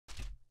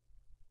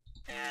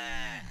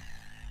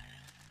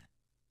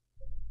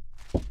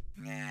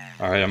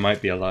Alright, I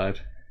might be alive.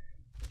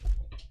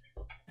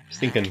 Just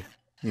thinking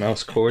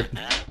mouse cord.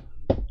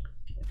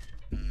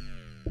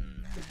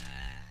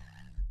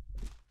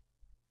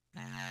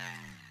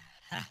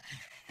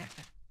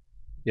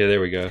 Yeah,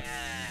 there we go.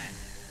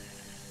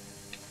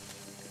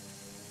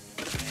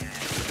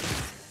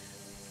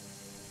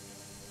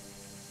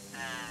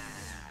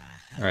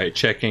 Alright,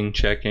 checking.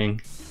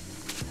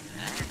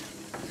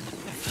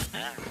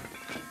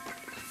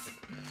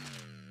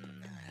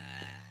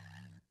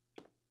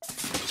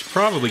 It's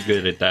probably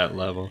good at that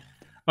level.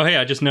 Oh hey,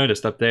 I just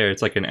noticed up there,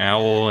 it's like an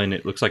owl and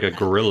it looks like a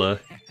gorilla.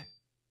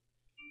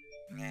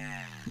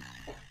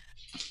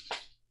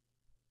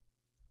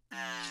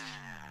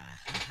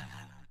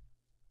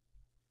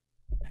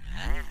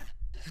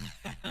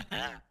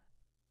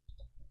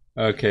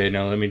 Okay,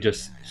 now let me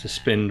just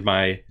suspend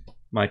my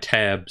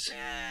tabs.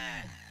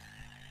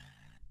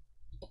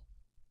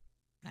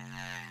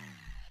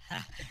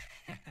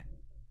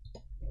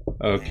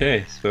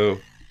 Okay, so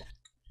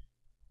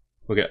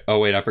we'll get. Oh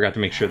wait, I forgot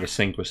to make sure the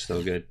sync was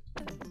still good.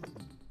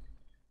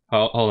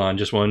 Hold on,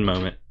 just one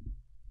moment.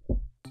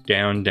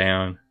 Down,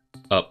 down,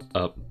 up,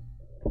 up.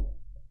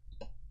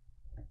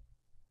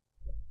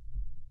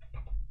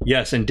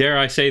 Yes, and dare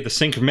I say the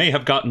sync may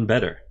have gotten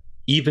better.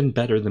 Even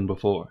better than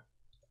before.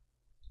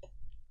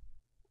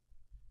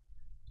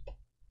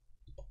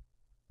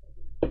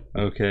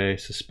 Okay,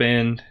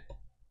 suspend.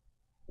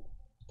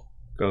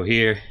 Go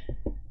here.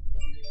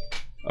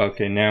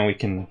 Okay, now we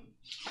can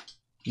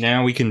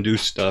do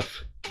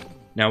stuff.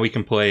 Now we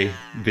can play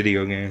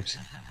video games.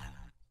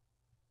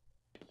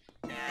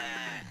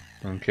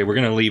 Okay, we're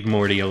gonna leave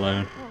Morty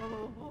alone.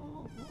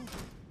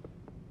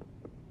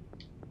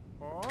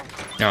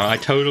 Now, I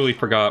totally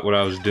forgot what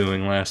I was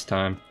doing last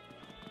time.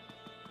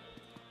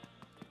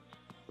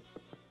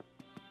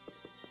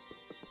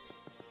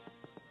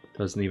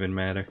 Doesn't even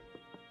matter.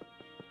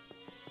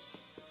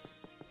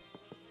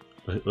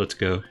 But let's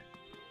go.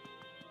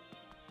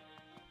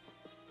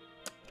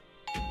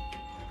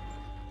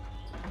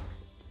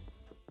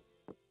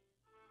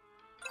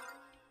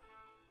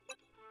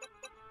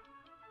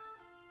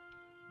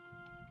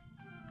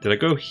 Did I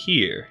go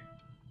here?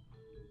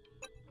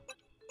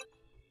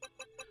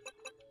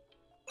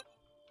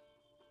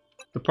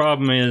 The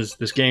problem is,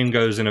 this game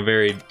goes in a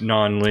very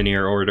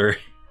non-linear order.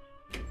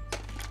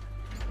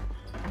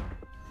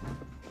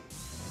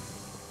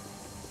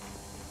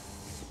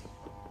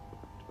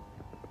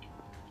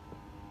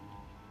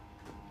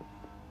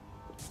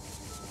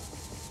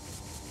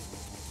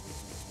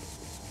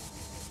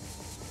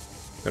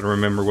 Gotta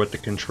remember what the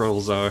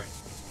controls are.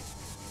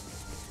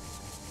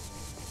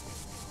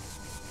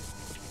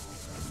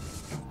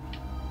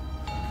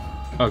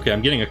 Okay,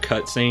 I'm getting a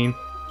cutscene,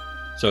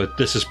 so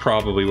this is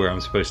probably where I'm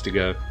supposed to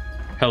go.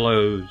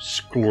 Hello,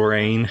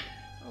 Squarain,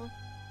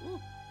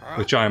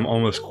 which I'm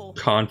almost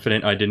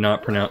confident I did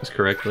not pronounce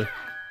correctly.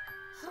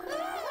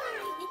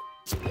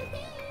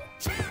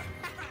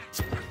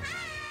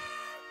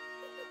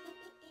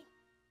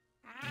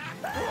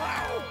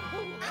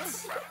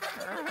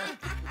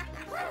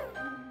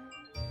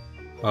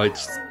 Oh,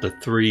 it's the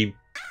three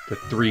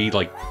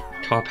like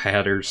top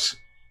hatters.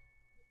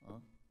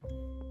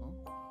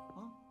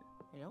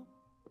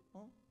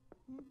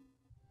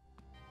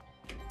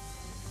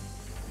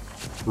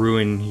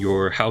 Ruin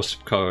your house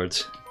of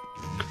cards,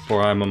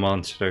 for I'm a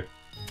monster.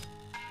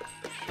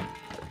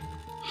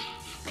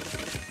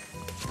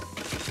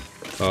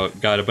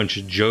 Got a bunch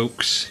of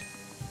jokes.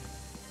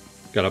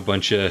 Got a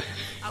bunch of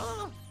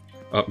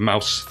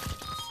mouse.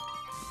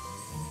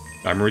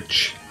 I'm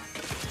rich.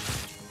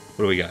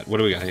 What do we got? What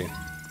do we got here?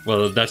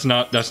 Well, that's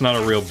not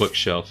a real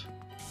bookshelf.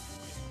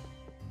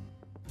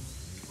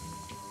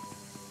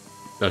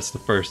 That's the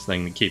first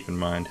thing to keep in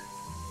mind.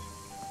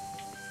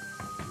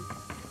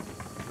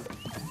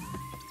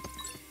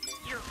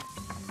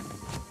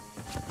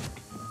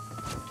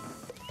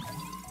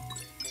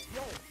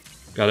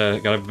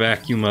 Gotta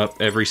vacuum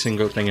up every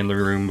single thing in the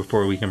room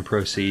before we can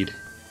proceed.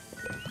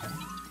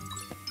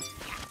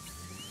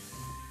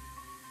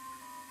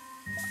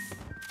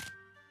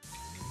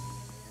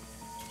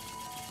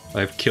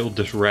 I've killed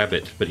this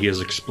rabbit, but he has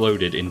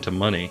exploded into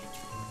money.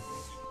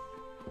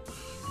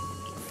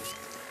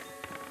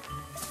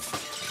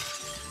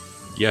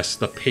 Yes,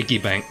 the piggy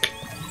bank.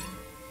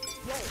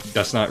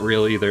 That's not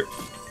real either.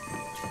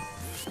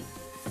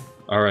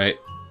 Alright.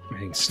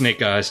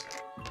 Snake eyes.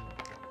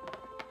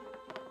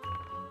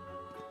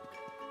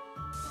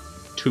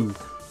 2.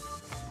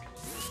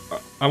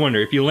 I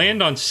wonder, if you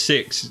land on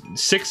 6,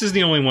 6 is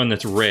the only one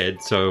that's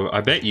red, so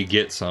I bet you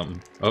get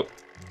something. Oh.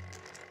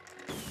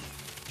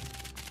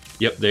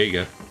 Yep, there you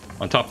go.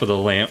 On top of the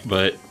lamp,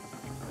 but...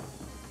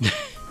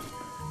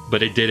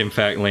 but it did in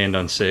fact land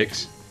on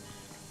 6.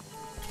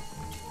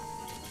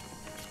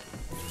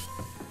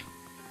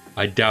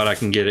 I doubt I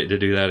can get it to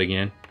do that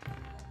again.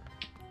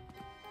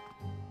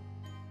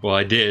 Well,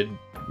 I did,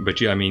 but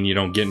I mean, you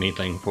don't get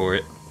anything for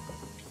it.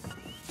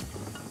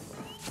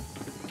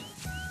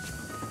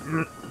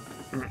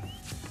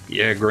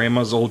 Yeah,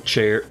 Grandma's old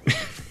chair.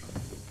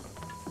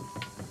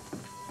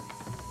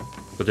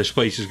 But this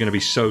place is going to be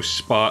so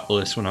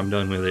spotless when I'm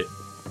done with it.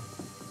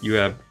 You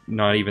have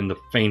not even the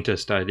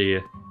faintest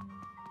idea.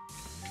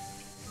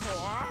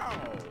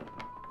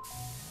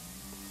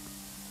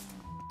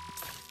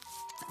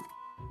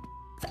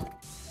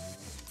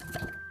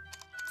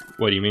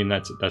 What do you mean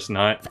that's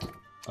not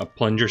a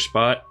plunger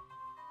spot?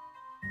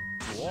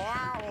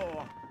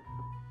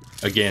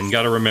 Again,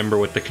 gotta remember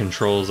what the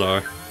controls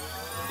are.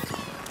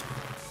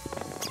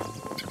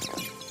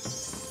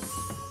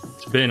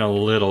 It's been a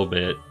little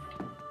bit.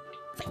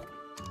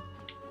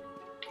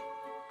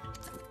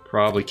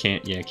 Probably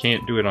can't, yeah,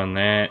 can't do it on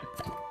that.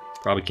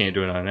 Probably can't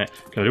do it on that.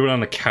 Can I do it on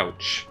the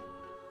couch?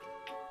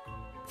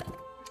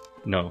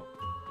 No.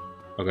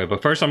 Okay,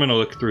 but first I'm gonna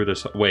look through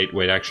this.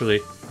 Wait, actually.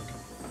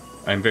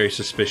 I'm very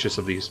suspicious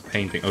of these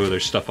paintings. Oh,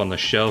 there's stuff on the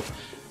shelf.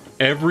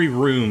 Every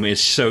room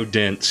is so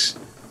dense.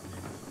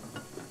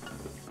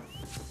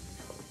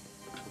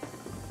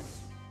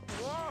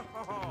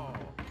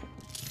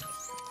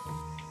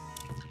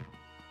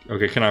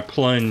 Okay, can I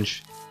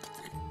plunge?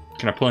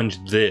 Can I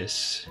plunge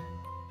this?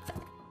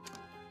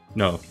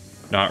 No,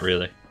 not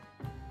really.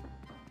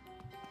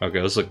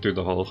 Okay, let's look through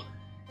the hole.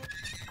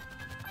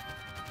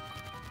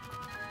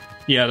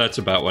 Yeah, that's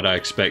about what I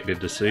expected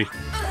to see.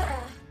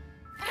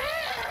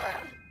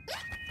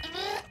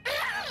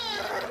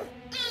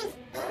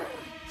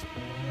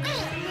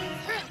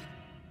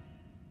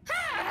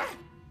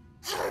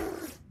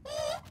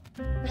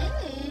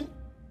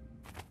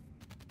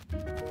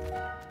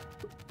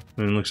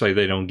 And it looks like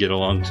they don't get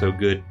along so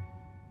good.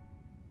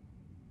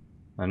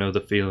 I know the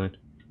feeling.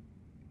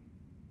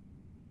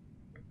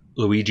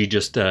 Luigi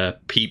just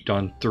peeped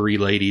on 3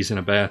 ladies in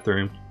a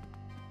bathroom.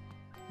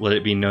 Let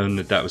it be known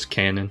that that was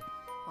canon.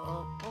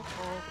 Oh,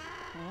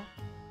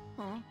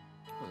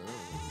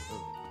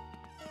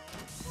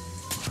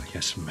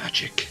 yes,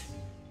 magic.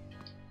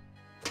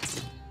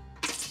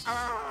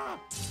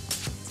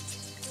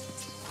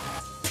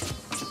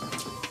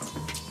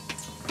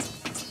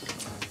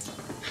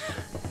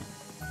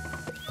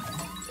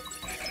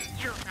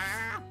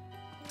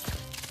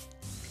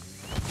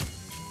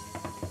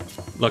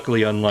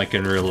 Luckily, unlike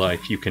in real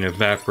life, you can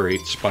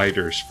evaporate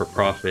spiders for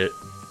profit.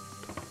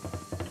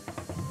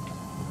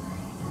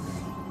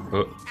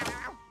 Oh.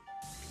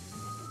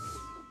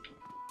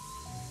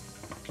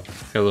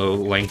 Hello,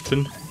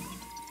 Langton.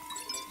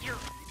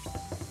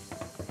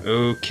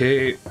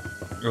 Okay.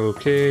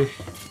 Okay.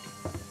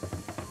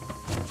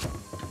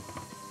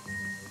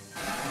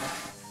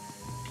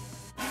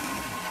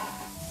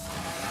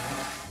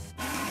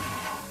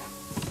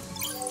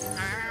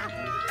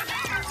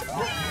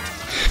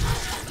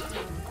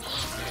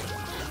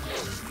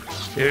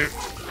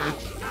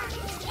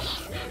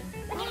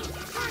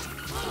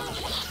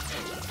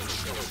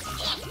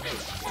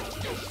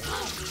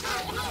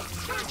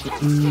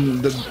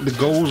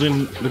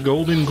 The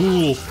golden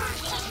ghoul.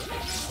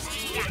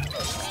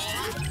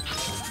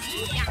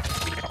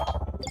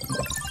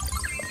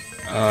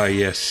 Ah,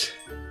 yes.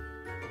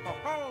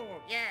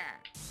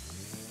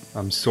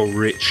 I'm so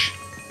rich.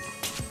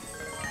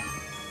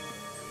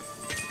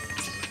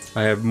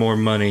 I have more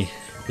money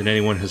than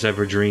anyone has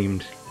ever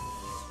dreamed.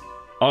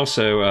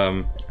 Also,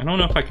 I don't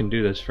know if I can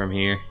do this from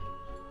here.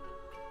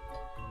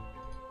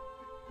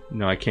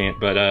 No, I can't,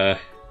 but,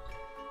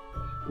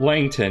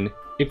 Langton,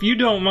 if you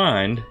don't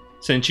mind,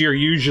 since you're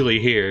usually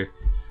here,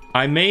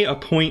 I may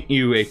appoint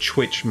you a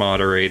Twitch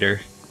moderator.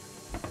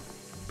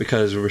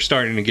 Because we're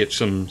starting to get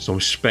some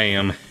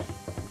spam.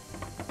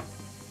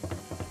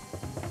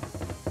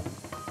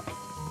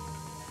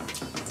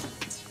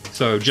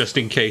 So, just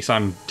in case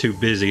I'm too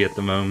busy at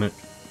the moment,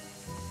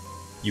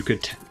 you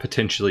could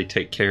potentially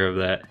take care of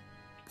that.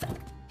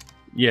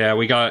 Yeah,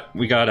 we got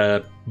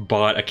a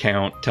bot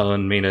account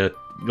telling me to,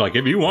 like,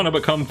 if you want to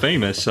become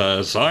famous,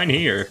 sign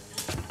here.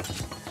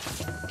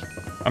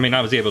 I mean,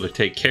 I was able to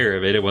take care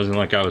of it. It wasn't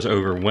like I was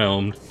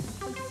overwhelmed.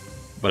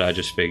 But I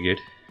just figured.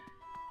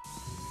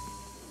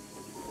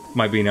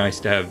 Might be nice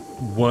to have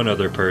one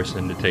other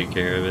person to take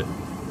care of it.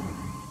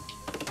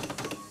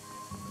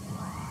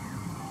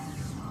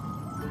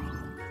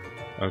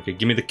 Okay,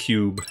 give me the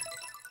cube.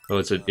 Oh,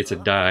 it's a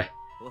die.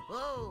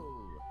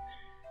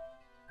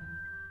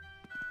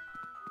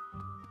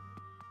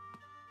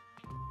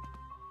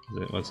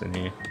 What's in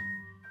here?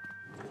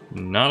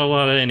 Not a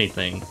lot of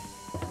anything.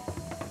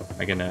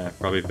 I can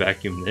probably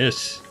vacuum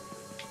this.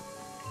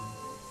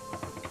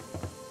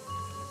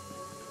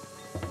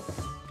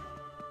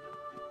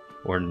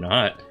 Or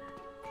not.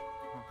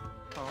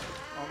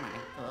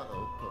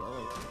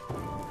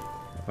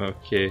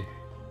 Okay.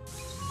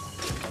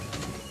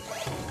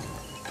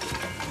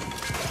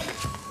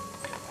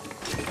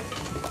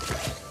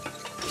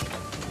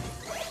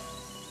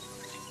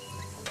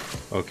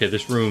 Okay,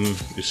 this room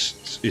is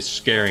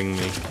scaring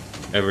me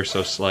ever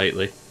so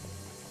slightly.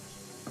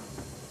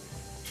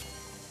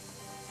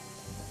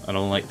 I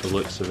don't like the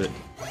looks of it.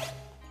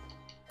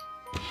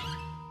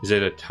 Is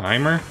it a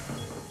timer?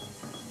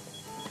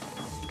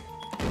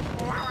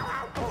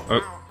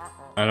 Oh,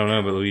 I don't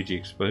know, but Luigi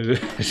exploded.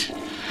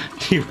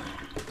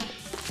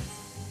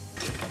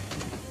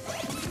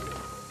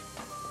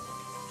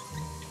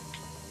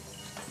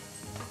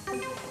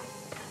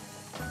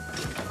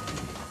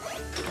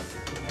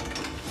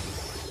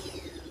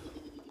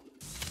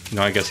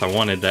 No, I guess I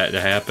wanted that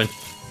to happen.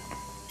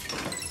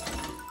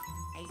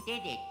 I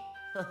did it.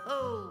 Ho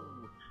ho.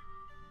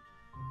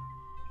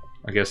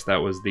 I guess that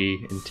was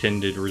the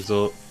intended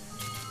result.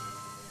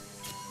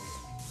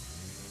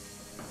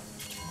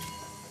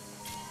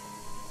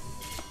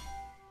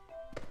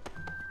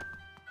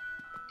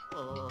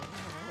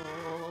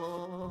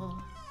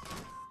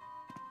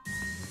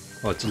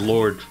 Oh, it's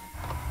Lord.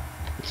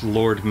 It's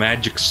Lord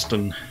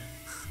Magicston.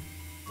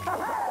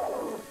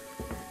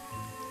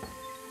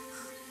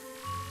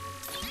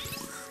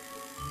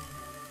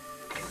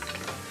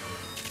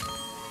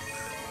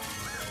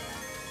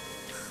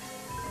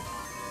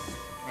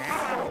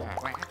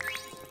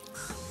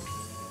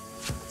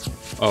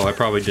 Oh, I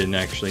probably didn't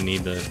actually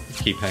need to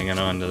keep hanging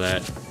on to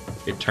that,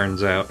 it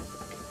turns out.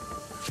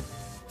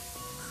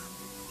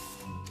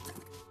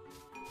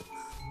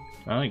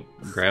 I like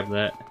grab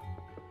that.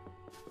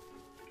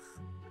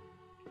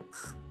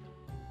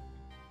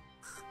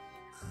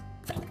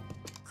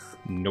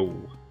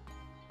 No.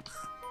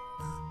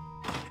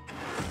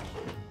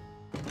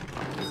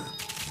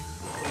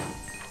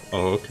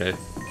 Oh, okay.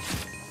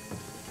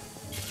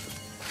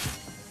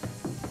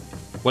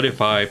 What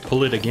if I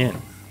pull it again?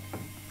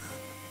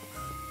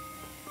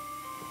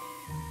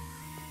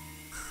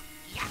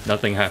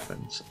 Nothing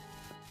happens.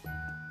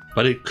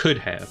 But it could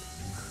have.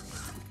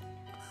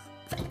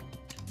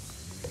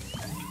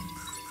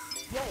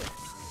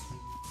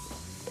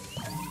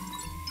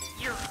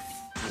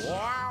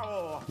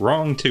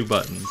 Wrong 2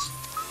 buttons.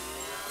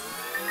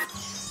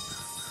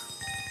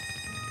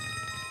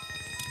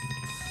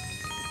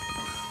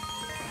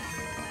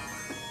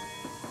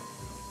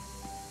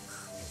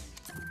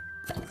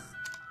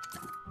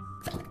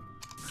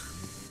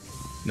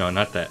 No,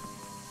 not that.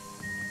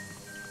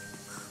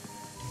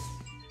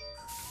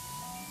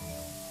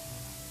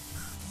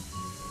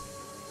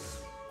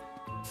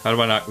 How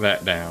do I knock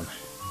that down?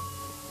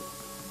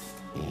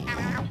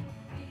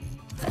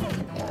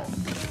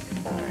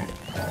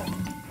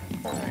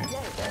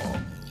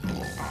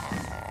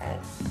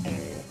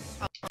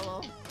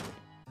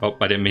 Oh,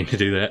 I didn't mean to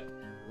do that.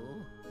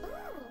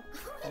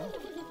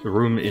 The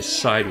room is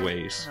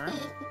sideways.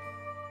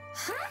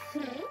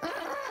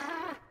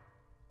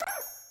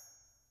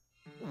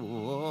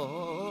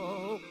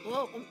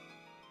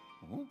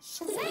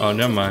 Oh,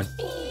 never mind.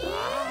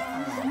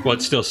 Well,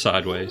 it's still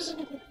sideways.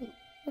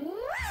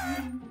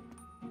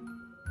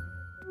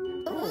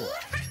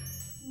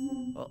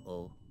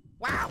 Uh-oh.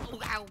 Wow.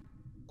 Ow.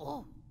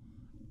 Oh.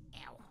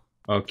 Ow.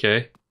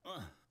 Okay.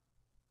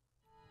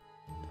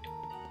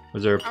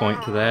 Was there a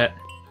point to that?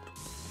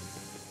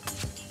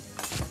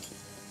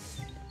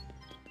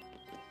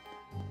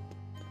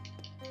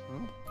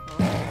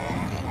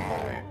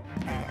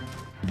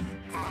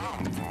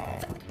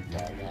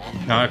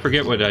 Now I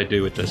forget what I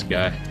do with this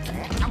guy.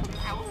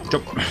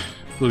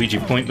 Luigi,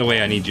 point the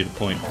way I need you to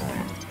point.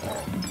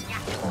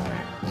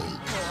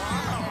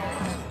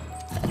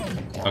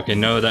 Okay,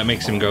 no, that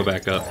makes him go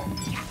back up.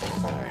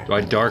 Do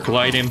I dark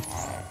light him?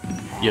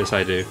 Yes,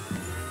 I do.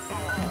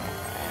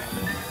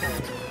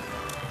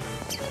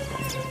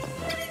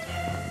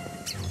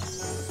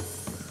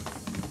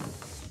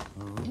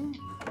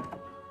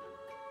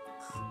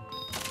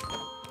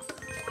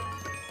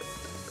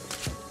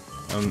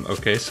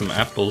 Okay, some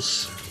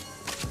apples.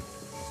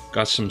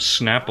 Got some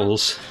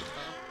snapples.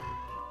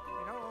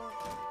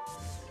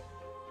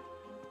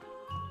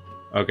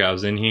 Okay, I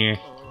was in here.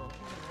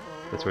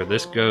 That's where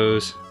this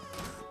goes.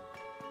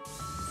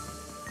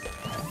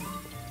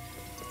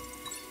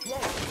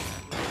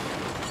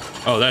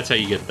 Oh, that's how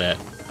you get that.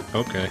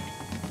 Okay.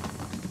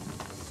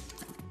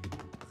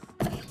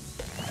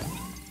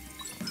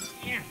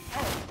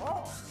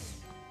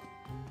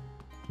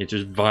 You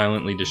just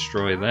violently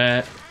destroy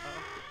that.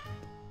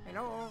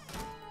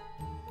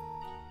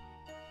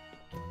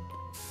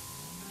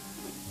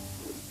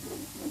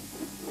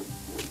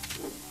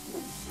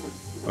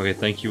 Okay,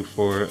 thank you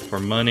for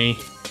money.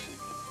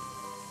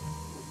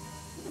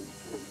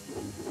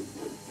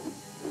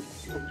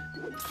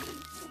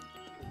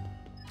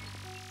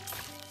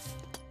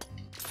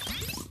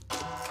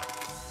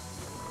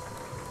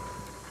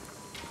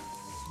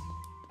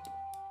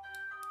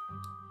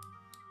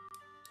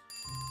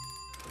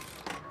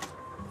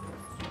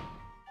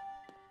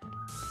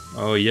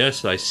 Oh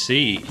yes, I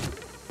see.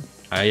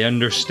 I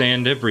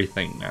understand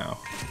everything now.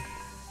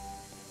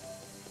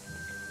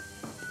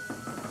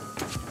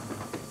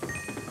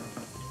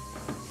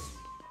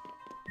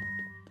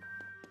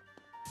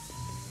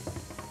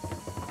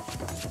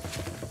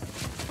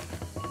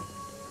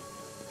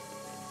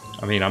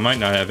 I mean, I might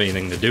not have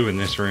anything to do in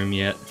this room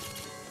yet.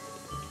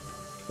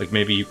 Like,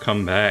 maybe you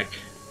come back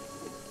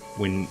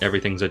when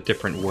everything's a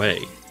different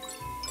way.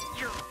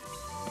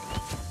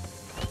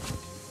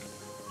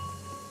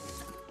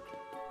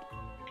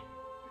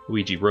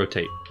 Luigi,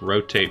 rotate.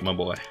 Rotate, my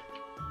boy.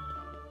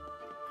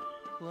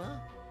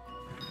 What?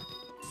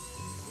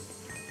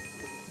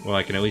 Well,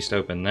 I can at least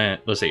open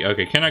that. Let's see.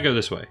 Okay, can I go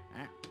this way?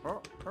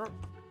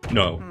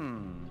 No.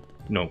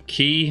 No.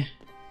 Key.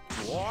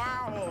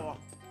 Wow.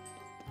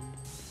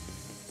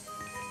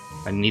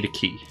 I need a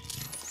key.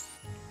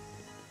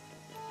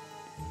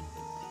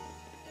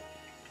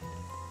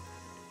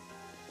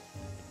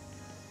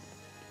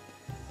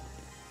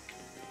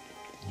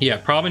 Yeah,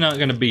 probably not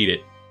gonna beat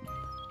it.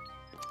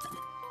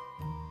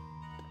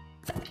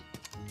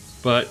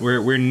 But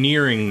we're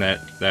nearing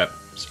that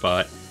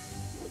spot.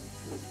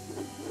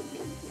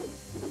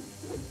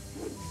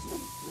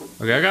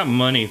 Okay, I got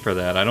money for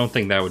that. I don't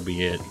think that would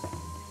be it.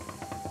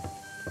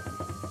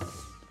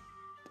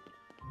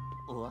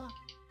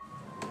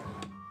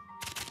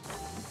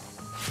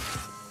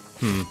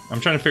 I'm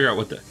trying to figure out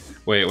what the...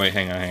 Wait,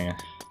 hang on.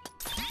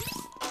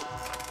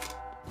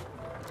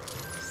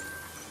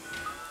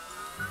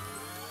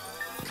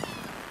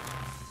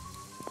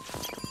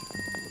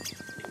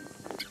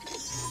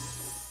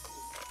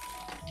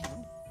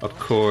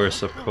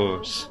 Of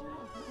course.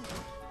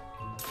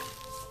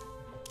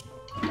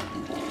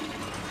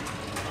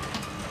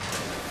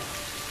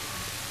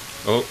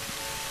 Oh.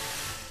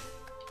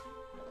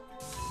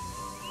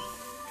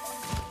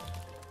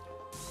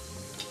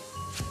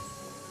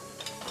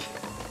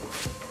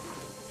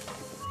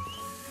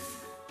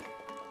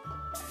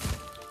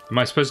 Am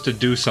I supposed to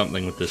do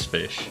something with this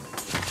fish?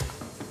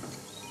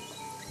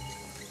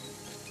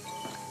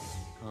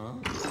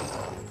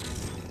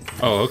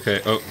 Oh,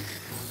 okay. Oh.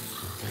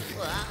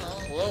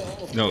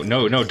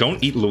 No,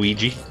 don't eat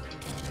Luigi.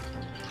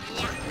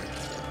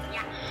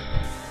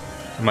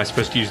 Am I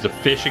supposed to use the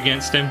fish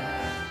against him?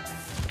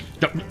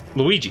 No,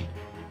 Luigi!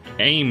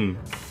 Aim,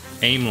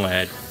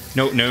 lad.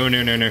 No. No,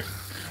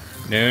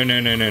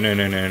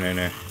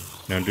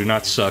 do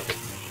not suck.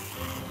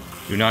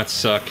 Do not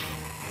suck.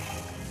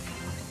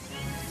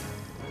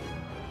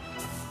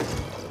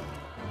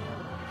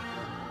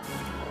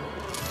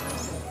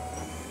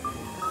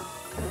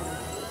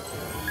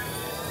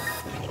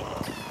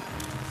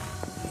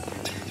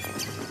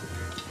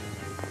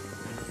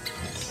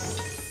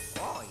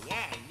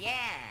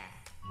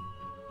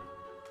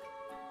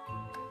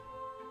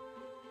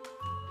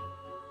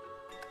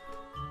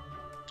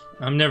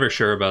 I'm never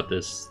sure about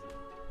this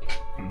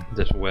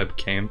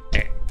webcam.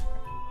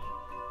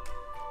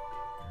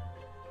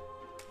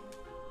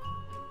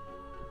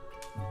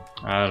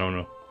 I don't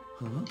know.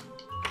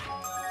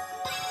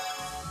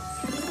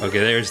 Okay,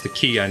 there's the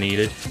key I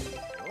needed.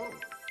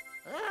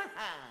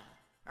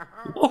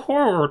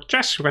 Whoa,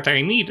 just what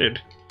I needed.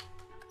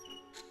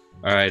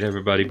 Alright,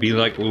 everybody, be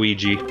like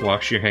Luigi.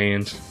 Wash your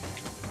hands.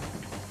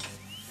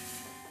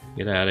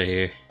 Get out of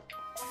here.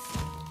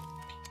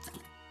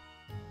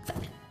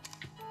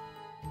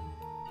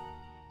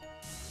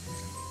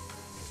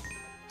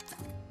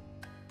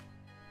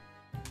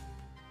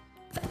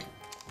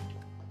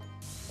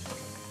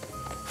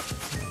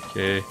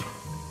 Okay.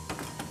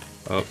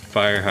 Oh,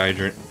 fire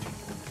hydrant.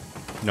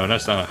 No,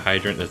 that's not a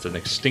hydrant, that's an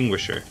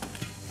extinguisher.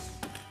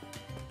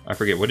 I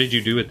forget, what did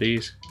you do with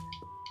these?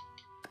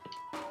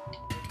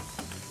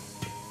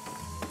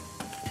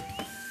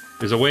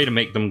 There's a way to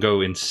make them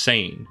go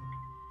insane.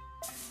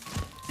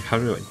 How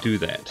do I do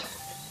that?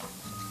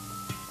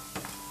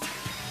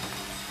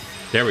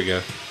 There we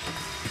go.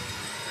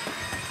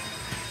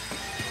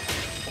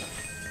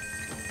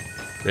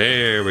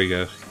 There we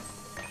go.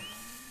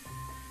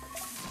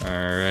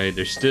 Alright,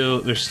 there's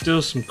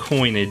still some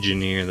coinage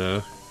in here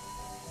though.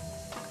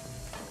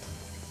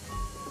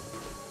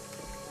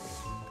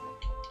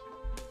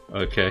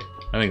 Okay,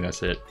 I think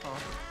that's it.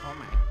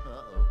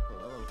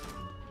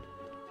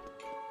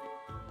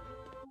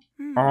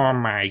 Oh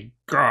my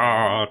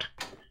god!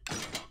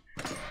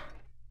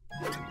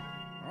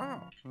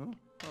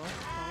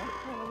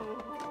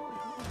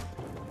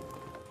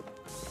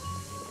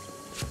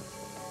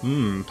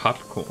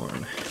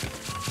 Popcorn.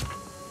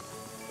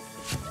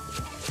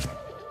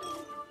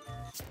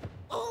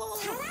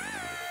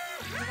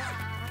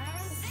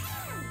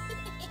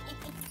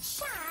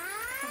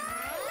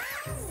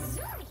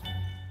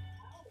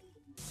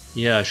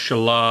 Yeah,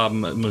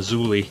 Shalom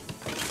Mazuli.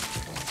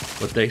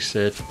 What they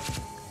said.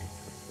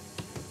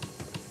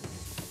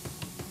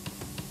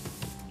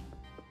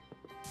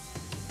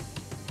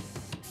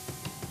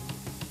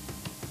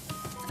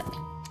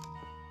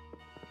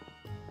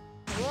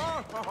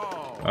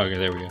 Okay,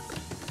 there we go.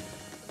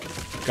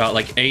 Got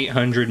like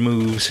 800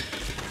 moves.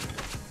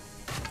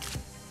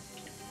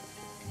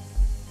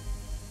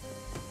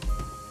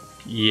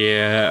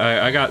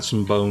 Yeah, I got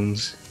some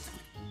bones.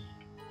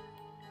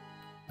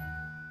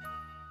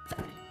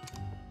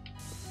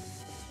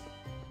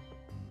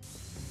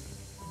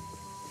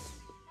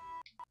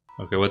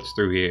 Okay, what's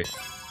through here?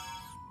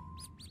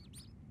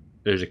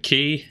 There's a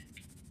key.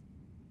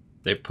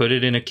 They put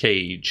it in a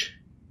cage.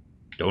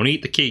 Don't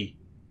eat the key.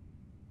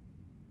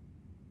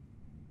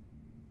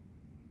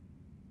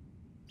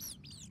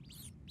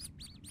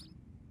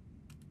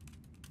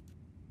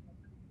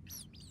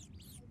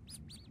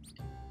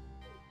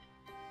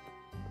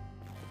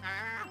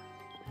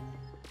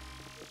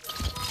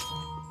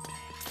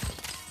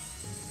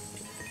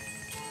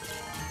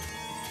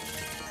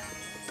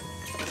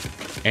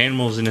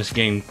 Animals in this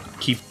game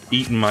keep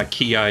eating my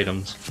key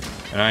items,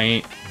 and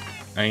I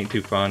ain't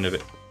too fond of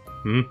it.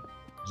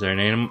 Is there an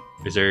animal?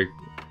 Is there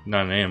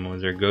not an animal?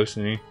 Is there a ghost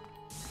in here?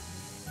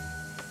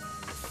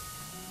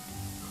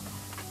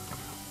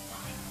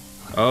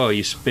 Oh,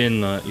 you spin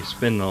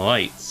the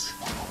lights.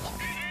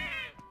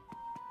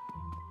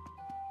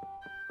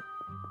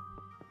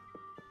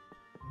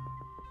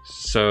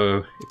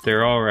 So if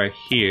they're all right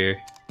here,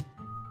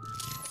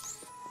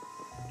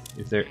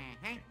 if they're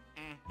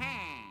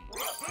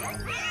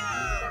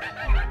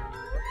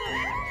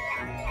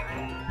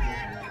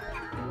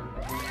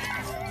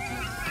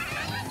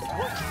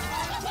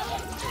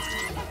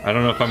I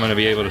don't know if I'm gonna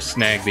be able to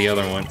snag the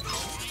other one.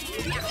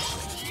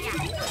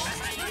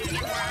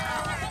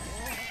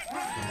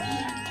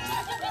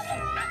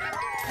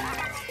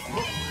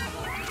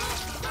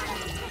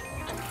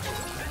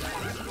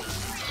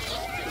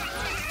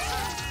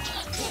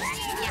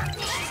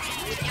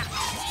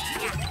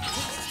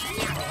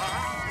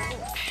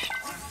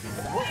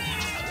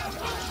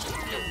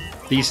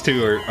 These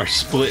two are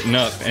splitting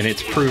up, and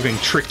it's proving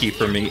tricky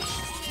for me.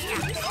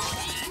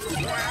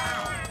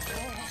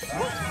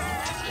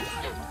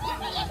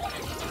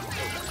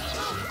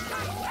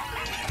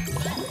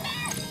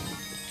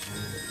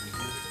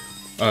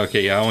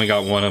 Okay, yeah, I only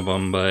got one of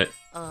them, but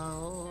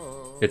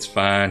it's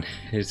fine.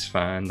 It's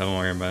fine. Don't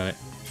worry about it.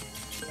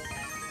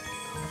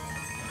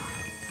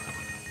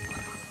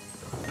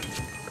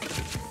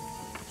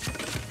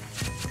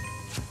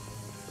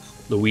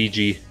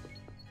 Luigi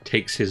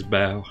takes his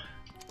bow.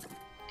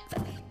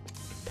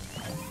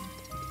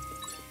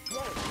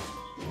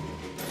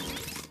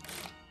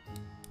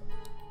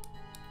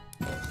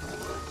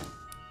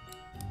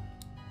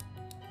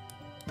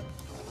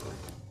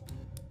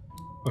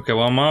 Okay,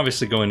 well, I'm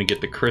obviously going to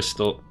get the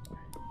crystal.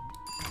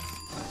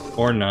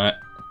 Or not.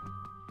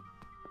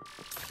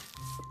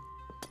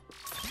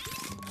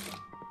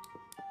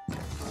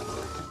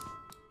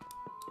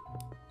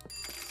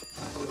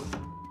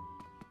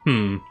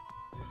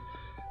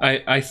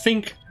 I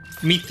think...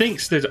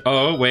 Methinks there's...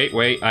 Oh,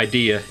 wait,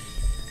 idea.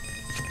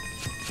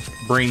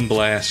 Brain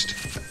blast.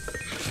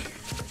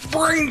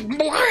 Brain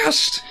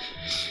blast!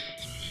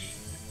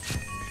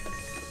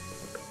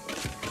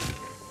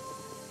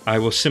 I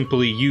will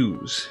simply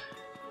use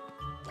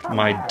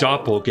my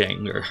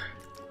doppelganger.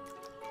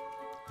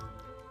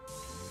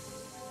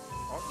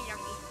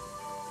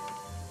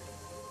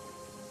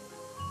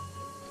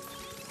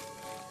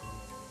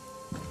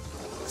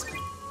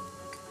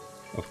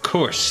 Of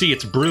course, see,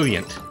 it's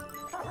brilliant.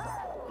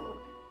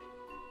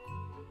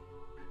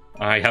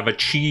 I have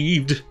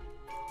achieved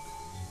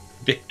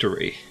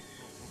victory.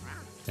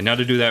 And now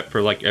to do that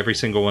for like every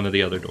single one of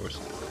the other doors.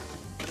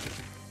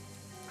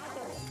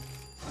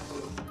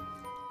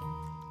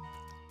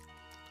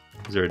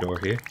 Is there a door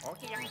here?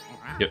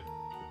 Yep.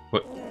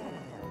 What?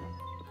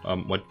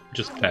 What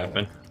just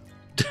happened?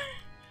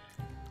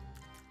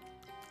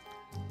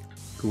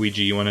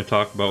 Luigi, you want to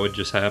talk about what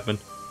just happened?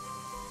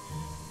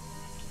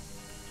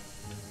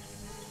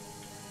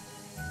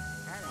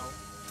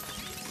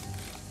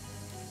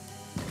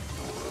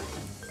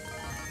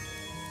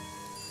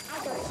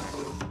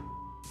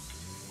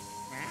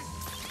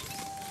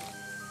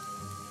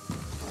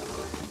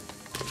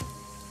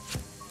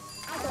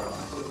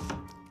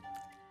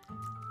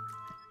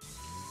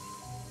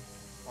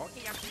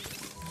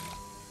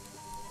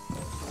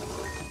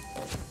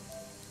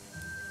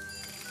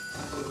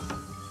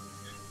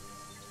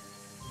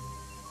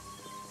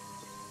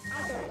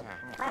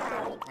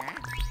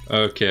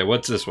 Okay,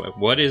 what's this way?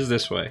 What is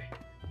this way?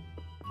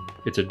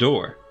 It's a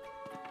door.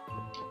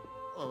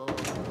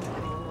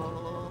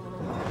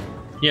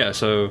 Yeah,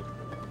 so...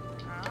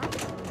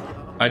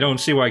 I don't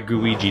see why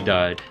Luigi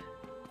died.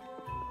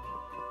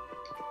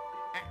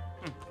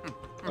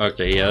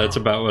 Okay, yeah, that's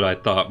about what I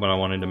thought, but I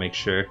wanted to make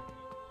sure.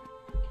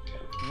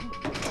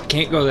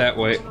 Can't go that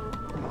way.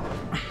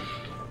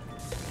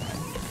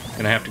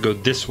 Gonna have to go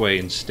this way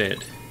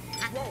instead.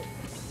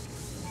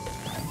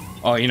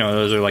 Oh, you know,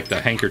 those are like the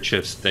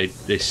handkerchiefs they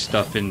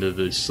stuff into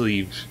the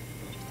sleeves.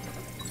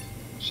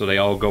 So they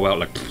all go out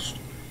like...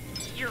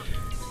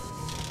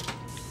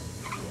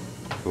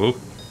 Ooh.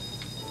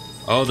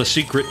 Oh, the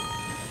secret.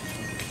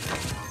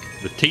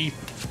 The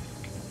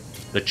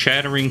teeth. The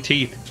chattering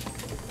teeth.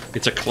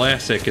 It's a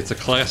classic. It's a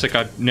classic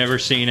I've never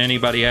seen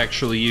anybody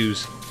actually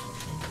use.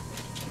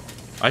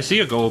 I see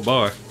a gold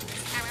bar.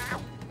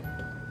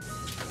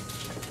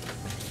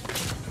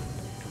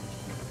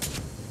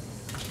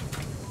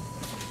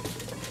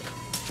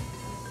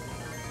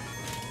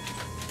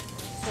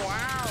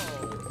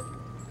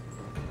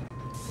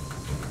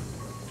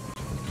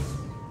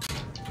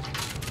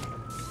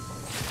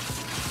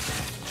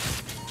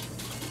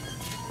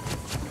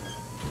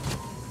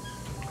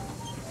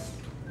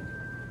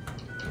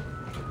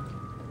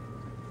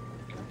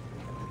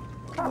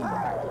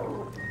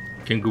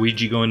 Can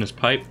Luigi go in this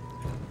pipe?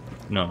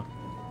 No.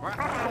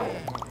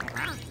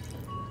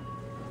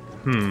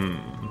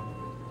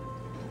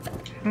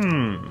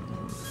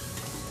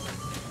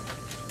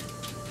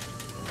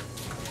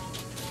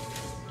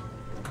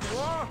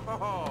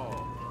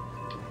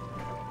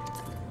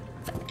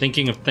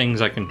 Thinking of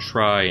things I can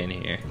try in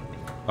here.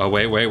 Oh,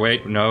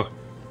 wait, no.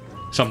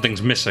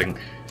 Something's missing.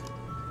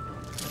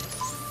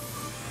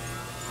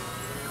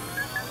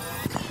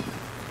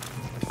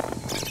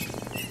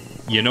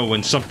 You know,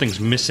 when something's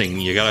missing,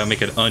 you gotta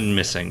make it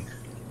unmissing.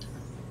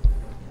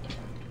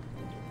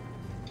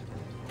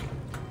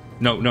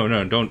 No,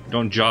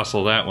 don't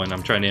jostle that one.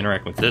 I'm trying to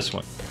interact with this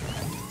one.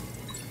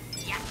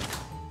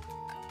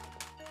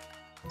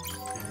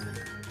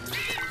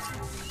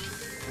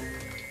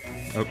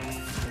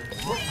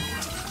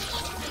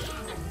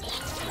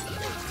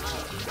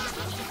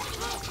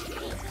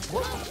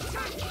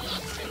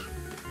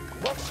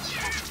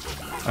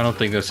 I don't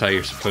think that's how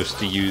you're supposed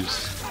to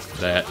use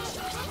that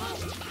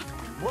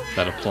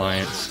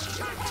appliance.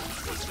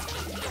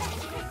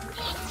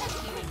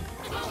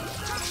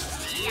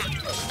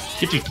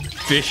 Get you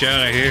fish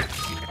out of here.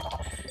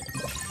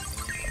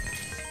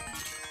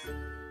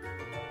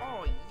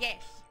 Oh,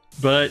 yes.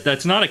 But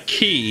that's not a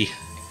key,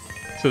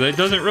 so that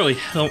doesn't really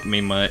help me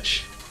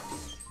much.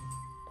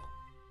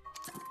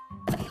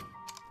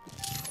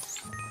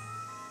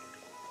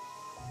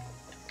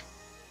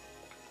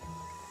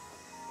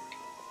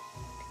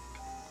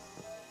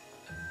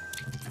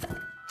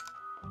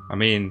 I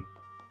mean,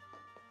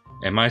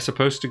 am I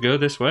supposed to go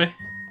this way?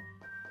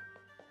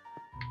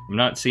 I'm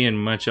not seeing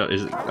much else.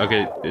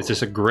 Okay, is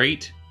this a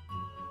grate?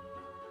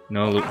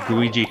 No,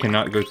 Luigi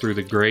cannot go through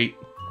the grate.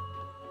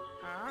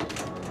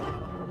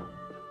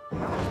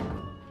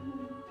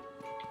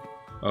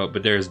 Oh,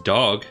 but there's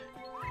dog.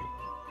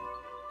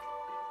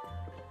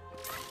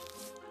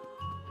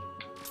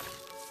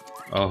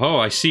 Oh ho,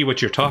 I see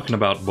what you're talking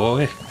about,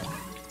 boy.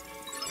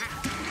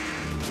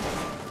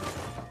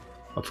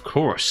 Of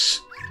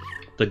course.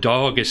 The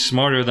dog is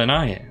smarter than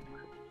I am.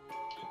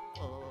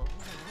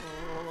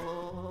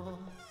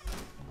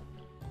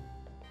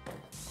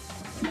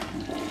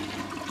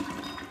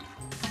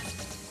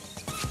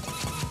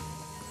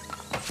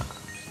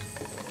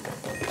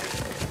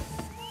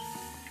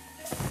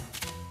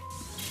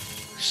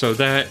 So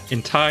that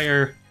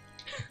entire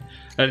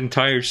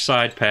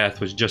side path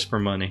was just for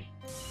money.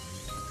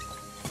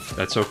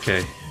 That's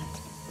okay.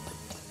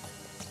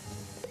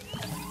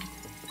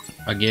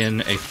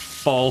 Again, a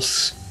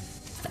false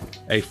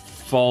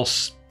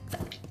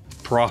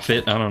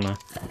prophet. I don't know.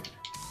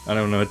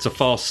 It's a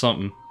false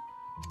something.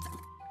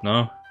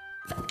 No,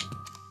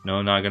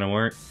 not gonna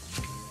work.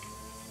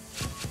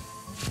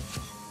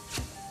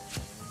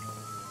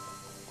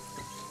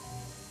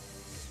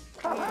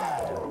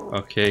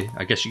 Okay,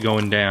 I guess you're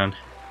going down.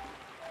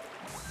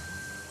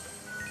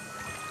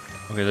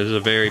 Okay, this is a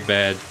very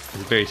bad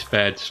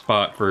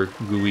spot for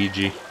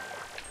Luigi.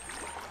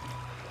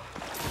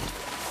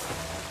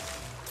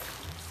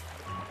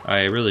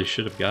 I really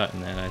should have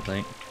gotten that, I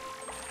think.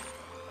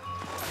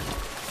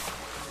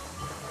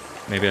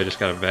 Maybe I just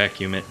gotta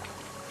vacuum it.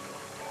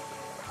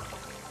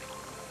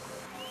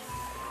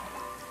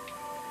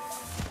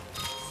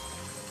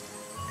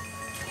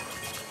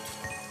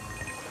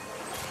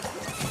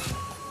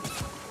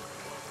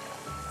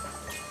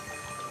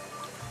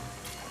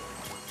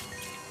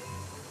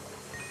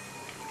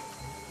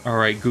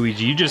 Alright,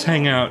 Luigi, you just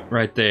hang out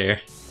right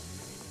there.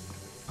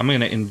 I'm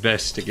gonna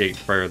investigate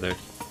further.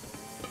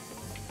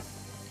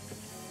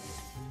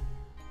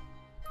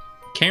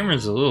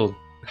 Camera's a little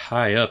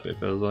high up, it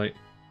feels like.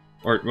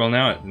 Or, well,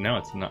 now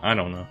it's not. I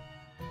don't know.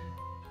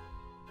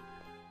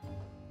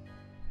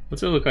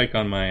 What's it look like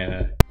on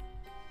my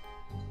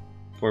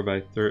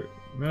 4x3?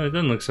 Well, it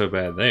doesn't look so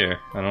bad there.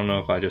 I don't know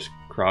if I just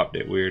cropped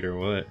it weird or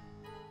what.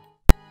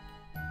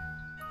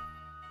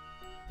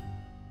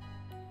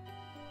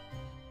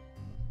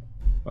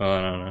 Well,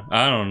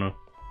 I don't know.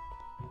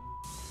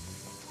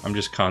 I'm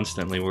just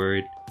constantly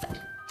worried.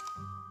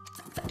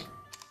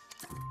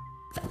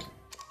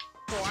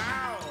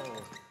 Wow.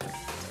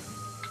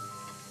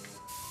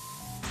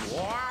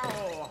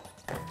 Wow.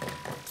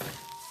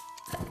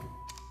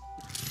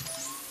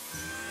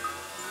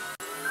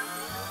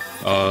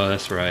 Oh,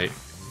 that's right.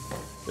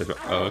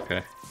 Oh,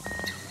 okay.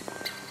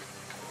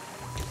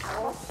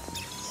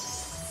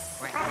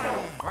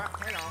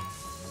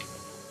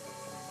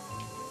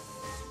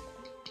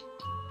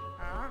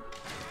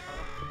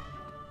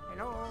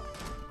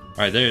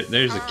 Alright,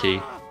 there's the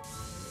key.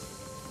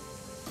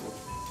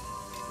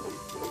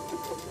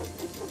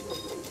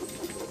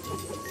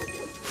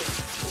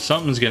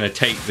 Something's gonna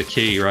take the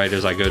key right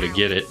as I go to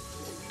get it.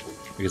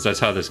 Because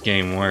that's how this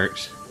game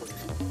works.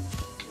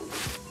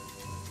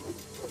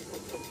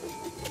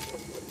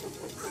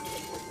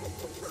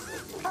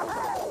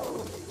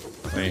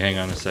 Wait, hang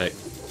on a sec.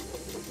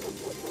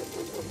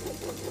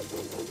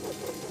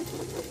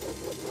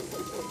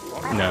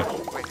 No.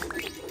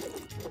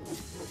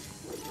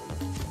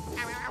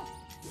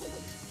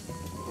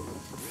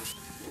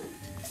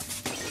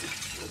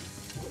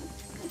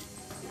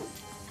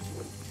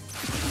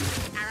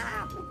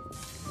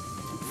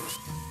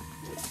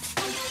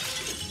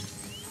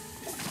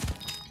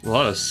 A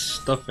lot of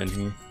stuff in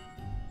here.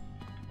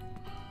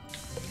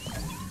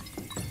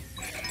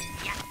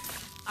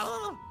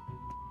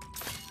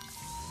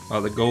 Oh,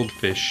 the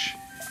goldfish.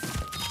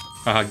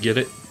 Get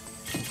it?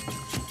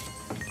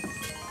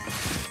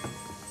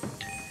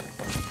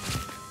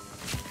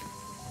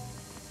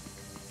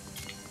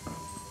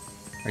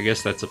 I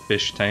guess that's a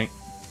fish tank.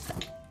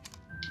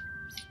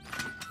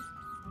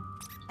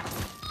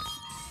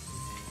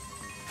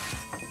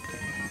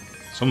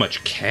 So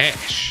much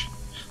cash.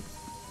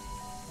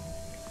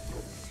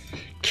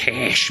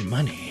 Cash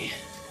money.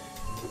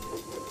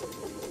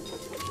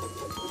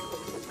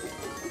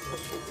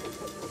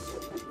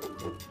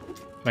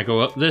 Can I go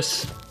up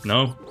this?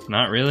 No,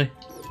 not really.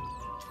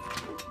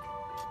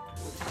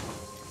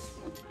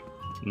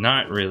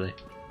 Not really.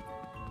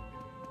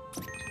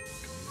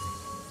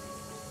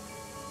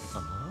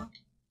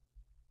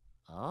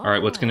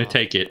 Alright, what's gonna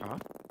take it?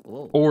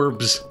 Oh.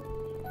 Orbs.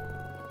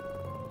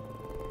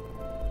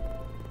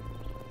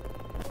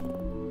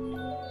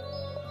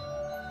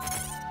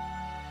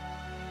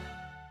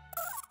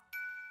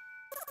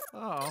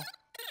 Oh.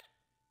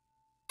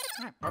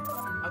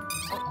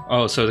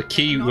 Oh, so the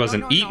key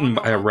wasn't eaten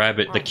by a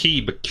rabbit. The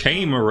key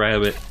became a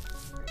rabbit.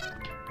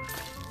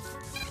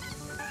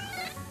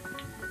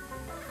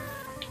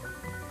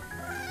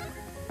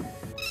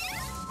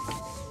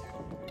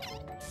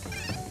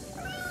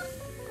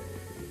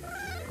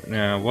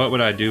 Now, what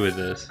would I do with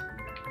this?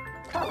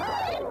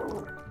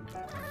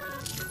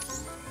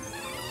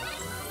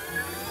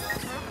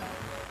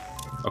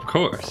 Of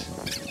course.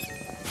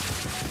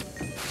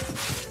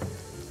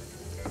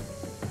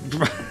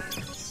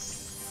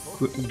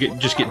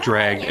 Just get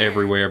dragged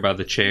everywhere by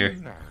the chair.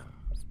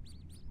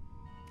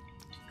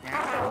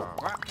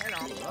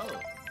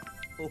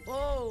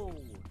 Oh.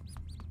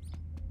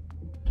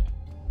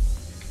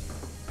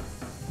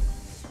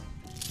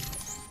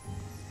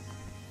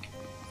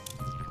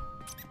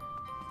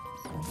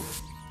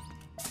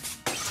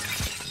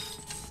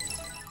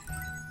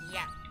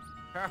 Yeah.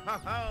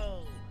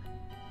 Ho.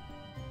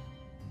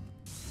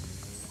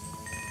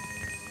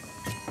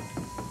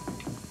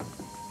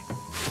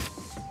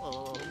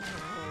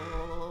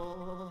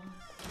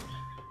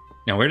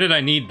 Now, where did I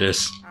need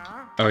this?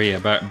 Oh yeah,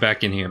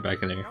 back in here,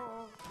 back in there.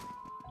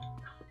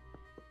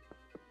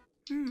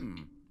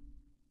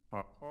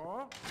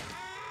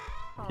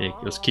 Okay,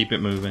 let's keep it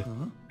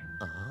moving.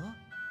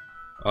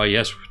 Oh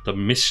yes, the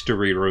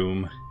mystery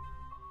room.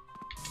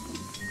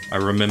 I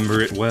remember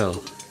it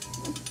well.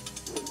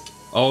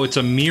 Oh, it's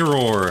a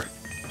mirror.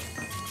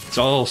 It's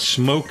all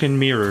smoke and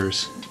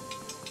mirrors.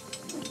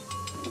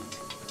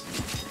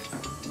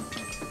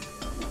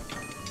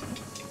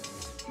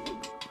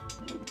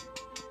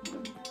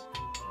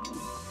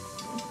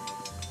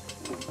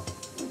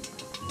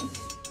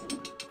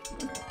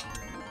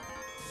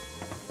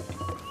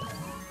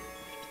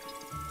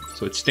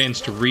 So it stands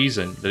to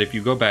reason that if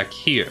you go back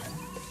here...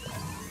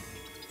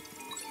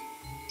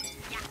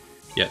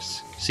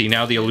 Yes. See,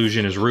 now the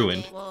illusion is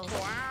ruined. Wow.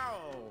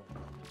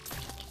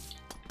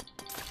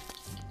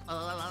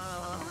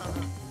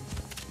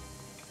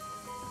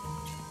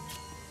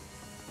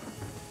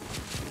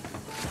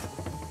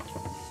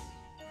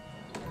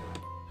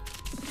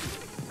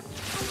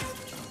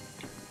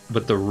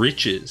 But the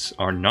riches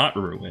are not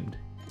ruined.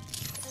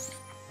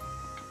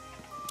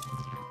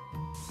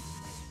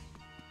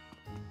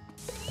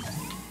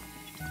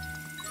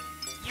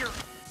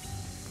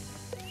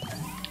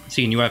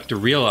 See, and you have to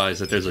realize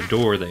that there's a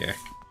door there.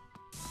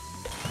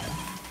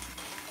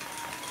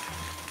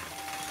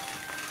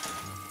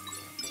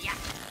 Yeah.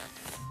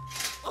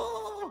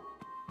 Oh.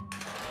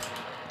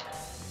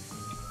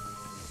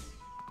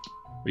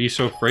 What are you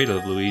so afraid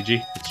of,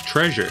 Luigi? It's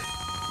treasure.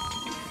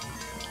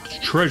 It's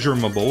treasure,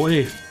 my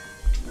boy.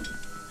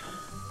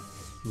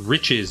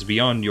 Riches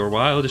beyond your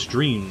wildest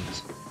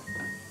dreams.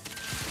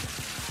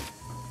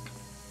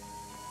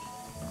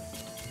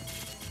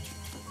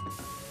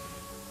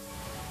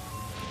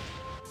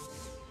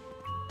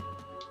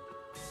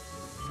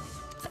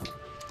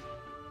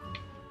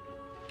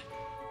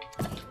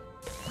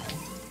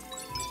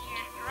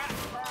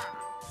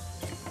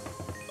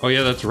 Oh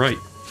yeah, that's right.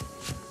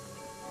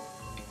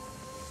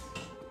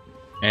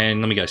 And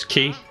let me guess,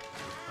 key?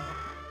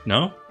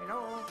 No?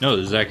 No,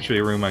 there's actually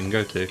a room I can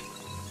go to.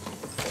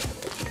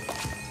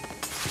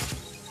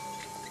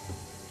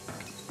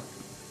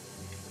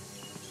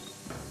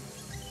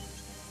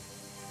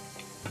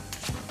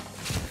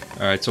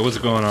 Alright, so what's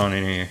going on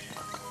in here?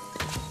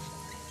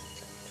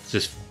 Is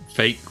this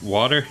fake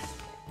water?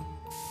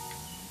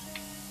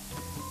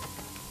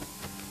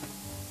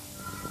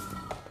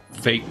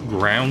 Fake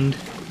ground?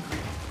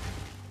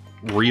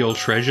 Real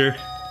treasure?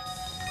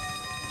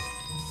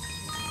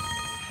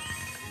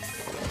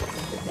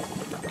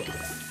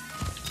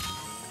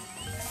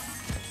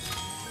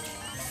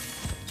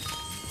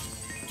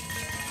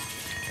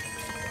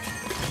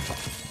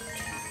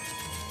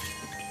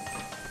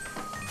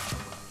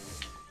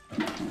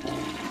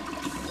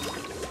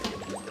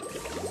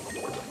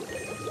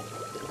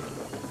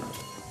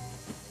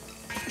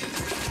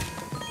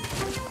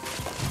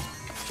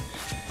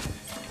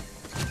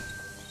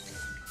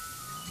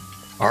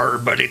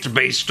 But it's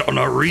based on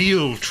a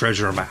real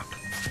treasure map.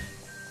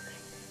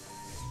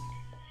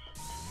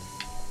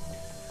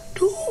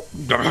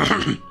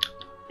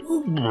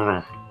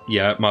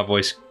 Yeah, my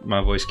voice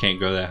can't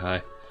go that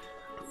high.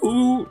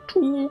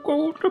 Two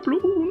gold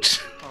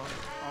doubloons.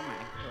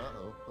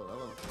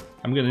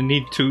 I'm gonna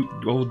need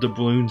 2 gold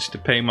doubloons to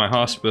pay my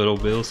hospital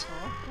bills.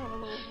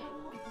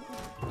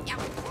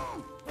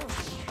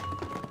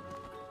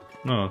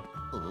 No.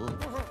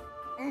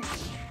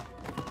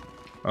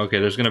 Okay,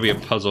 there's gonna be a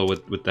puzzle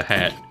with the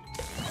hat.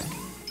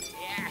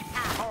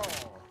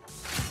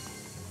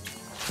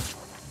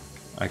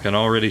 I can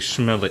already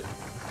smell it.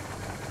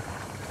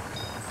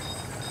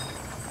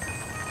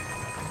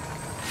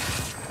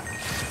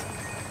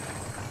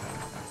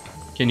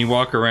 Can you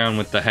walk around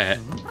with the hat?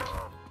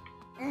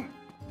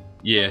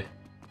 Yeah.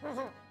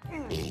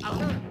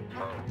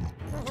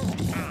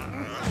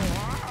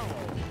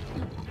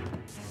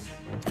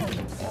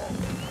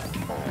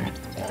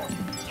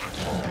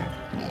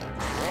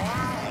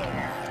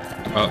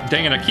 Oh,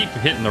 dang it, I keep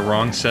hitting the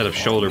wrong set of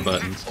shoulder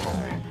buttons.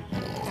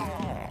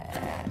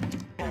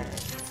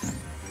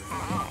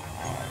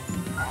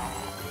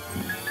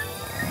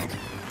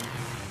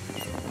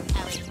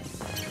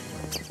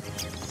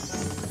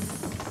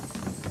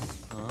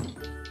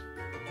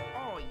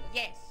 Oh,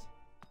 yes.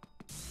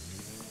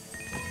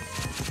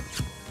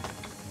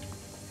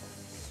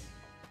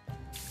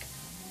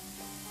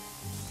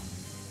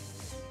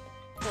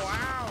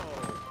 Wow.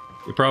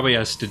 It probably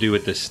has to do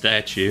with this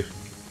statue.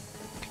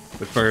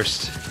 But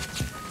first,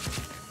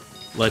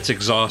 let's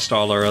exhaust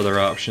all our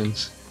other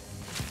options.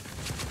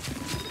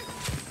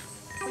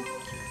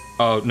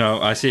 Oh,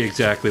 no, I see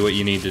exactly what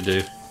you need to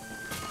do.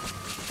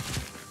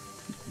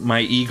 My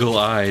eagle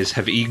eyes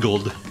have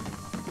eagled.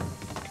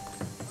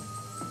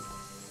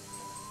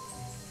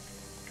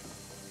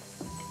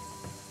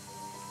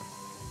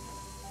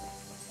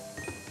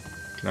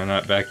 Can I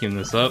not vacuum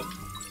this up?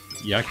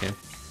 Yeah, I can.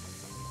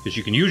 Because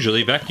you can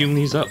usually vacuum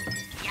these up.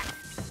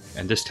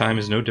 And this time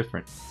is no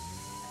different.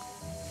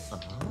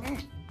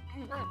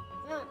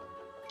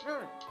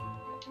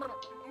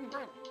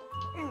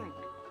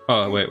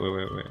 Oh, wait. Wow.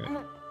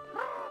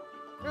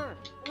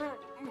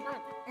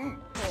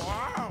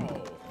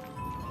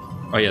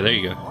 Oh, yeah, there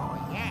you go.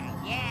 Oh,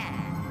 yeah, yeah.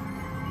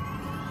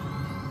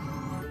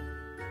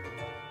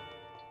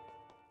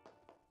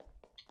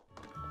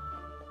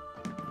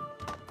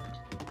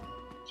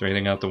 Is there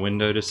anything out the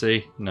window to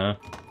see? No?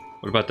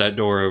 What about that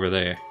door over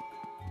there?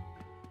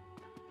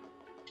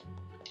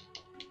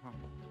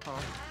 Oh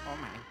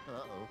my.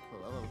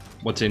 Uh-oh.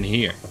 What's in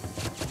here?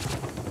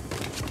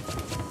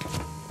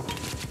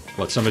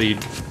 What, somebody,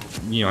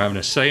 you know, having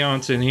a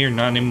seance in here?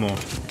 Not anymore.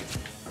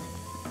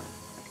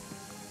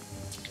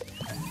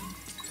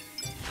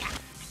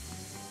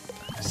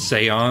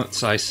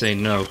 Seance? I say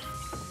no.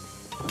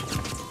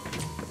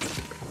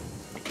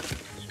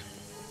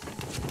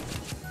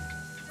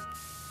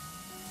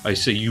 I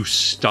say you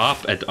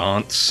stop at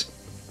aunts.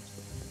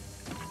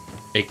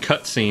 A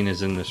cutscene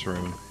is in this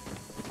room.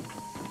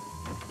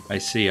 I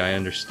see, I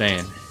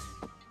understand.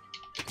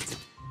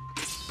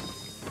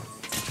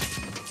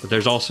 But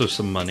there's also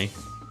some money.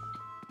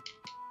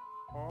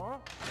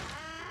 Oh.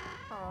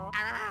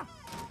 Ah.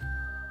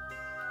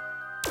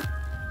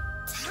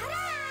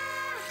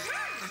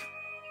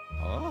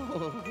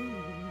 Oh.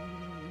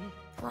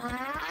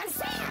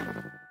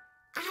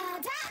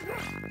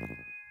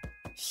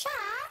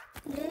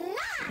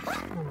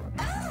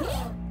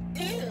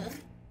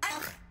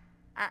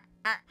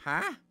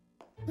 Huh?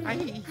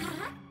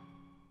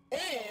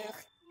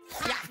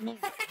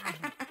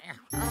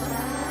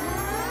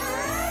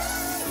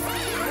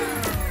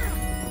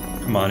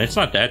 Come on, it's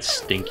not that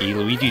stinky.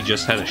 Luigi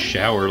just had a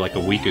shower like a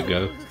week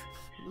ago.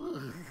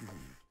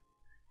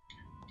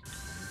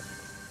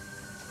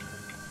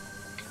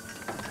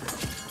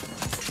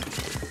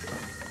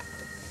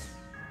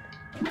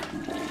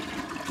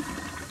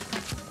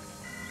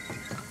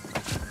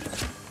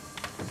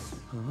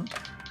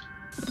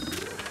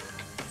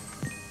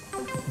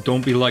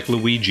 Don't be like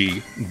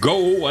Luigi.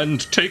 Go and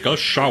take a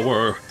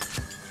shower.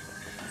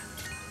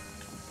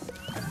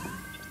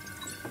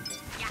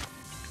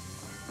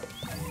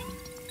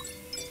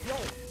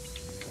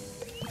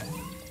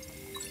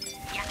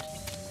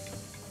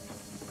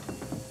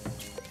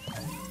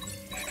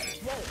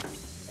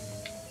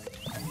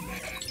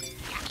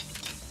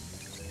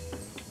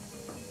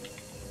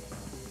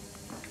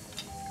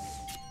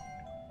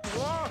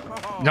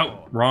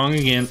 No, wrong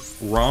again.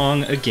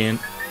 Wrong again.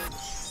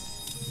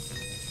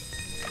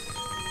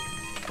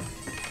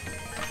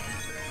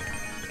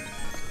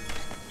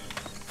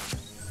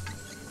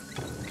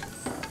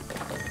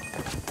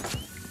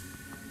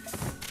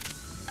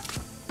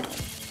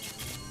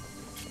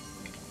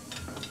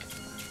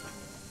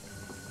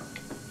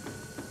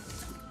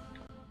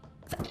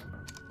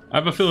 I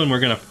have a feeling we're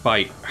gonna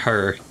fight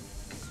her.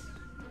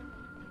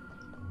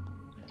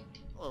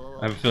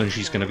 I have a feeling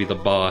she's gonna be the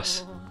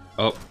boss.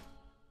 Oh.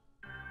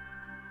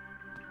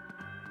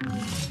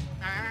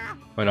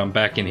 But I'm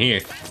back in here.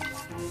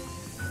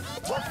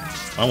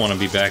 I want to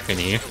be back in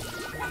here.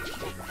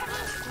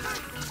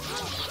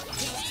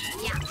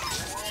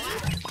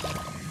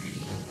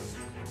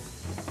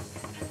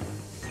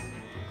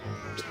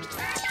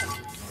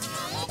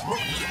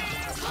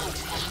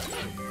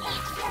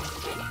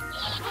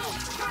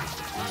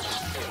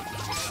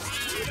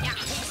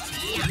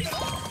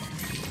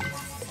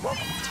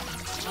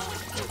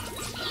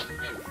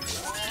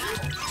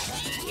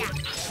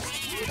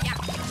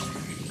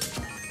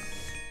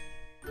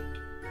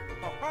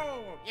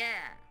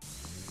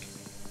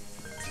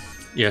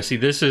 Yeah, see,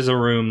 this is a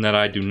room that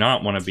I do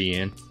not want to be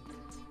in.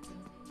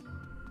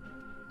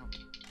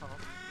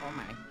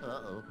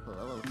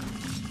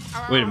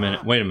 Wait a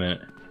minute, wait a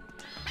minute.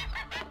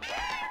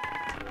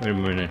 Wait a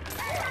minute.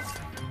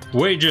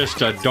 Wait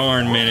just a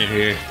darn minute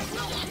here.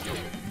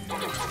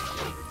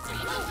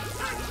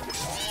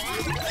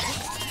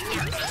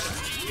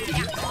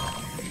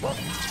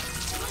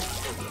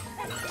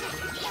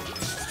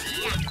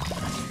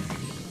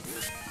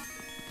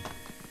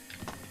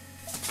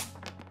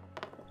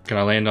 Can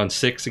I land on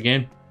 6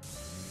 again?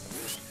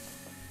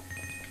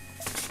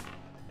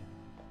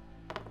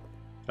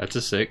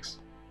 That's a 6.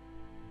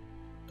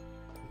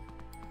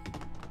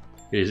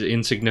 It is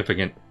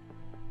insignificant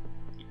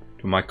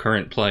to my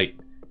current plight.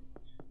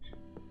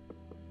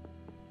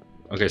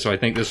 Okay, so I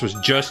think this was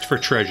just for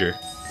treasure.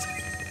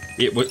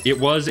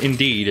 It was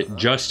indeed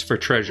just for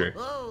treasure.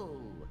 Whoa.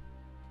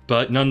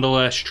 But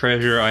nonetheless,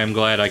 treasure I am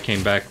glad I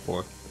came back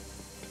for.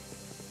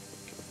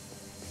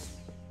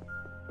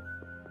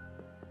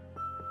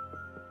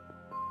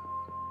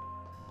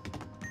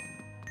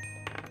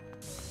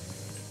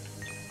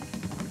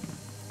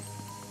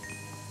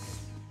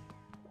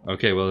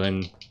 Okay, well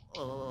then,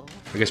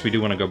 I guess we do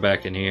want to go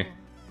back in here.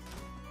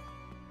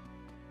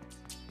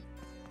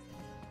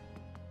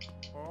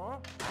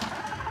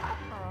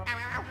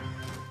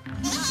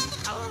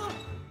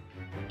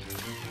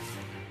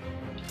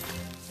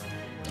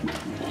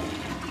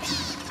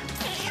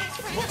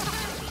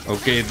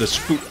 Okay, the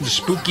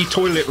spooky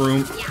toilet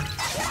room.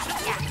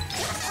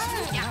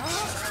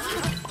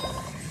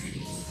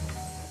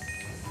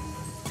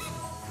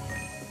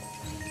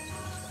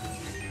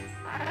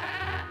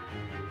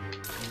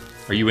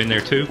 Are you in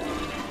there too?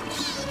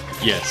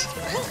 Yes.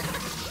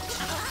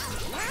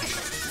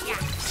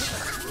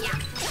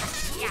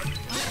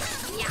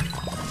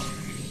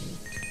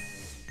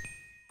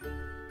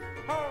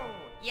 Oh,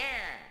 yeah.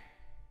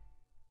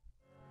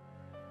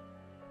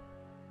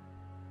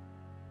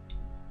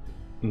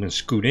 I'm gonna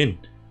scoot in.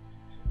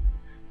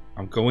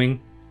 I'm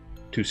going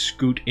to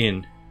scoot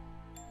in.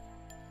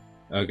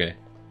 Okay.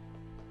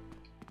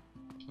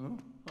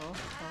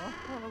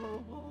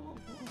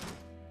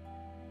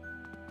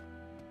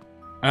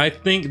 I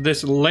think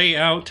this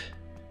layout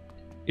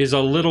is a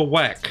little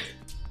whack.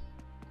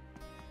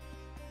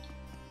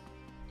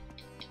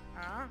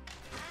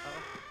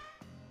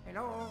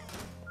 Hello.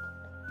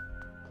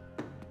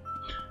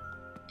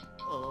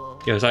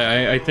 Yes,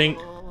 I think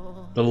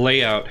the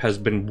layout has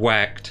been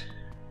whacked.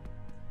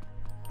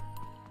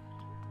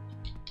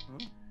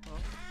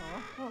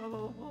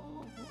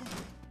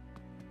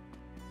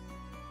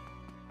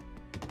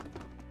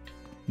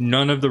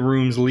 None of the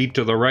rooms lead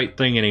to the right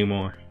thing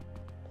anymore.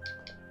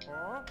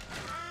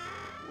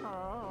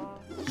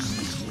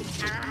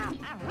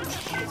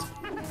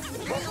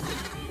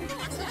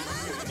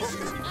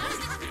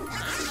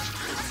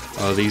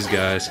 Oh, these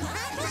guys.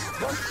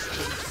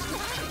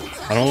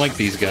 I don't like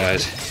these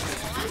guys.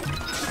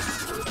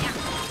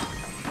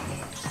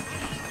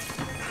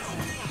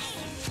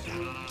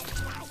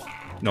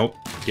 Nope.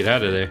 Get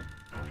out of there.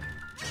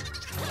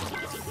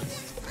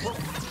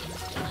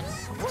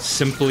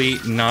 Simply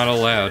not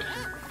allowed.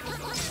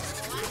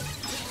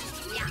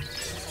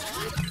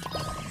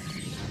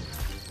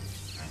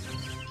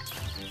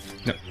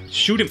 No.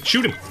 Shoot him!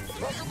 Shoot him!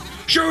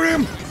 Shoot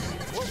him!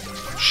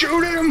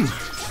 Shoot him!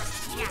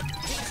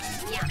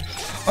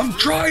 I'm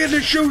trying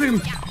to shoot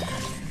him!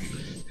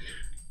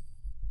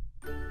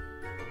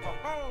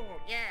 Oh,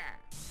 yeah.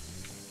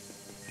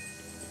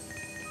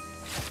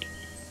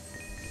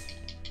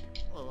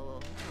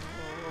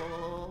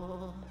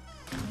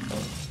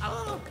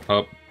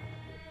 Up.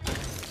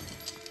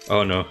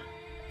 Oh no.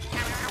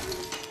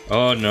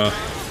 Oh no.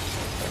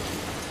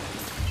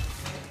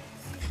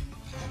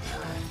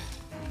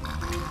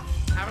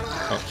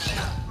 Oh.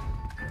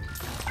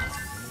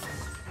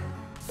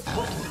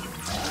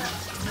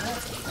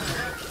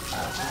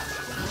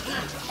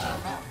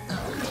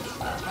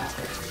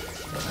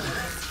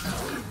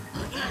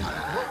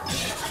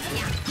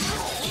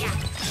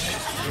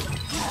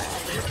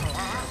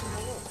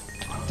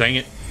 Dang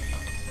it.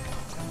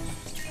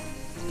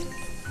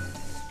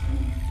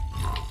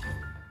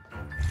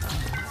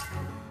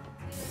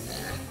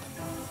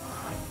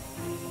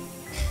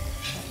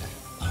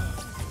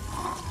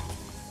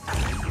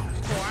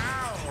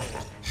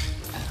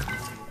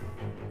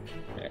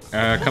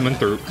 Coming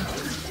through.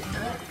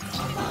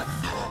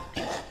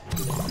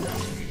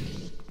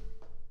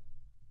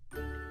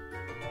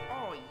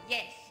 Oh,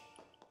 yes.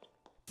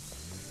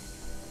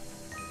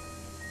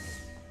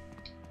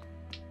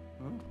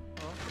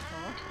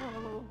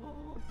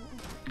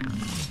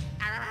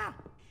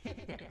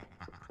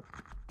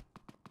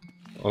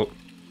 Oh.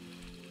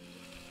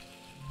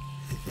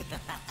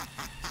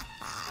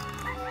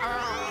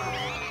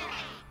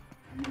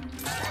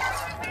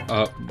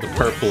 The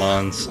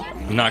purplons.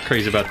 I'm not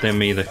crazy about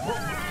them either.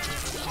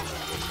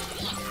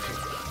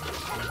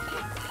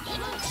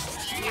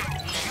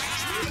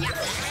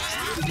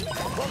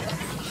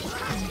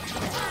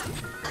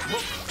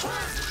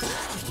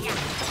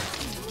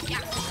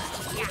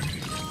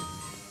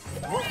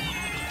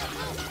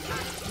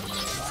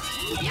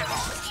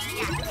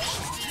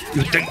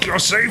 You think you're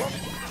safe?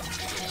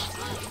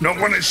 No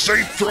one is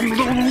safe from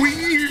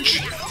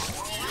Luigi!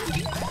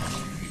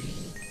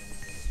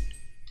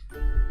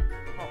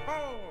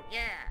 Oh, yeah.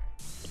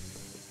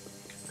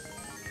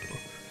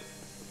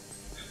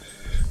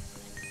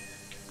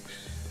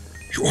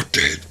 You're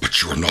dead,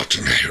 but you're not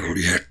in hell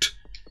yet.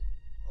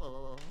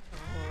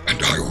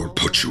 And I will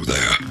put you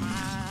there.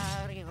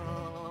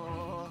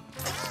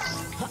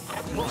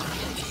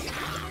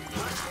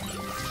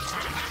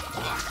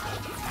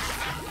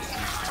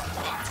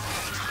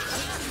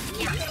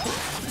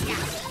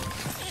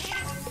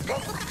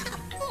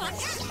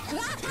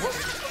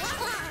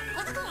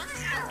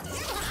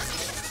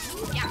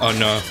 Oh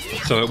no.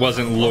 So it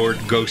wasn't Lord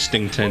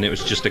Ghostington, it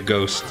was just a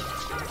ghost.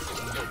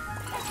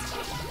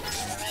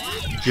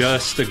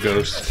 Just a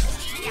ghost.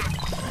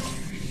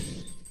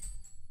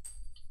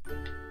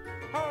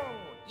 Oh,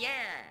 yeah.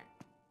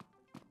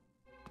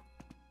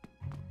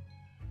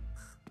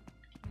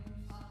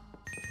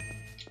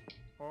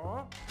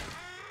 Oh.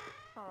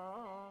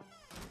 Oh.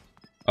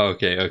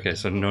 Okay, okay,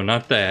 so no,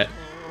 not that.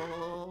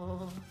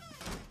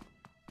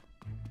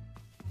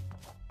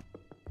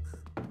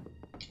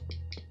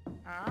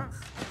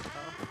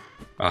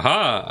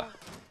 Aha!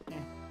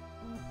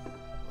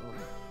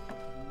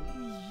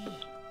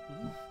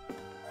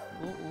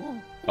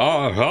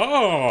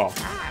 Aha!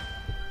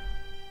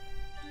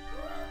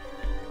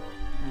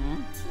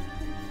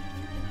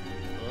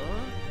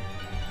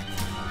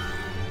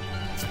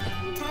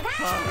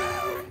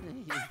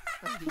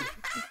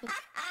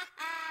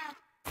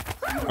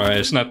 Alright,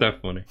 it's not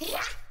that funny.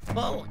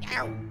 Oh,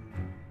 ow.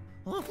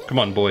 Come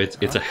on, boy,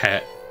 it's a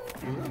hat.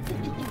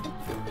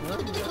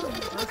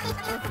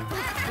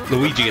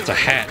 Luigi, it's a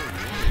hat.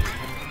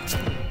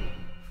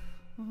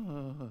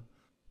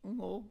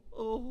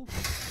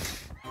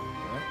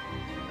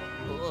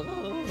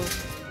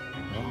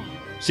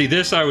 See,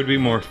 this I would be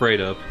more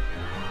afraid of.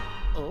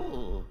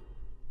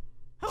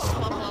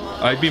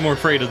 I'd be more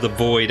afraid of the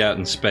void out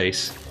in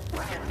space.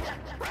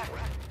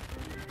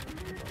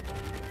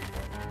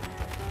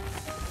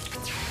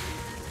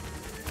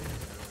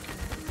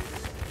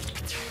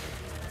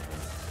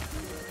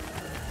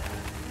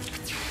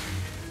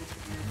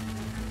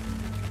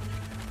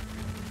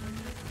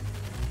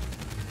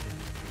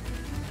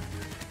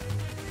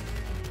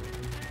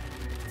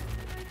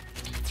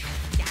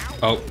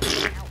 Oh.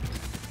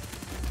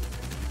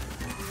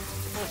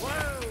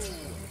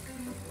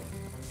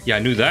 Yeah, I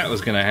knew that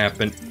was gonna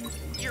happen.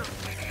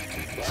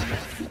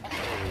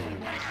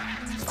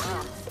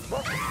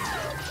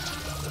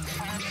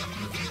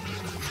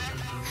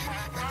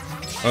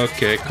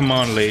 Okay, come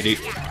on, lady.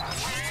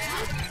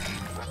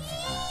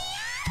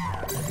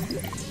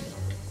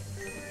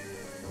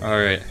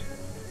 Alright.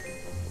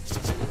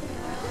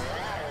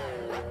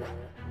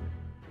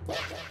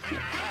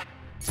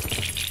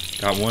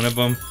 Got one of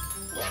them.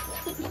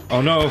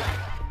 Oh no!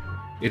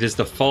 It is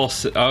the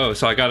false. Oh,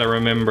 so I gotta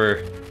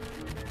remember.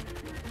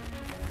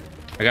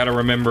 I gotta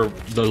remember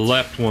the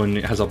left one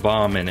has a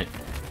bomb in it.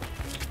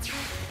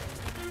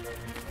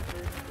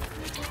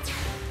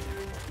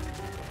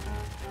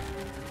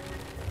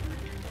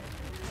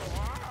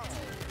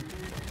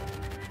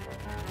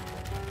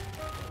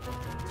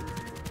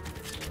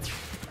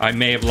 I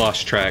may have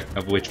lost track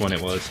of which one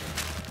it was,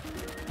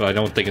 but I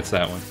don't think it's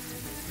that one.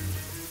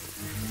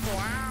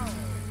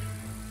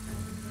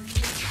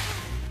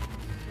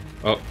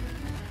 Oh.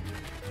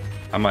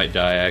 I might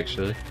die,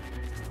 actually.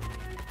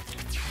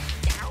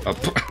 Oh,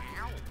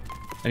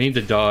 I need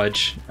to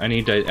dodge. I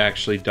need to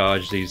actually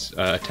dodge these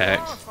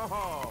attacks.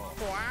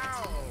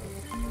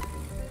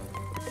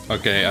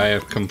 Okay, I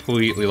have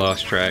completely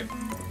lost track.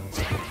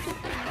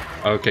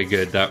 Okay,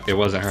 good. That it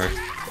wasn't her.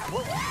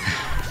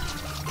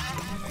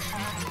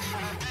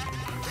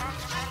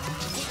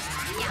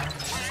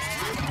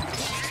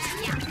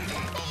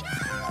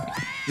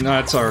 No,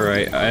 it's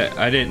alright.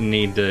 I didn't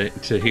need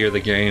to hear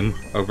the game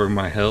over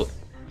my health.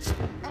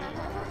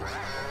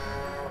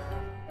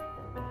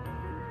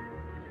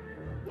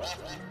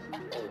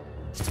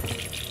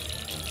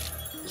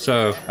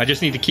 So, I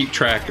just need to keep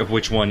track of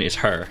which one is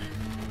her.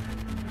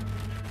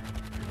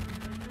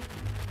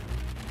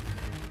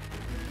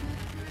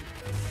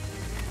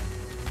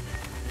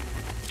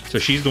 So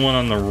she's the one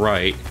on the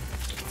right,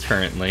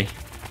 currently.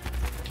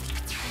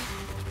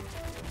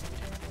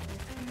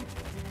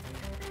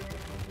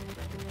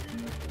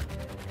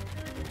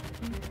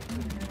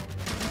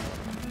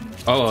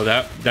 Oh,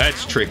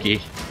 that's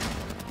tricky.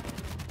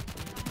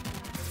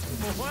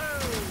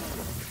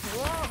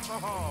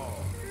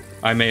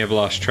 I may have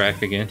lost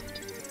track again.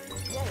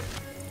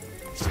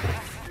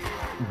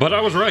 But I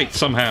was right,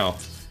 somehow.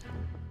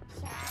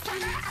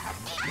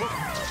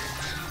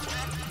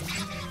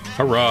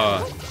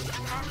 Hurrah!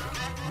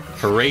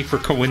 Hooray for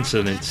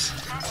coincidence.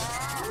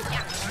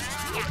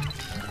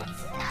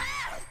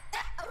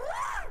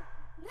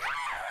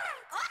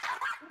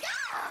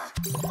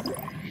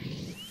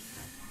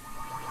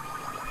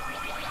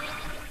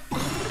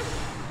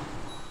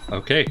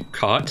 Okay,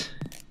 caught.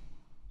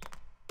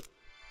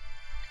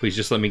 Please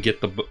just let me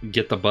get the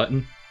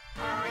button.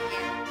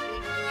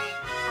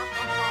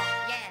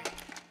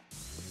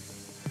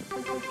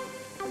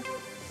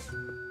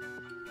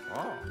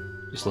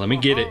 Just let me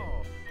get it.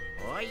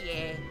 Oh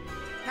yeah.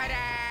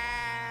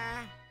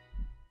 Ta-da!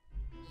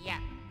 Yeah.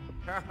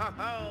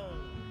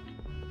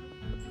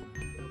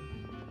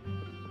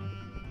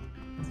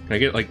 Can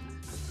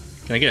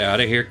I get out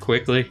of here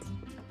quickly?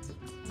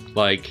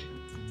 Like,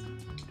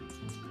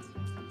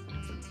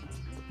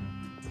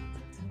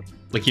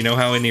 you know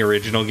how in the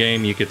original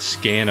game you could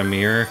scan a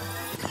mirror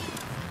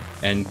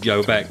and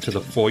go back to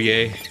the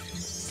foyer?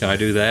 Can I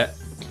do that?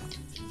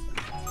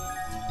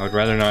 I would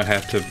rather not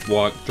have to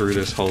walk through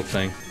this whole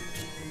thing.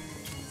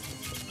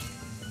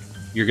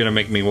 You're gonna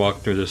make me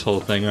walk through this whole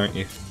thing, aren't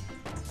you?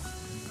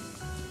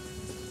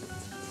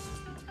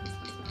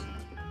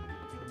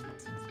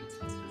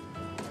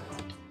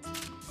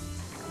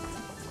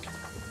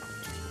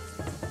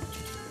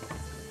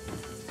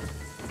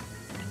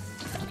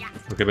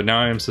 Okay, but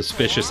now I am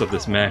suspicious of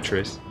this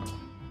mattress.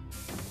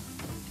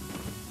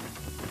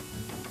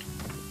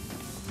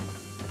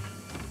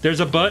 There's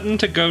a button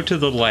to go to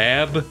the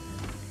lab,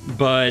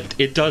 but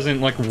it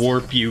doesn't like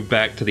warp you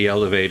back to the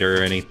elevator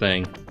or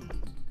anything.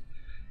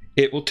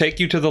 It will take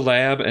you to the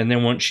lab, and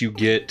then once you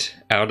get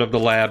out of the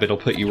lab, it'll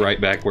put you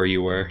right back where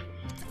you were,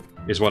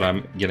 is what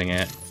I'm getting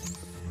at.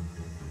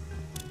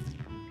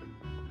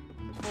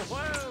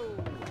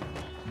 Whoa.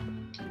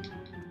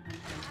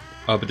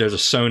 Oh, but there's a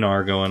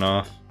sonar going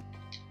off.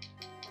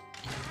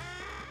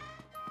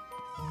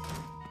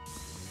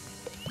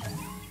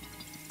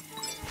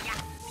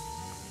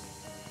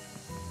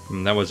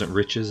 That wasn't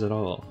riches at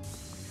all.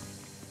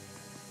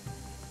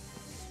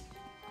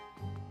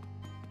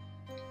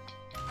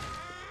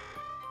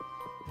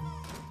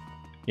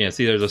 Yeah,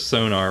 see, there's a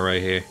sonar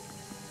right here.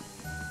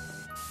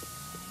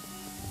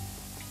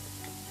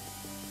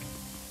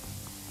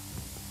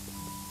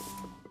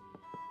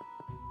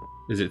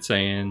 Is it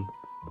saying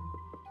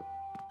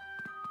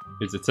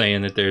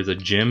that there's a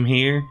gym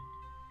here?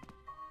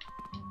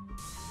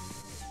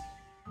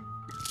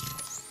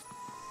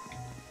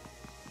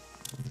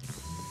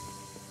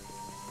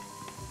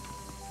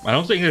 I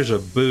don't think there's a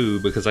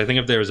boo, because I think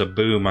if there was a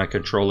boo, my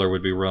controller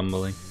would be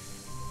rumbling.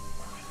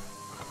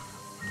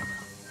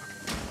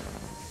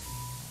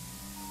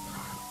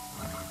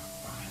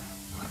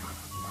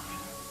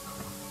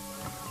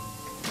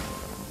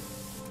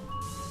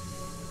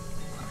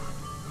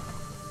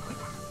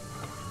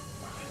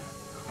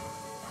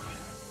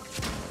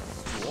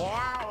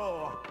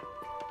 Wow.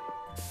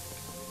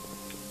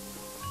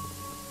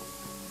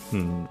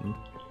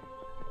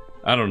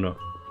 I don't know.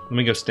 Let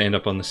me go stand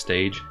up on the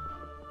stage.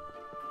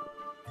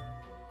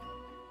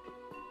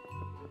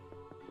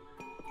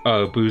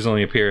 Oh, boos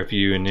only appear if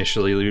you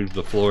initially leave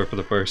the floor for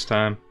the first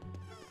time.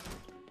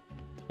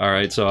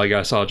 Alright, so I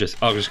guess I'll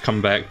just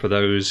come back for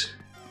those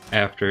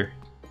after.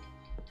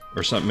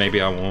 Or something, maybe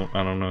I won't,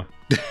 I don't know.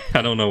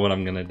 I don't know what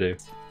I'm gonna do.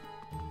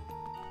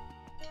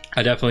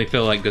 I definitely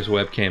feel like this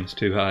webcam's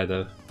too high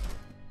though.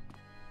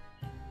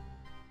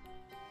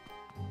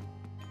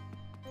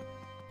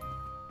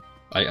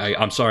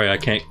 I'm sorry, I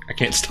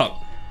can't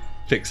stop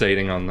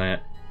fixating on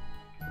that.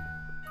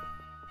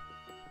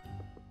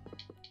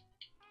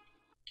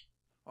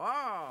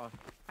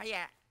 Oh,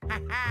 yeah. Ha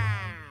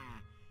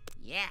ha.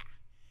 Yeah.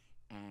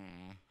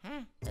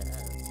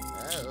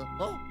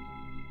 Oh.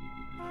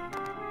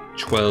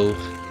 12.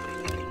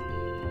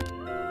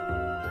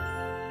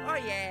 Oh,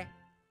 yeah.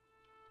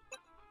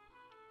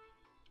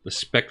 The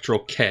spectral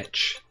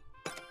catch.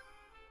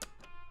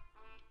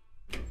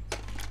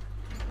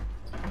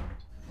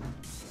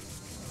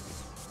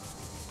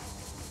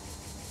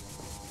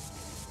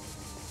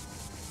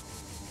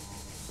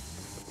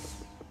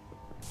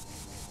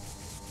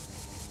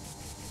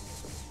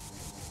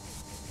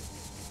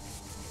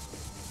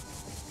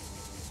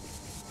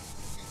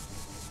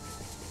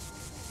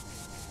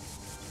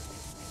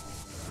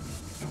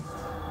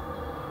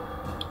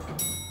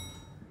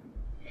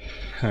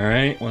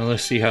 Alright, well,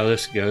 let's see how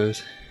this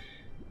goes.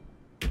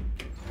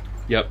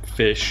 Yep,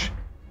 fish.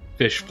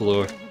 Fish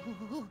floor.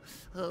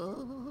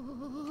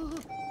 Hello.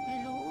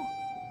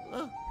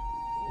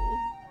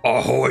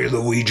 Ahoy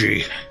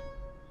Luigi!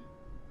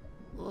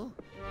 Oh.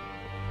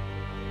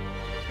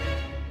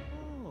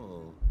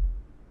 Oh.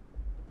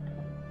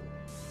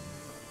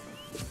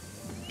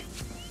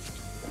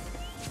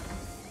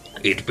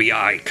 It be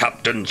I,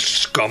 Captain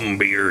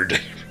Scumbeard.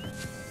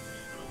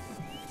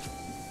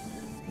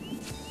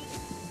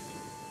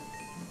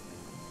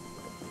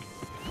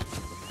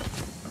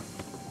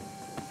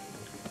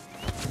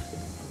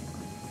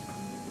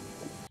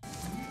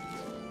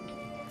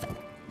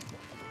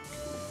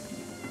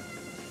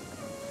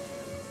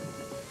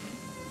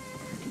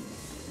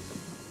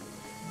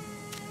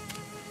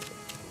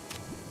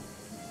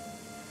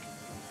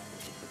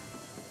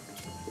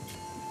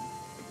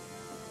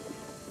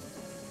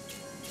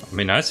 I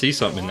mean, I see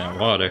something in that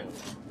water.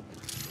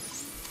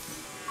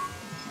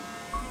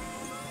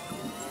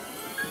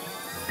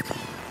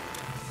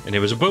 And it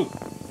was a boat.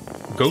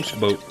 Ghost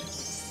boat.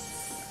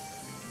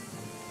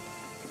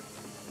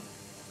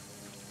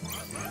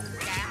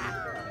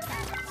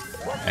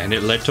 And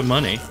it led to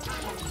money.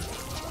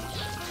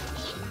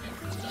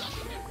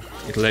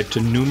 It led to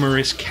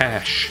numerous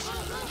cash.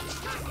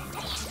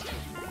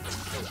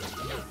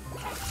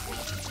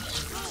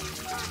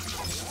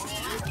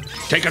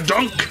 Take a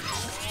dunk!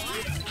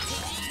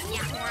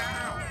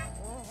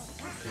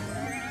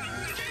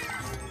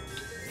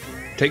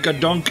 Take a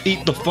dunk,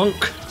 eat the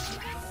funk.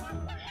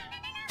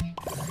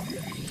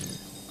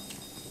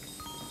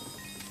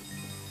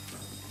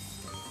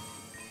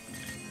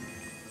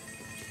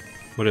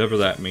 Whatever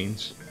that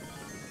means.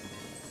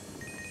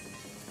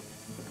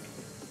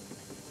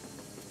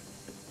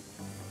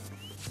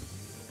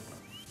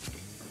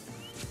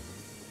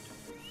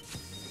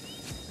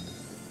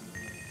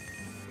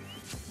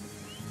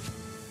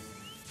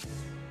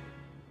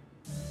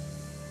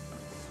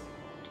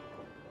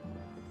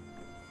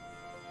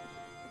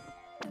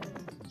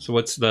 So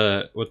what's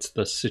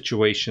the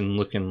situation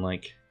looking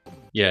like?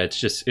 Yeah, it's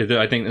just...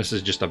 I think this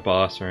is just a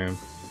boss room.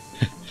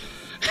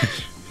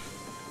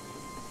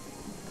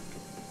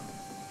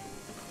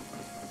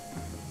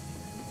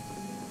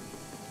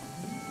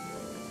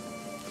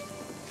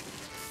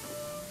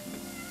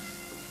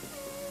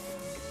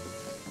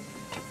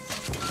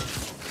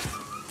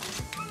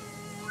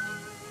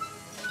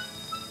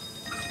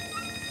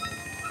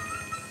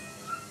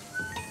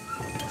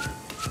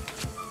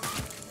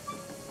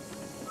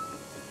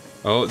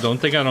 Oh, don't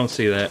think I don't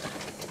see that.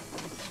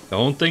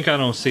 Don't think I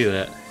don't see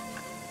that.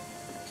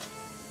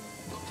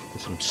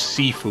 Some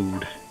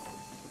seafood.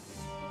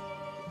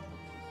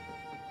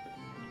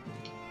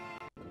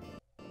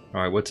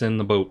 Alright, what's in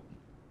the boat?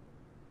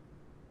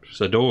 There's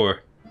a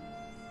door.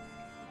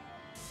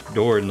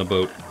 Door in the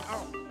boat.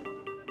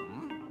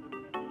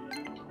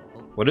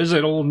 What is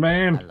it, old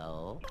man?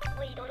 Hello?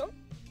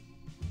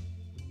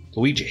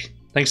 Luigi,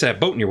 thanks to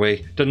that boat in your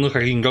way, doesn't look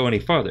like you can go any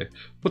farther.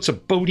 What's a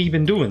boat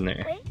even doing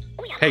there?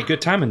 Hey,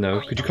 good timing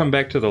though. Could you come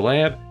back to the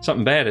lab?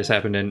 Something bad has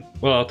happened and,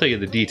 well, I'll tell you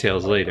the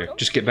details later.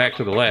 Just get back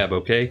to the lab,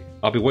 okay?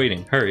 I'll be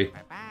waiting. Hurry.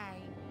 Bye-bye.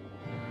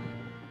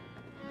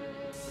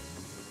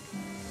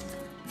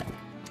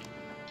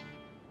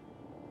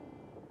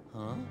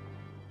 Huh?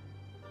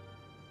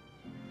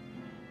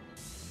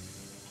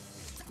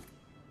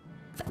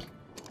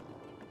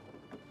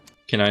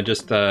 Can I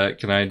just,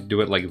 can I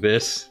do it like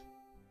this?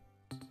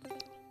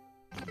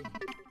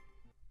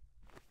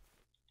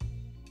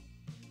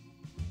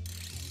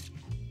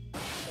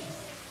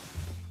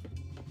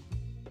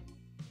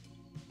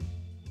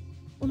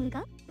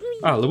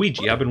 Ah,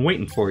 Luigi, I've been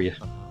waiting for you.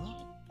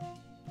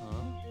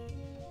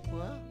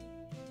 What?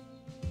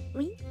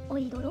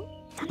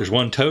 There's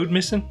one toad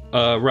missing?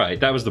 Right,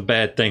 that was the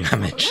bad thing I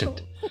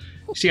mentioned.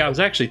 See, I was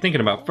actually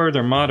thinking about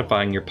further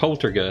modifying your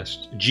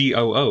poltergust,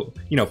 GOO,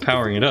 you know,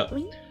 powering it up.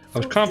 I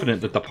was confident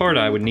that the part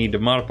I would need to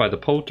modify the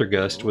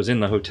poltergust was in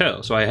the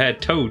hotel, so I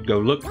had Toad go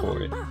look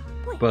for it.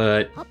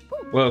 But,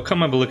 well,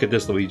 come have a look at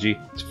this, Luigi.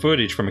 It's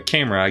footage from a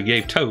camera I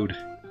gave Toad.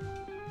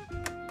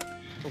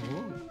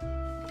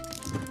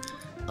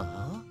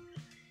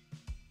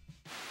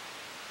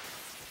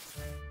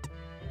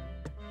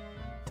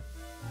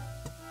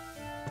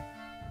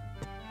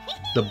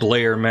 The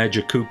Blair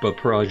Magikoopa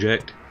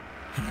Project.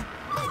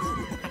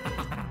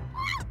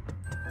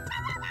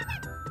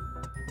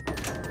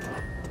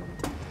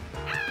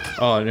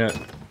 Oh no.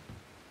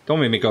 Don't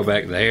make me go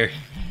back there.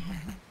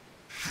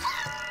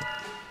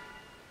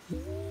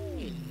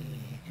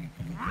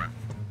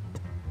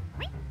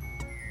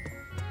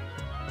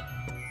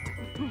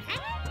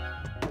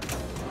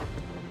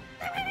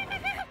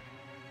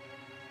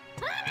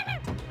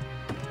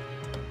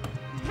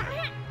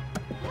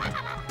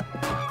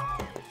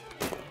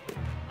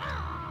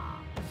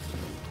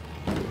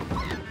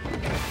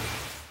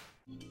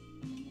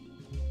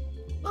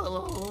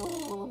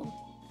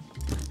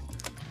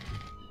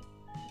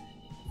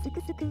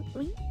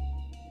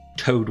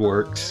 Toad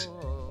works.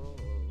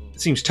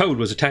 It seems Toad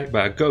was attacked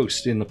by a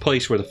ghost in the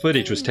place where the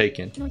footage was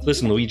taken.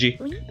 Listen, Luigi,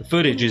 the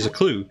footage is a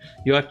clue.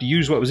 You'll have to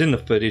use what was in the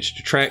footage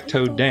to track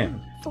Toad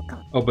down.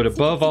 Oh, but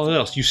above all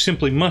else, you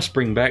simply must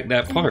bring back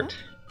that part.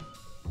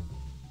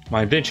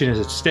 My invention is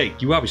at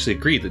stake. You obviously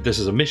agree that this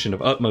is a mission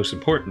of utmost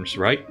importance,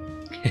 right?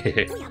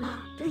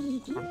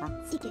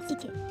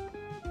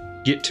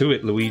 Get to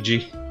it,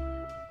 Luigi.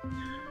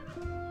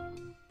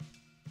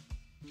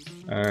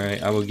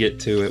 Alright, I will get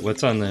to it.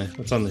 What's on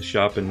the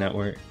shopping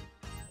network?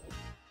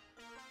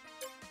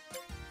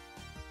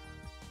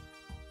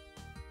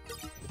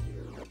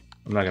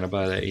 I'm not gonna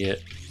buy that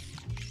yet.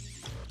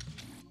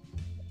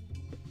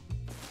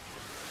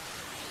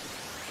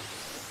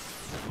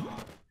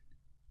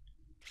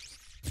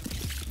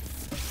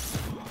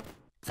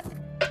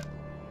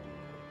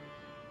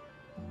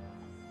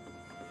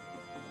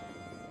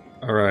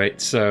 Alright,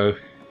 so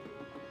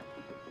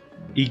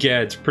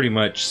EGAD's pretty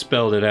much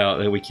spelled it out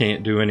that we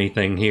can't do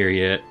anything here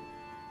yet.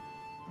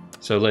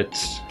 So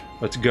let's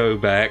go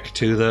back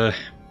to the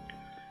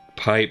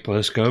pipe.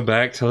 Let's go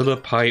back to the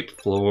pipe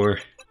floor.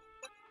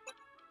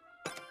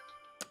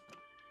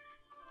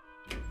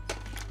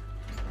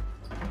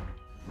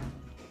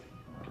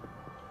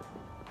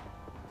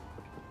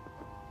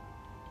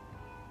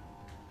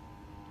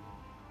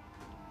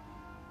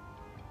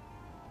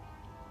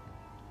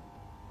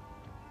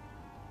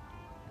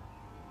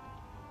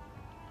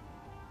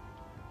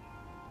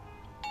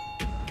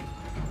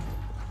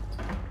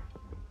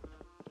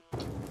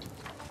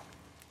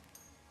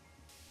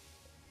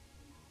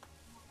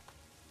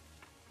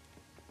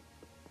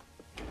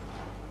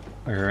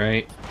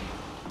 Alright.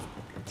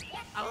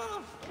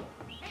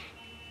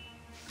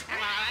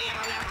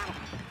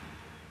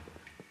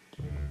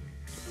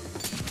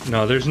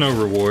 No, there's no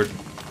reward.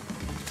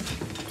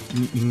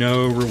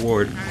 No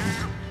reward.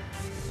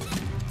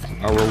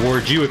 I'll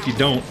reward you if you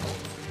don't.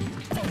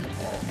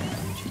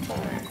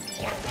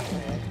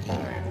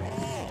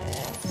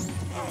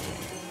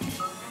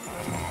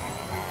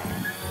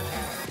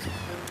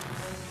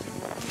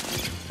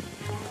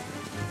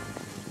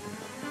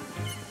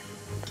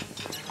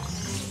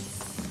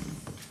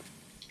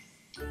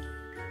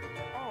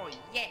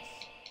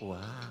 Wow.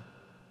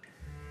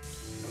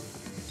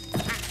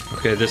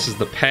 Okay, this is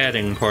the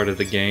padding part of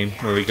the game,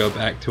 where we go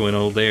back to an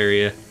old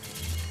area.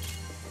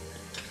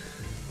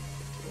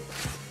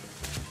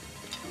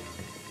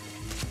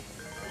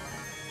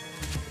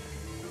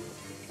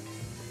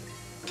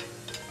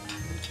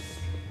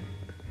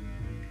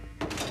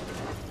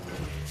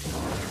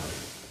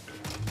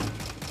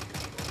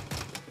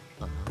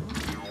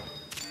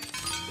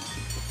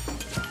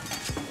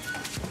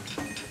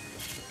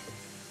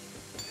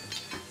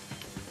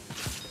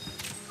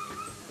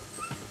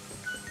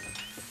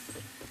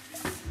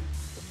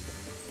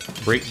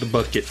 Break the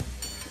bucket.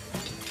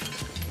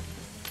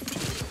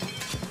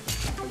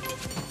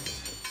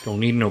 Don't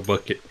need no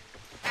bucket.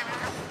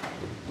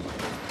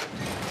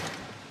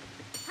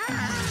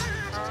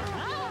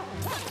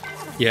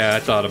 Yeah, I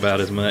thought about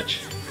as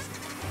much.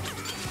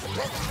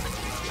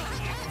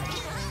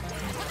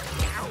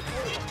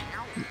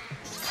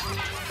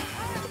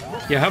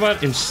 Yeah, how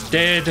about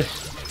instead,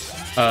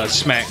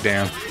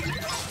 Smackdown?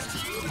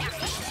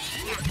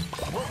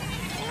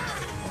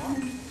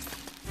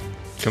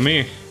 Come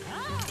here.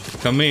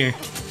 Come here.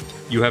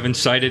 You have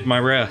incited my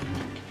wrath.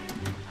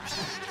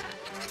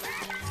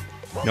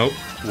 Nope.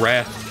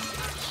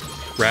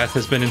 Wrath. Wrath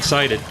has been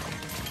incited.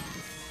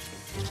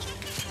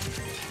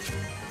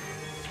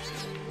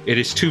 It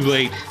is too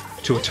late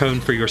to atone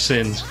for your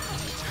sins.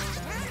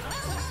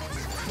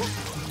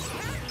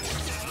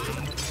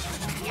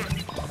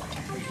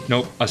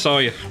 Nope, I saw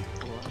you.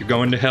 You're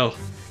going to hell.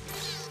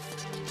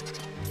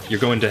 You're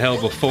going to hell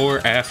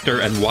before, after,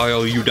 and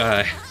while you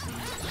die.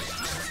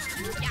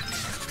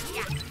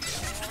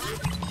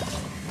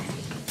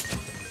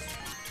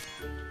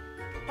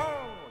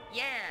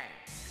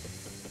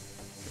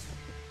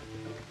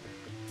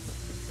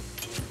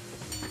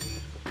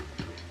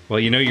 Well,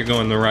 you know you're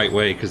going the right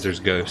way because there's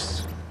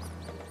ghosts.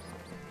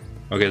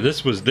 Okay,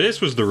 this was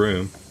the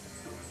room.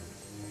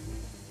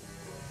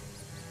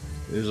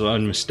 This is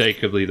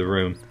unmistakably the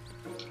room.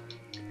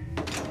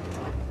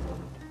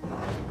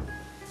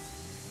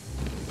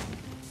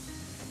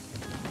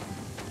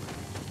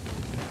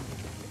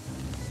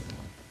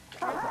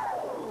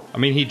 I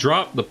mean, he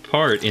dropped the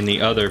part in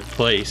the other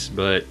place,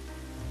 but...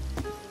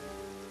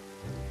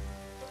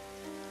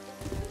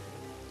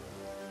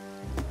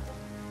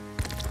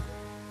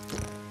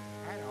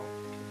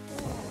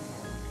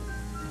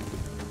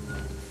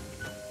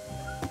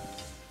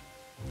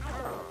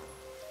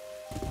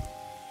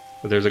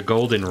 But there's a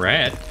golden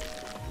rat.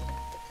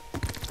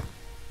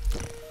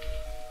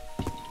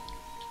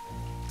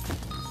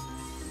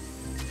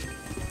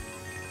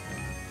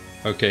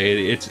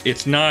 Okay,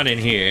 it's not in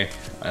here.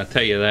 I'll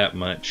tell you that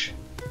much.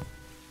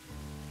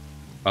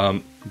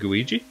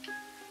 Luigi?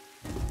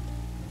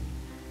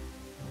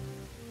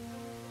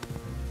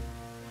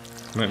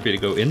 Might be to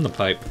go in the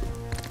pipe.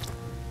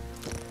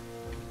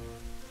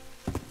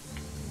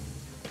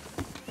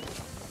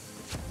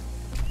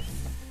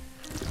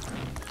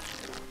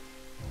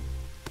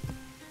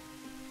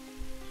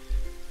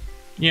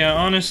 Yeah,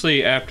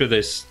 honestly, after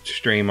this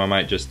stream, I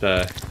might just,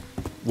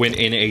 when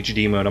in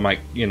HD mode, I might,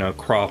 you know,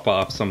 crop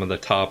off some of the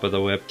top of the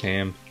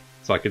webcam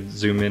so I could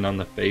zoom in on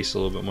the face a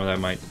little bit more.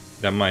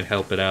 That might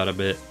help it out a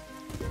bit.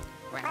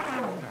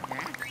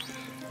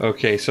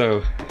 Okay,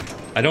 so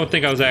I don't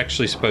think I was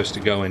actually supposed to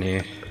go in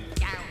here.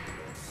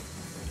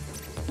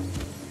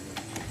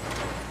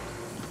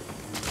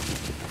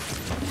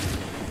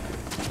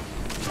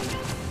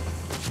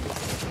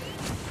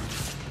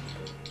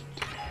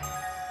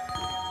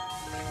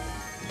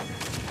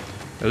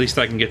 At least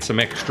I can get some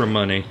extra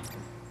money.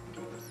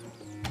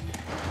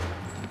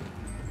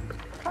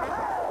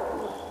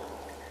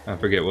 I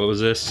forget, what was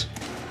this?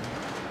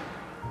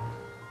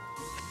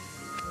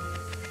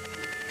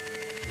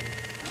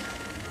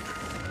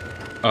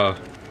 Oh.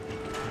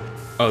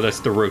 Oh,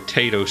 that's the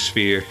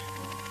rotatosphere.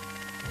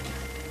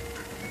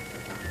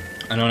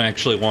 I don't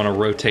actually want to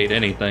rotate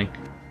anything.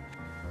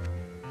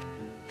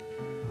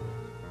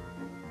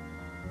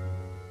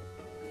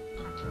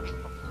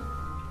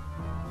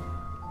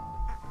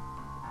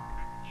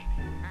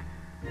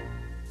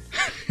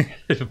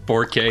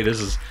 $4K,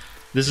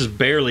 this is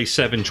barely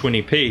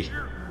 720p.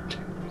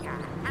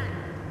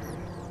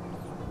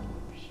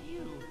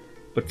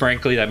 But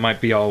frankly, that might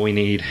be all we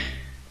need.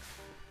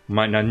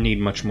 Might not need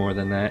much more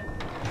than that.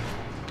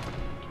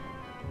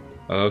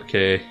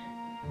 Okay.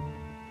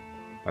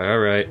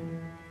 Alright.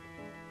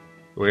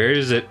 Where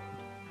is it?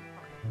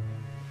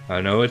 I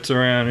know it's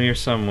around here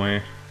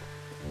somewhere.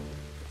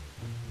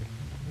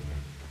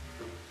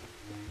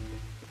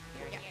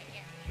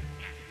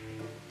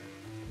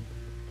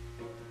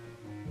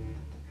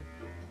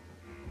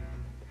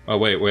 Oh,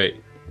 wait.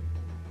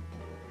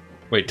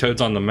 Wait, Toad's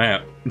on the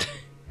map.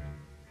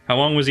 How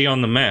long was he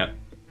on the map?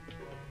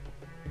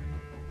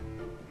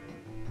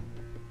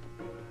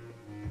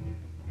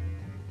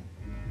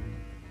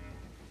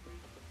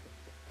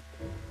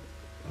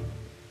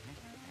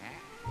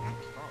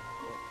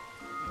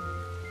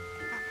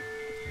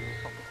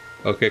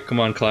 Okay, come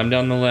on, climb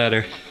down the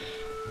ladder.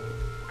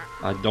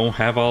 I don't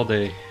have all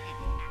day.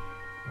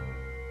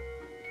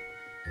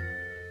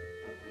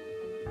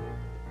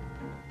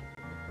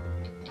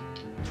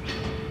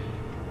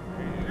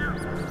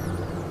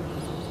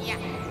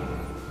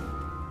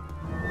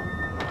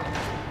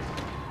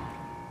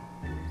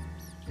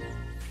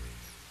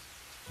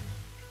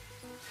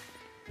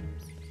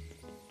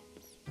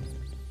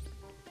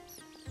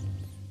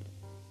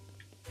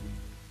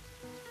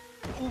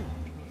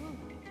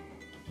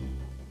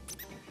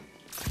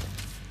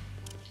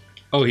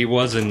 Oh, he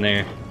was in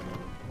there.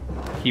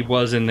 He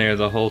was in there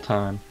the whole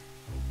time.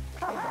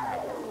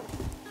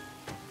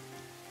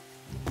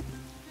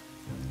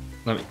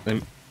 Let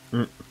me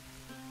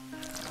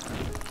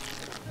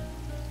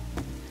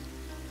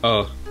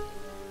Oh.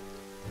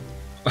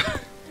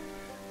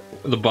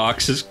 The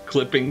box is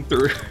clipping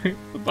through.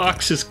 The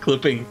box is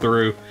clipping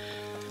through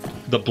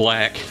the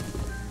black.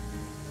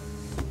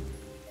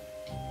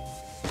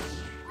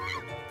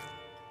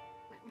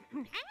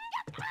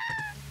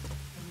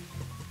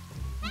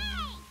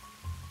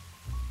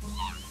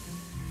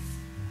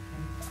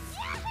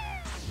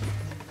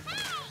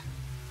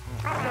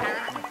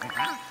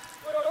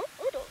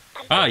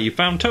 Ah, you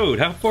found Toad.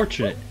 How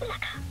fortunate.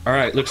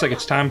 Alright, looks like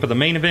it's time for the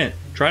main event.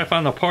 Try to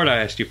find the part I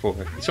asked you for.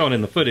 You saw it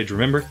in the footage,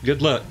 remember?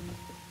 Good luck.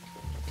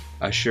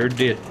 I sure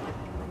did.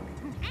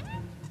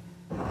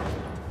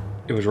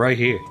 It was right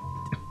here.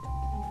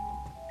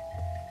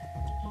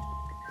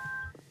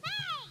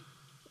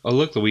 Oh,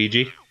 look,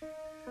 Luigi.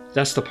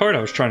 That's the part I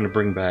was trying to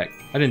bring back.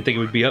 I didn't think it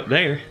would be up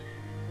there.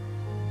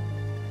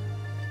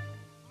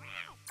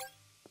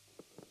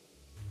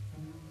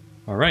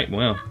 Alright,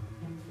 well.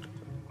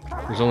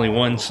 There's only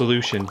one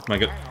solution, my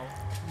good...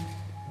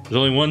 There's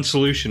only one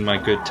solution, my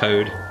good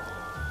Toad.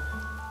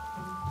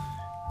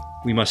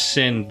 We must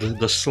send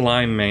the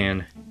Slime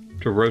Man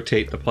to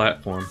rotate the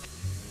platform.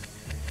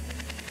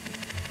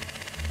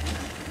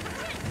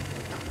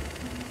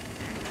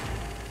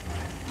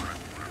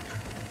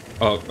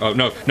 Oh,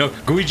 no, no,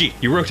 Luigi,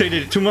 you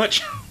rotated it too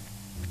much!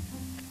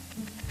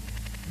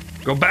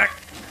 Go back!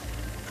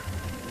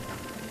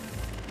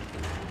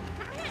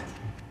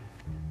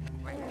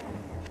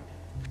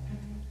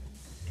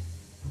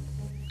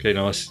 Okay,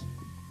 now let's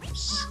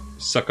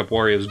suck up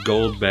Wario's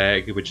gold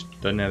bag, which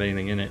doesn't have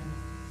anything in it.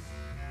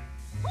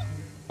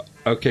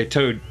 Okay,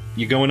 Toad,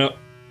 you going up?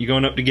 You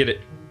going up to get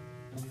it?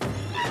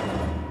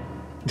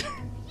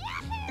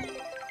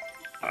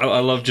 I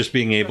love just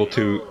being able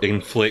to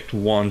inflict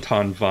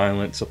wanton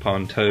violence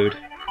upon Toad.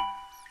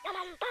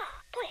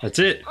 That's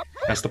it.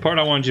 That's the part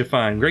I wanted you to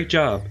find. Great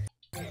job.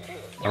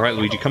 Alright,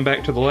 Luigi, come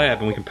back to the lab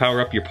and we can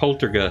power up your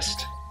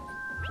poltergust.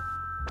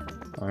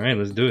 Alright,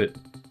 let's do it.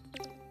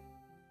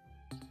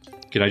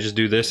 Can I just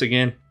do this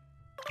again?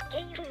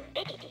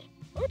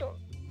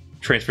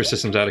 Transfer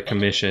system's out of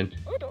commission.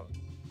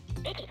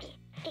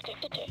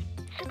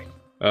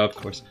 Of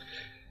course.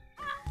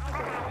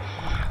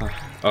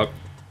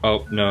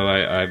 Oh, no,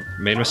 I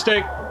made a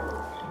mistake.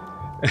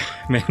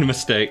 Made a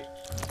mistake.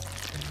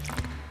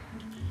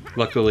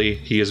 Luckily,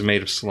 he is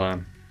made of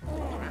slime.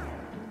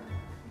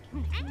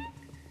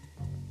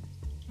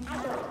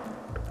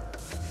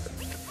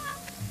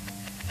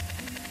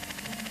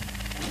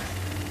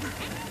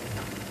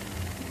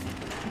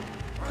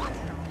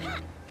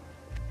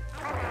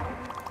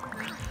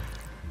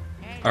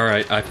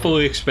 Alright, I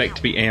fully expect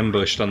to be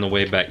ambushed on the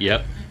way back.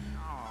 Yep.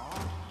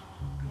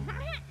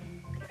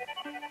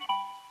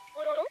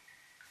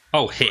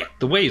 Oh heck,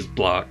 the way is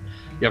blocked.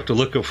 You have to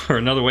look for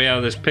another way out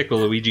of this pickle,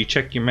 Luigi.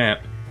 Check your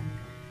map.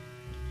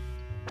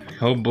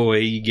 Oh boy,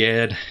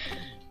 egad.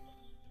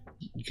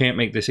 You can't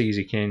make this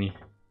easy, can you?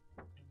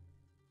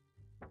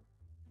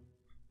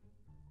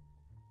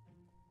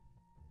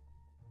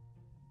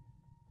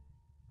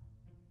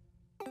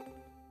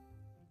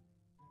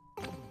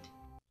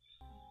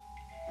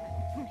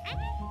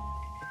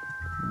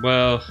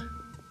 Well,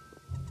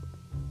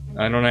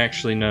 I don't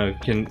actually know.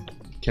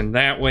 Can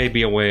that way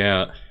be a way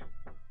out?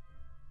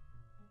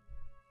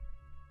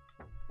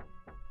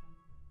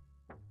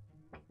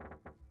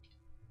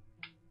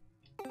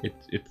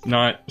 It's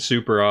not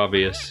super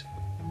obvious.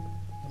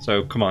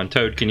 So come on,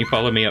 Toad, can you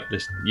follow me up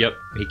this? Yep,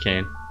 he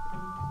can.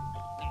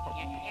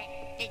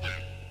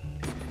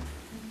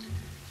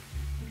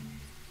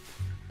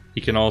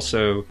 He can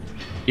also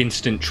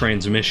instant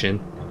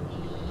transmission.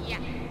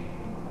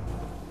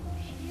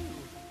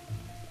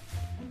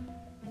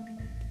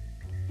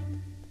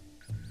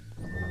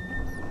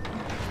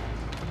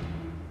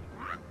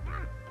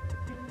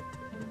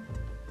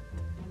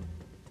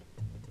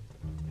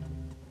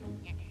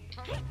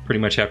 Pretty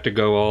much have to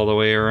go all the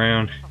way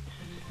around.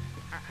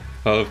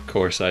 Of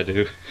course I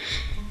do.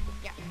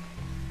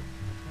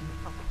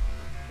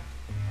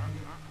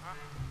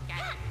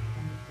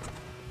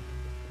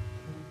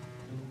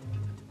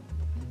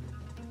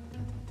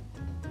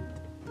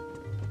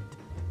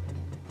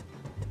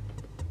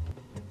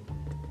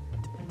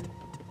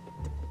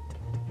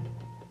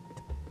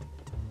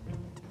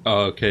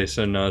 Oh, okay,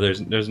 so no,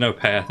 there's no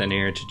path in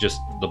here to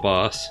just the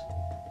boss.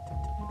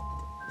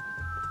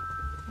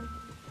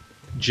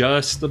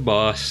 Just the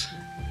boss.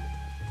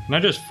 Can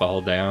I just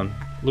fall down?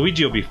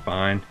 Luigi will be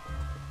fine.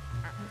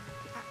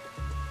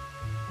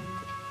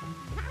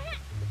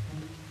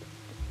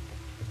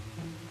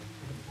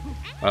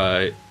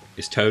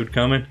 Is Toad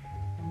coming?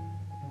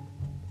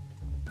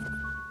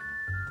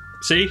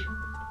 See?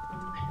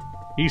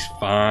 He's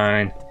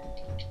fine.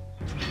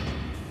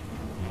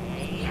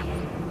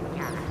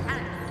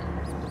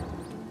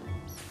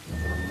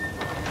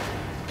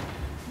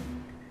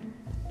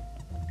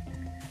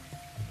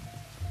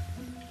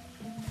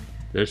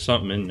 There's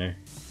something in there.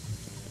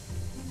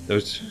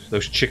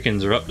 Those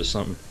chickens are up to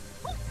something.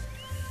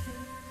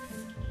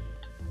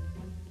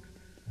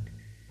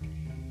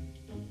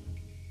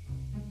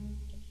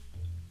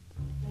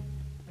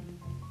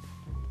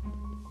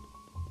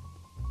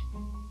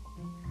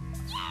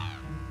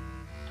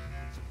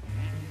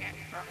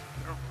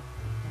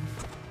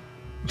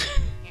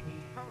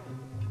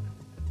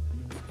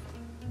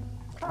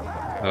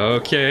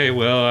 Okay,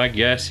 well, I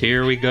guess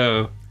here we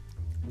go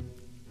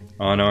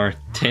on our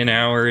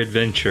 10-hour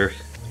adventure.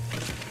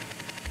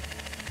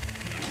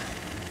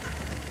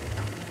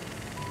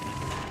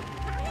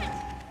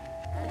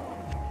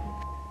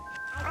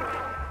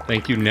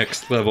 Thank you,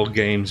 Next Level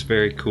Games.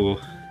 Very cool.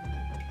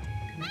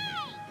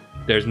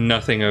 There's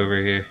nothing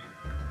over here.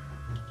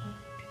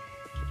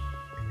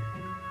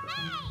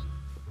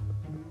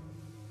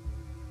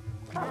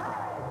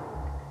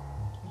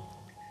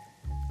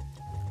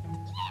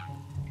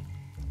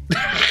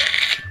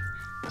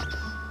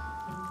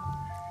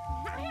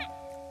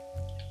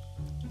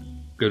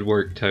 Good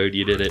work, Toad.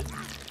 You did it.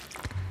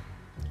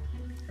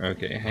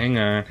 Okay, hang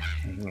on.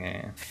 Hang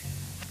on.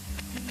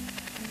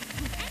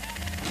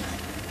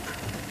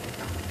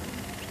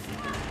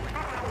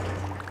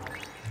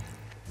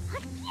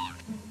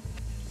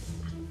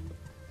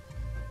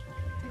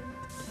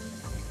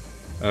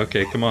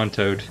 Okay, come on,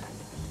 Toad.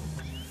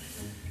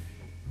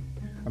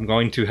 I'm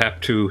going to have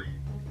to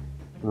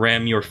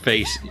ram your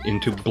face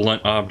into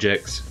blunt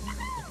objects.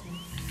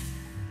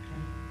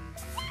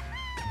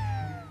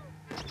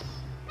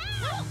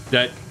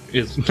 That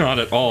is not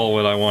at all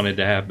what I wanted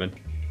to happen.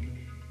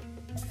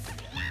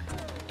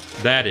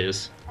 That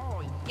is.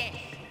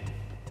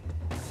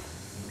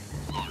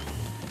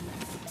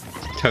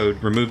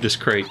 Toad, remove this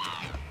crate.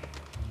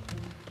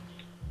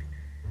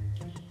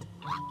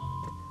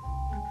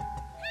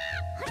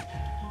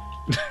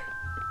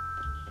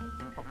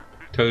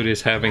 Toad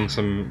is having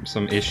some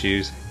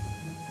issues.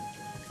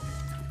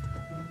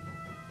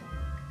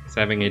 He's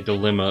having a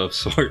dilemma of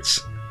sorts.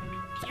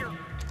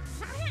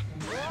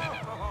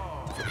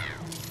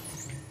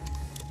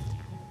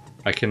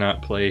 I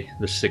cannot play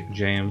the sick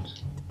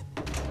jams.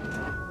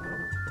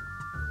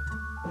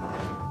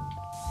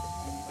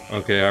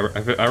 Okay,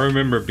 I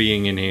remember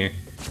being in here,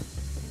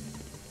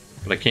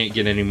 but I can't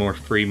get any more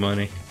free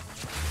money.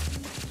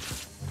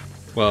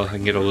 Well, I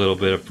can get a little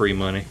bit of free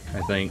money,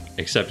 I think,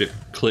 except it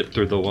clipped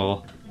through the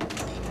wall.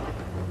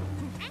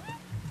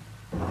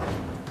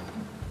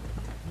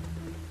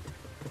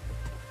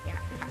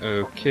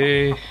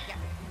 Okay.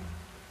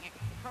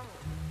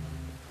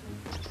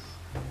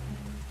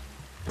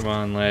 Come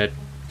on, lad.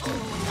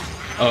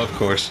 Oh, of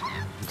course.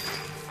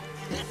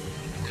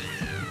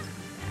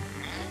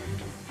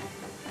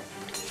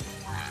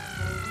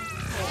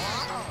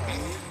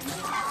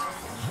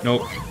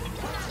 Nope.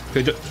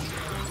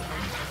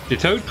 Did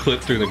Toad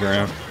clip through the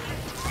ground?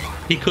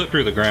 He clipped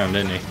through the ground,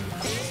 didn't he?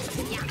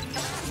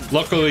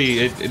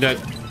 Luckily, that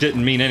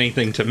didn't mean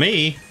anything to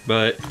me,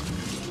 but...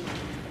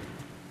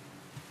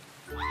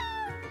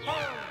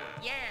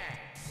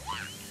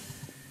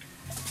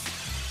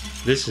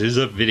 This is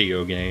a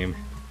video game.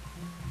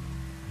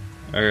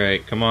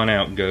 Alright, come on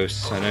out,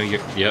 ghosts. I know you're...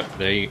 Yep,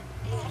 there you...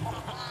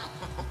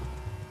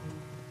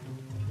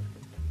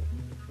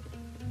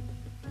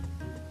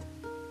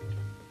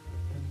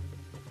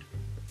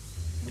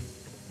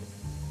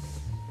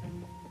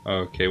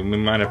 Okay, we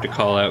might have to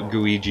call out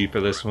Luigi for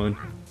this one.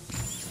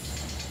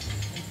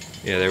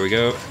 Yeah, there we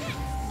go.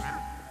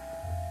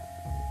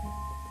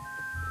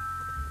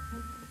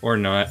 Or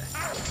not.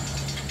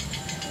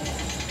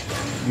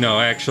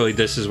 No, actually,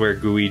 this is where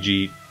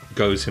Luigi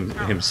goes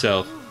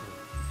himself.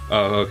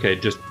 Oh, okay,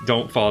 just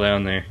don't fall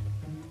down there.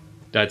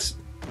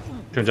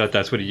 Turns out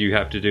that's what you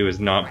have to do, is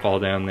not fall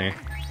down there.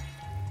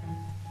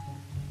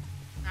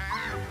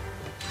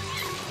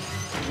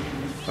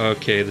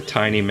 Okay, the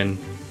tiny man.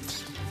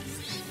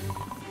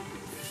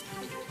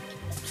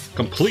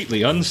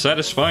 Completely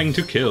unsatisfying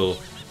to kill.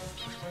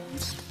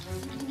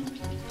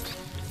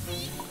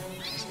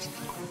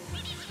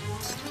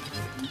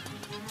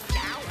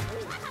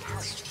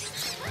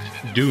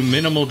 Do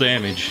minimal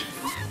damage.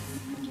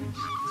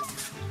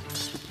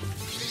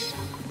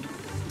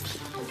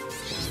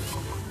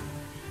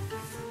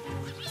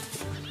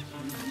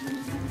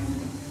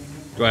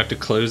 Do I have to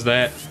close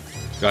that?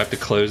 Do I have to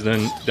close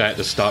that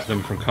to stop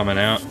them from coming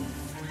out?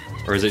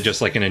 Or is it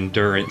just like an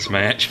endurance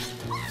match?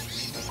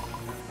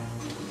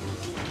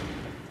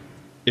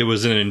 It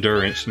was an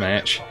endurance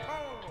match.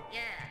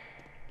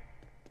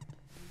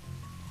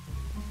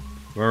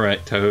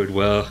 Alright, Toad,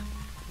 well...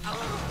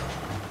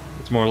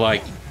 It's more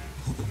like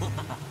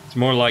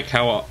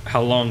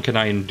how long can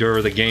I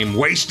endure the game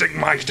wasting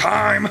my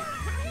time?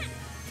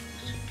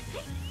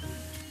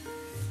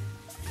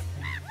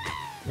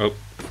 Oh,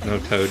 no,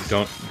 Toad,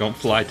 don't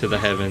fly to the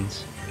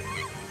heavens.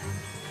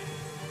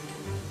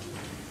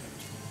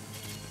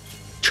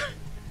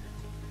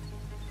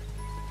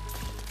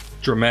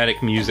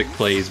 Dramatic music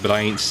plays, but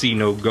I ain't see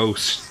no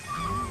ghost.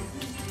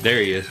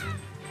 There he is.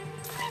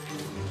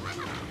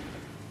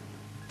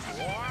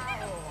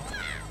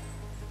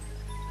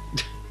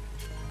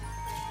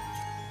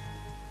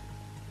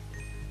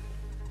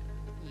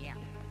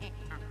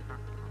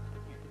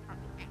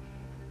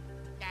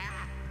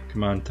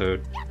 Come on,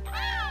 Toad.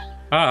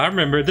 Ah, I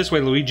remember. This way,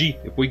 Luigi.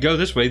 If we go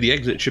this way, the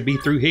exit should be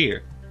through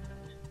here.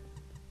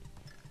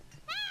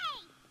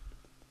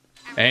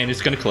 And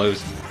it's gonna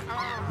close.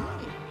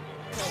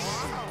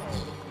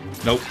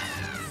 Nope.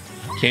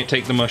 Can't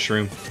take the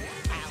mushroom.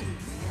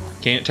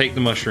 Can't take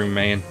the mushroom,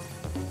 man.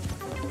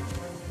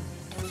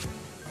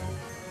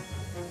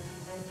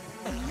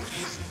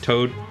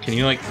 Toad, can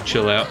you, like,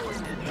 chill out?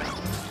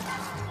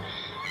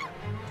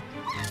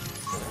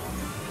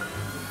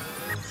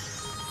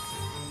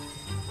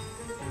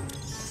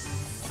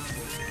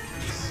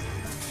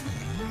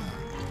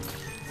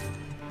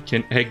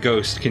 Hey,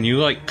 Ghost, can you,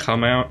 like,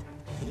 come out?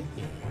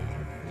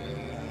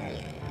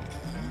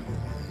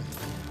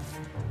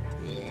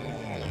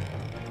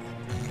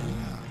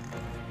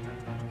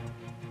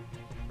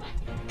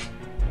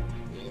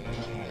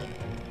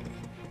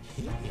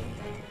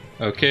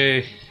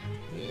 Okay.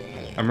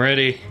 I'm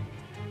ready.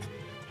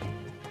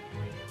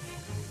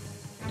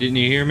 Didn't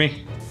you hear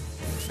me?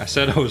 I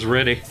said I was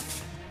ready.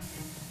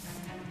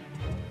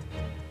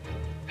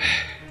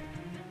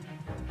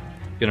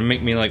 Gonna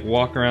make me like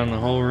walk around the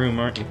whole room,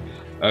 aren't you?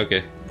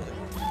 Okay.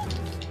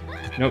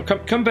 No,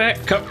 come back,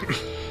 come.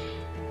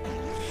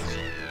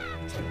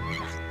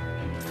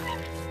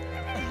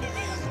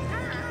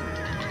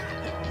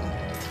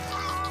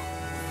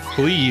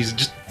 Please,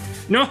 just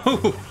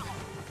no.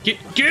 Get.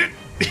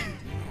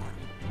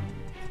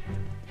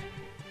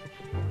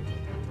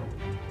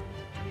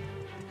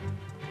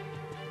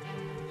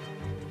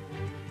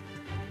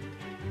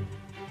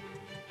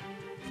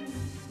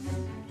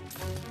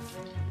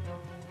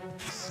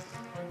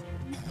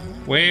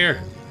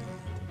 Where?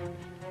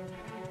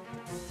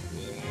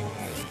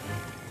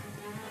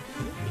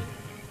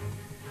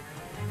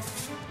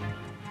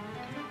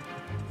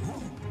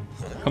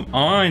 Come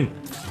on!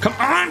 Come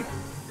on!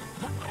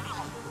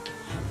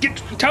 Get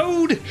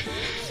Toad!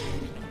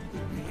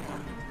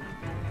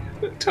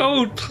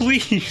 Toad,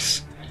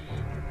 please!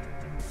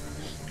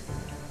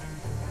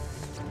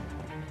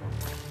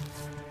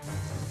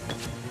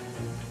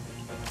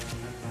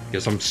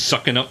 Guess I'm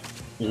sucking up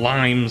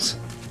limes.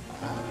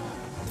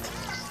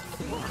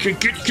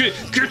 Get!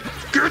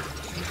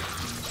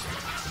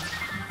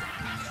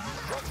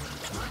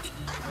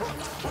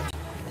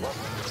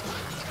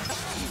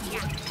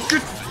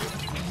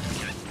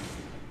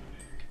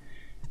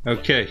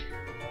 Okay,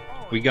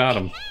 we got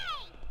him.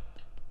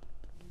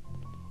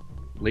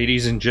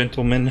 Ladies and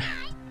gentlemen,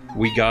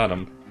 we got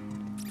him.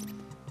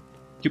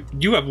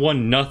 You have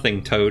won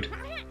nothing, Toad.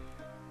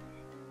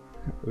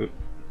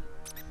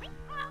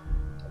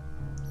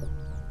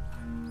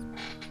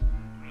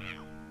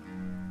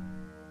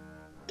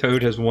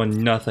 Toad has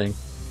won nothing.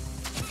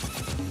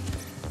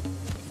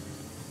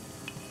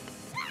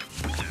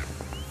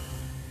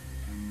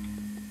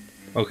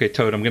 Okay,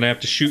 Toad, I'm gonna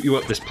have to shoot you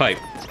up this pipe.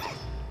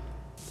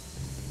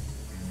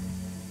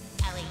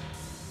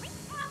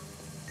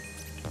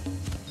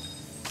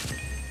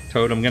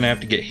 Toad, I'm gonna have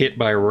to get hit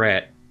by a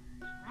rat.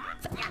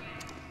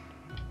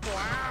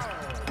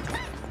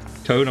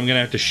 Toad, I'm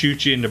gonna have to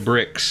shoot you into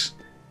bricks.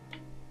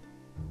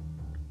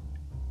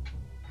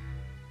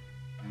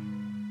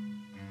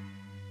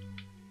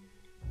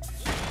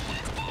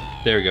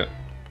 There we go.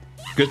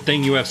 Good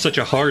thing you have such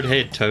a hard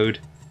head, Toad.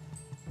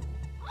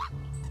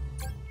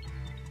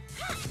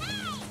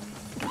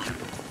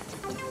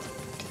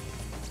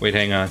 Wait,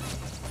 hang on.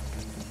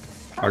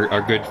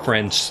 Our good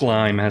friend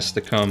Slime has to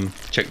come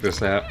check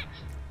this out.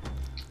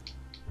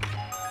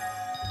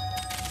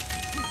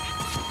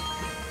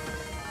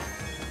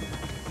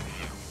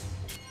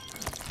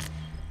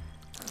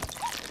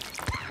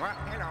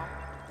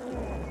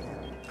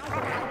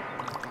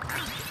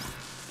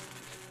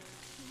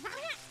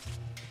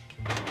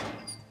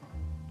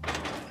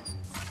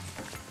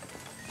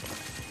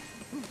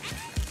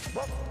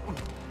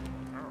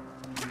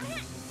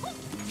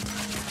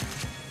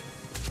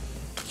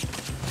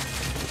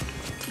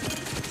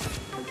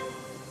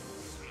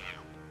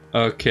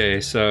 Okay,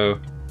 so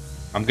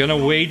I'm gonna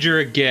wager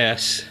a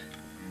guess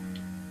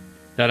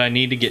that I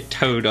need to get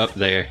Toad up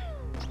there.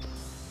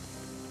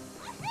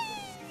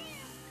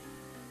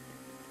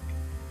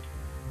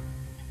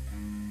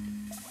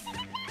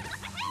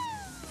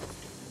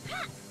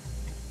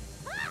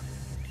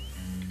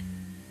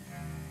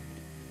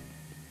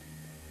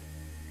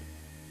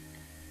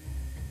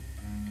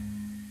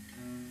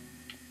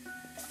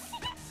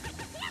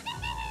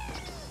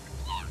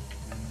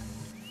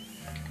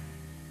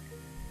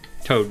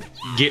 Toad,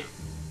 get...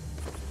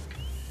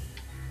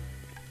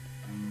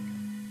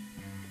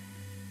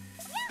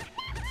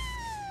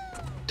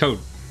 Toad,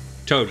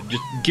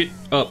 just get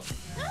up.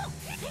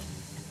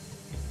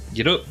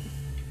 Get up.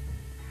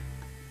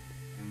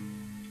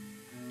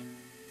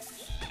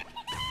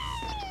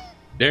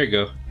 There you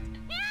go.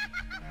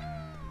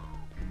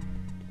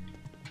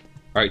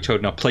 Alright,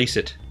 Toad, now place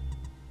it.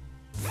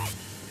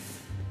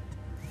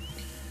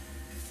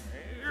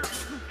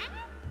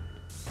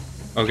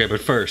 Okay,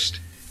 but first,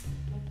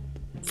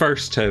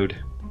 Toad,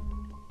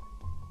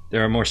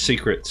 there are more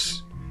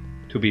secrets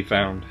to be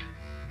found.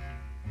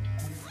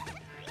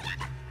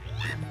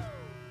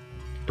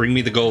 Bring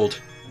me the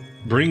gold.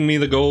 Bring me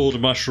the gold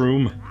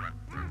mushroom.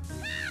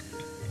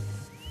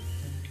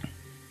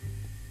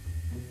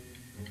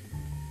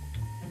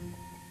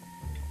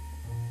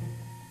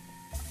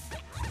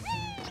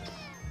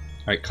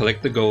 Alright,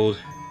 collect the gold.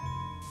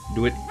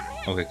 Do it.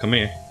 Okay, come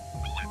here.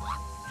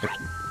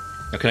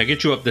 Now, can I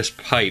get you up this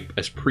pipe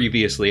as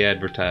previously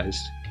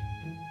advertised?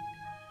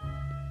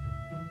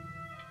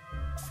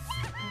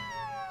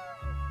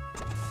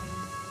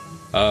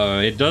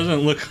 It doesn't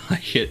look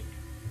like it.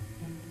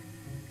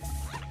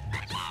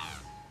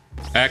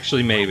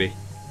 Actually, maybe.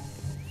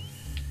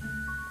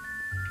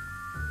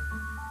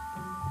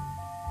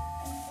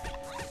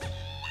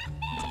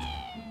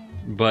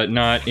 But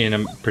not in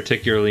a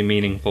particularly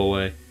meaningful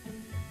way.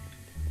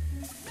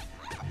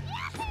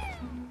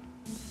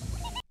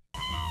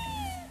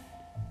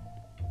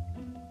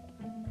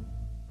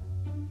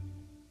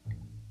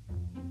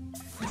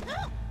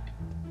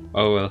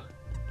 Oh well.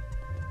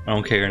 I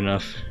don't care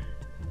enough.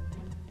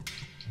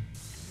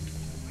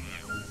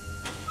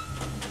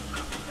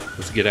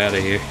 Let's get out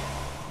of here.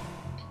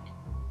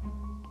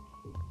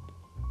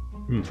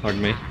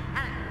 Pardon me.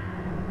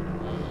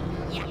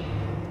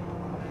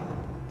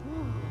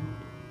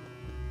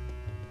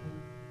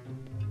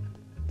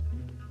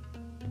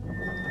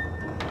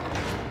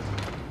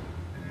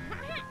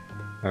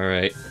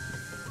 Alright.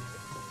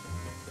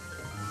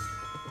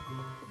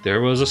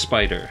 There was a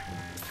spider.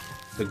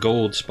 The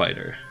gold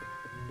spider.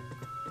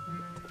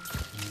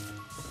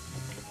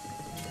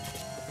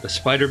 The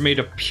spider made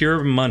of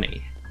pure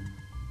money.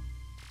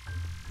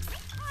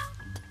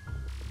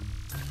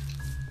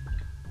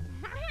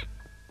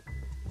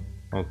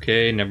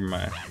 Okay, never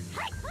mind.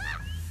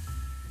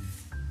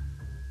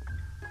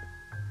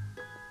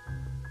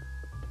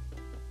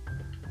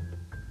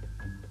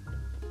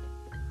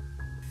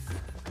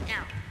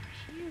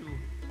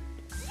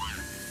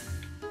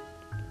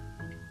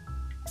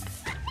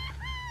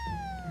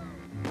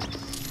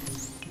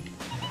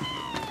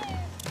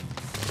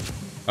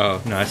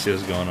 Oh, no, I see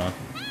what's going on.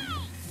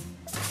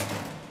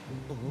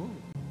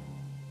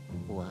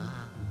 Wow.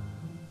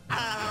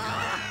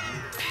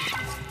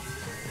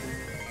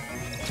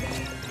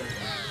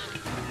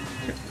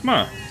 Come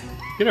on,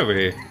 get over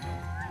here.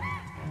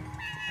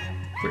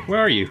 Where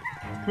are you?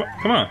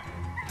 Come on.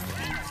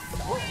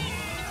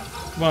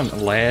 Come on,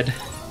 lad.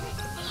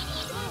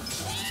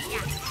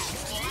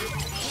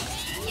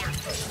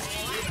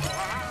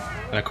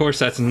 And of course,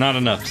 that's not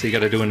enough, so you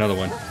gotta do another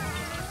one.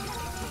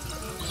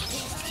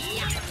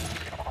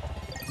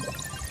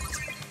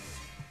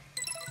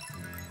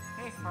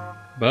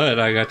 But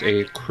I got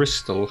a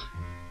crystal.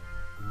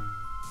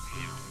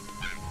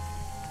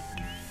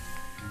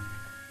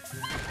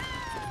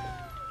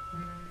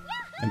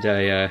 And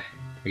I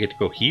get to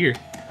go here.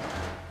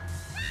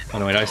 Oh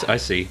no, wait, I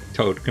see.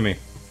 Toad, come here.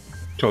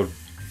 Toad.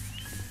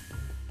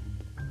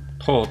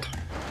 Toad.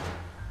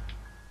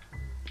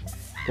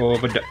 Go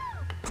over there.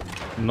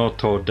 No,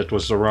 Toad, that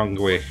was the wrong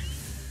way.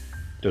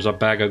 There's a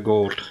bag of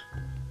gold.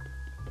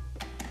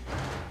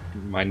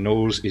 My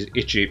nose is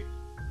itchy.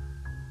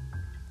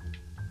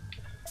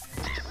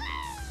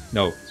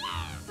 No.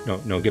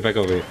 No, no, get back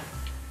over here.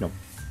 No.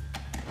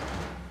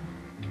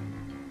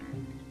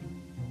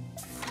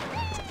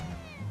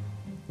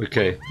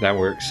 Okay, that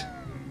works.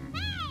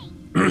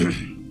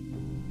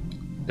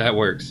 That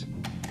works.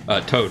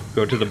 Toad,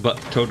 go to the butt.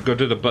 Toad, go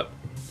to the butt.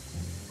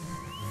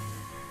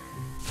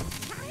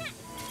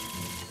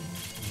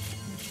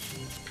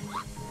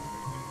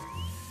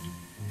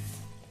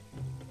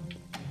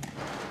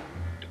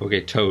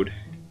 Okay, Toad.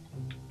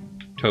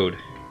 Toad.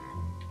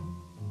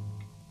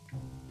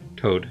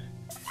 Toad.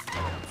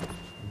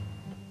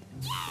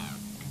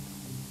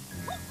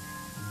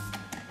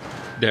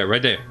 There,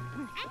 right there.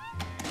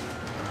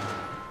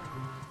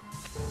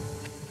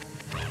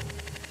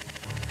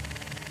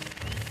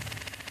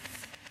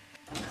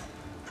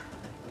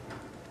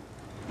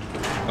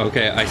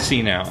 Okay, I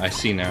see now. I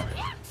see now.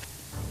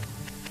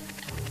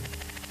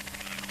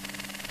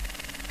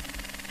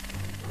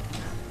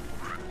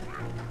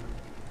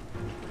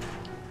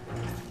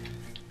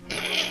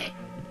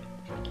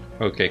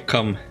 Okay,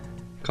 come,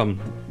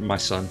 my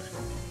son.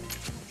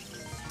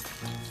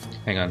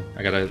 Hang on,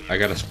 I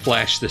gotta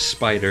splash this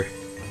spider.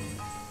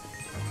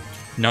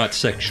 Not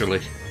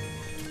sexually.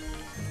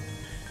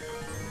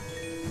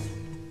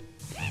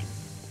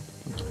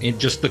 In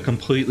just the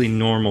completely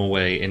normal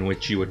way in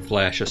which you would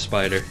flash a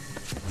spider.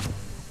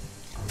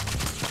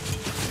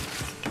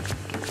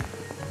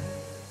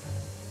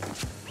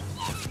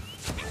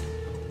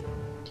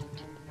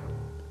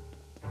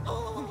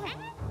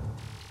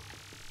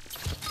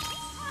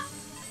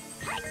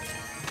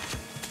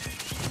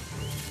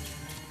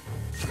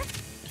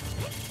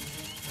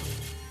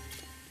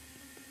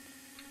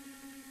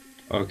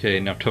 Okay,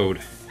 now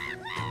Toad.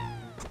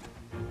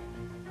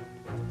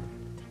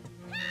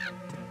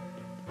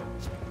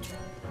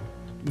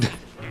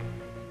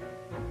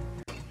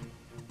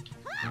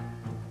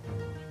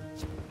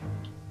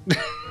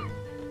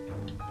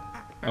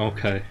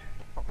 Okay.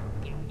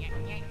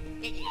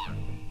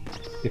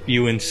 If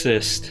you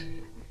insist.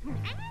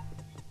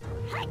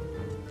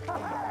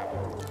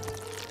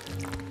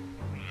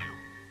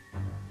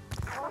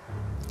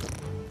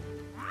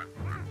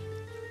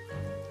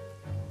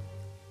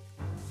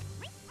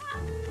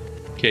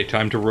 Okay,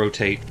 time to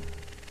rotate.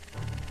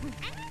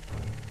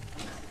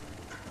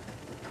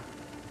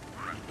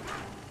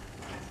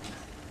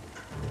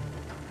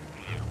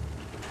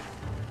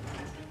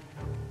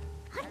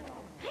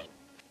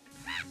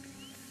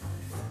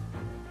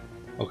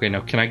 Okay,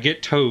 now can I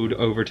get Toad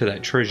over to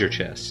that treasure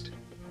chest?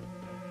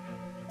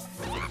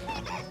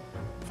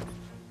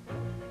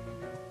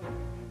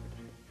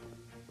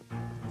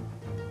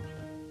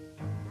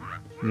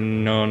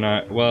 No,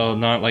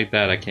 not like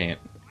that I can't.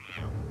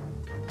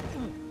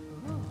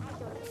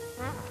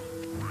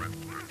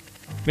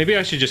 Maybe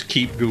I should just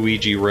keep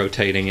Luigi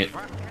rotating it.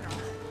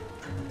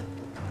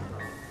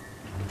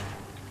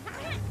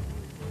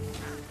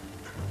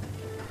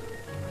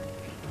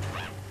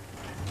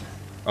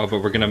 Oh,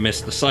 but we're gonna miss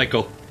the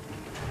cycle.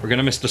 We're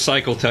gonna miss the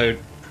cycle, Toad.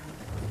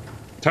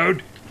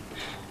 Toad!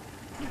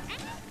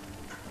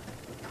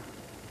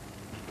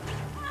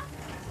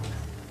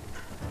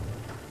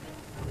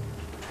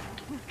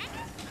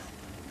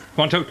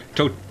 Come on, Toad!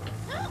 Toad!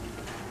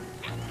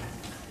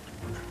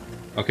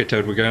 Okay,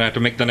 Toad, we're gonna have to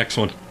make the next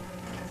one.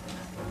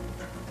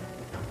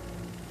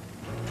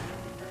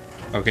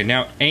 Okay,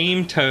 now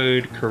aim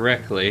Toad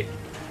correctly.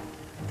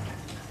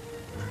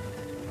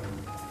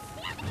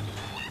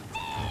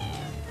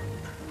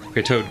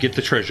 Okay, Toad, get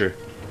the treasure.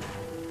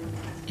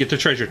 Get the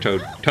treasure,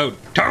 Toad. Toad!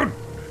 Toad!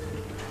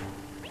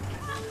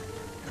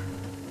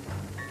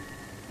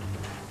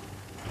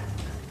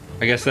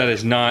 I guess that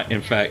is not,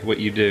 in fact, what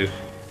you do.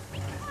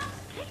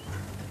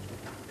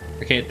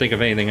 I can't think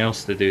of anything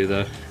else to do,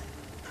 though.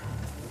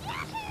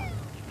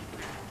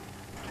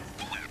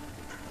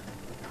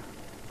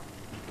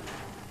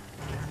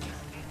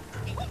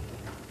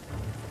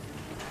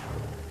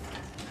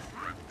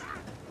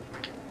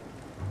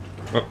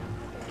 Oh.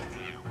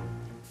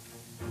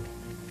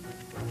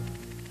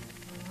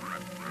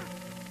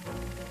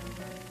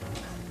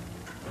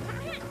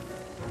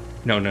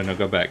 No, no, no,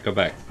 go back, go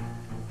back.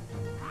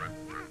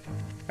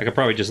 I could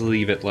probably just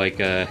leave it like,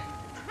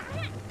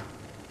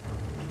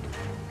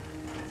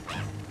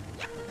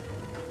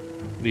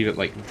 leave it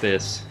like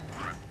this.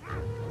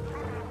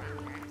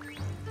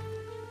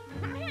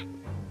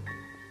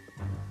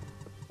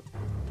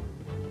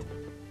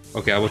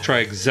 Okay, I will try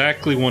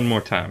exactly one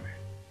more time.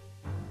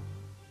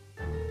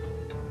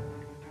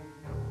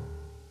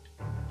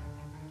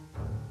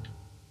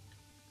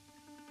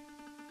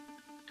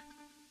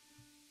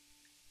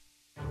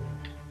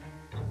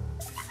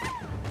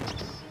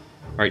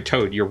 Alright,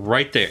 Toad, you're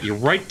right there. You're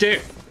right there!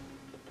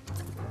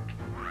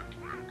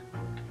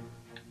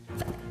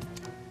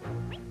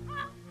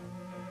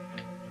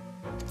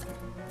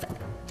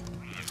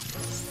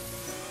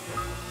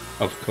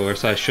 Of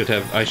course, I should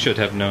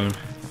have known.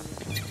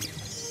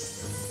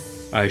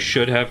 I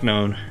should have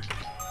known.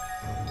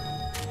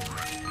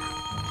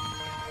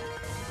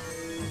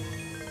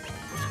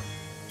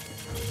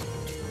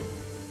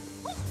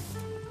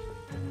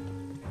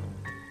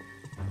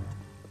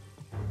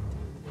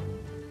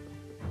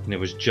 And it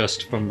was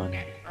just for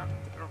money.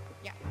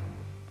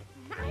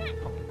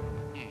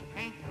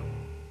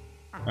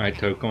 Alright,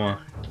 Toad, come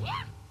on.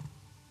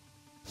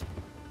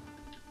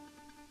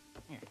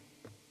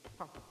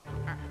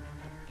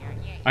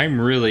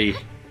 I'm really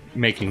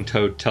making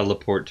Toad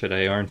teleport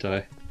today, aren't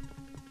I?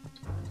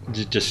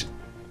 Just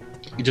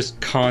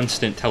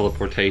constant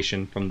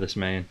teleportation from this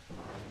man.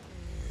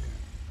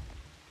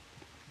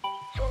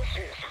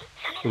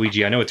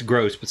 Luigi, I know it's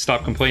gross, but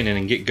stop complaining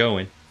and get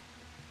going.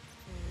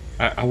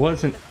 I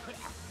wasn't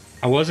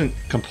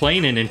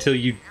complaining until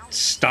you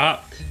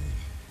stopped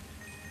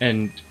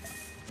and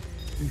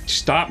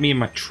stopped me in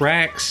my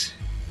tracks.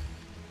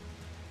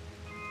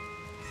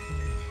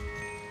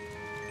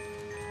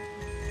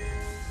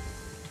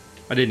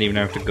 I didn't even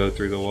have to go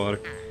through the water.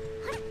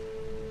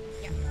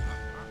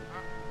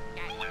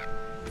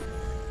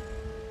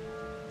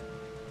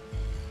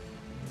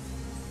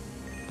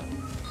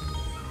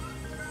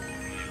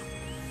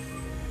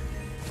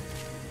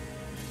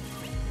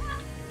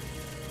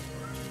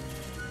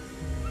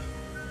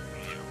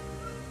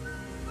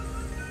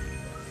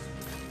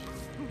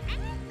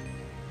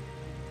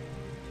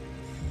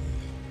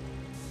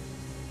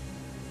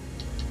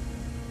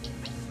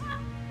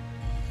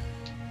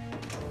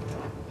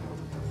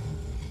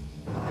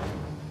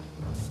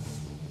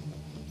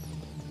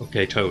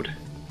 Okay, Toad.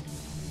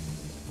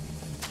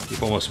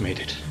 You've almost made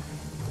it.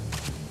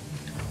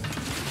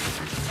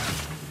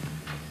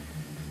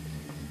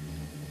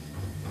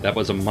 That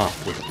was a mop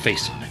with a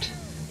face on it.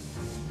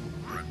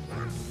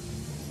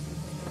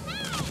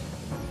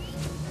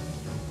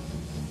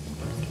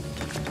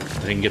 I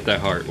didn't get that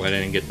heart. Why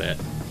didn't I get that?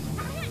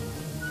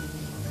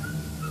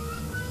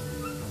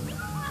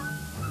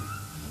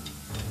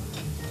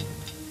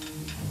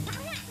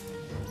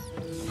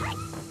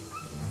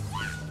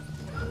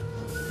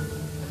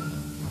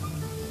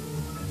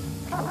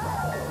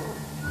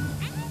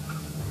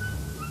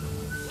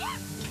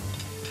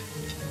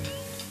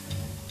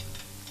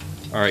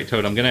 Alright,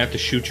 Toad, I'm gonna have to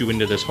shoot you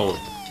into this hole.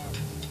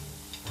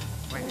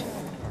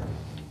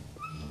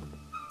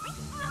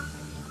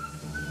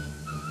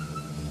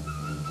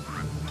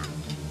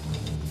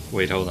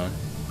 Wait, hold on.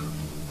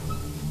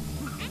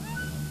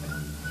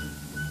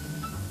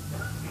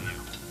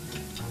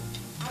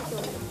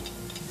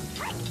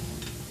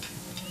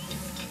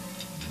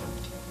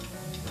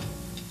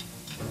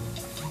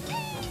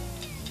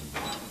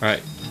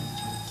 Alright.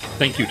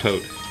 Thank you,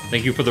 Toad.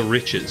 Thank you for the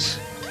riches.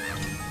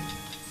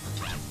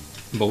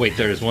 But wait,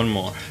 there is one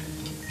more.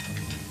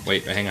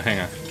 Wait, hang on, hang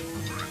on.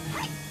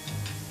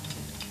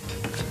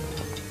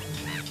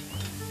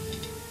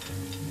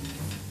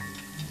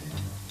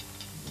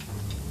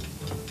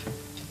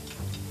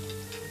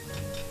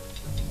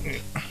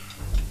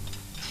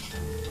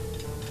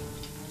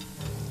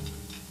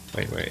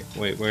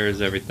 Wait, where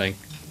is everything?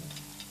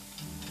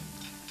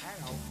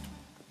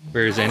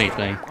 Where is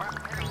anything?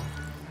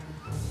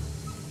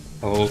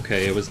 Oh,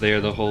 okay, it was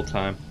there the whole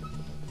time.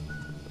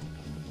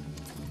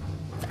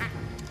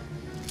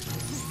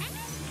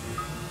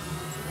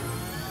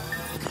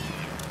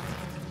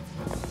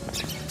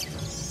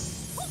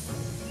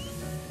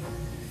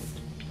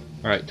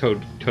 Alright,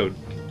 Toad.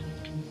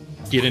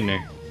 Get in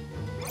there.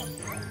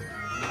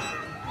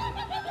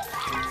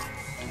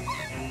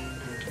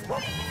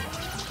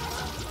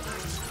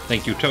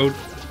 Thank you, Toad.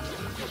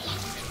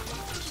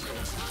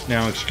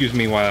 Now, excuse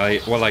me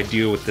while I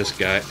deal with this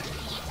guy.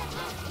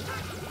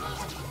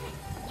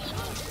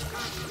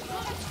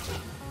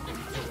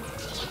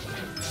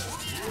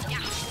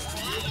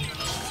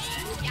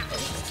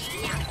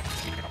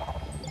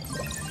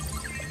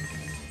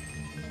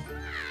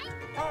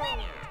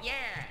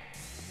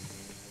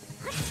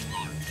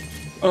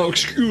 Oh,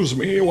 excuse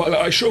me while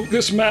I show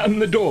this man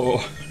the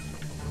door.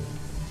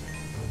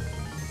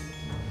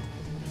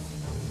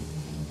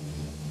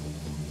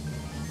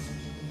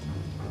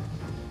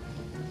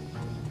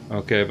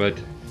 Okay, but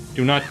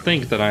do not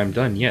think that I am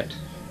done yet.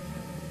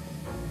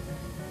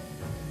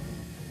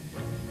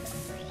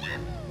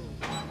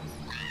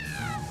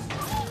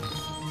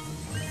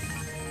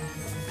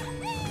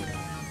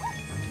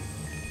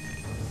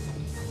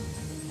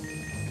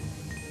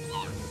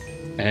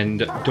 And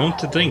don't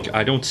think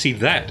I don't see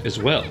that as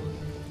well.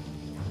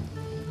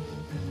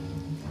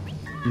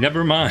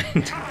 Never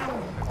mind.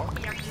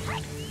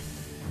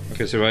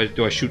 Okay, so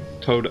do I shoot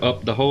Toad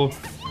up the hole?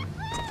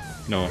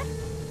 No.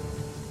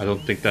 I don't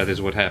think that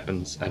is what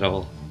happens at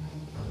all.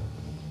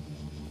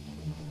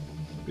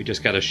 We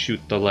just gotta shoot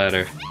the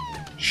ladder.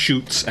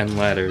 Shoots and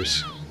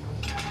ladders.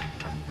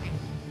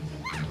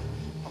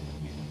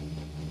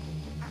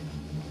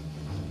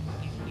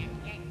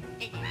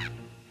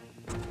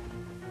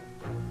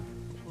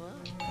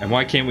 And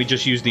why can't we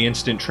just use the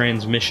instant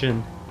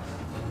transmission?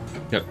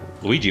 Yeah,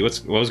 Luigi, what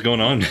was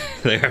going on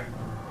there?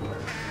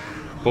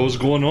 What was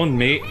going on,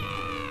 mate?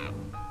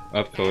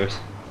 Of course.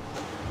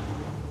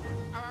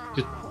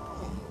 Just...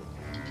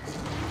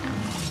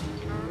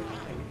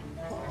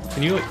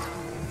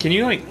 Can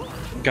you like,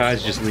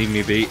 guys, just leave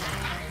me be?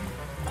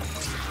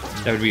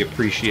 That would be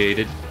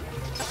appreciated.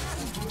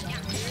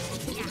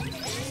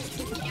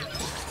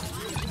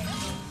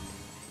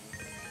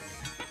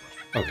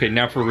 Okay,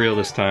 now for real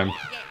this time.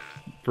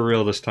 For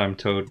real this time,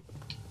 Toad.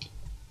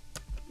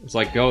 It's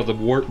like, oh, the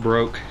warp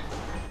broke.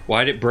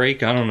 Why'd it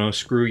break? I don't know.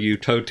 Screw you.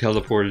 Toad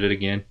teleported it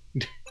again.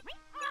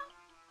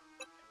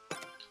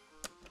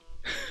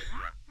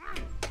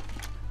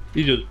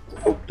 He just...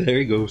 Oh, there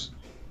he goes.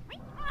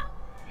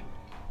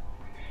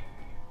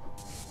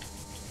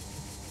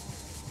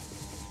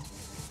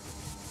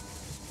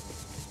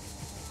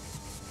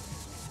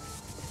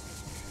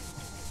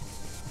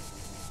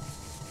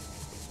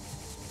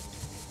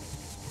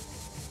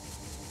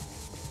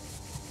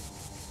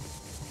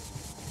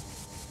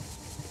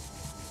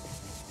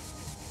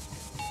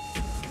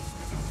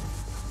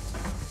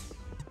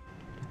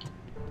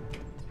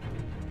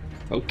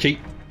 Okay.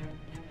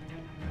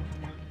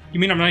 You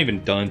mean I'm not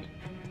even done?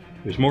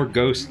 There's more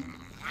ghosts.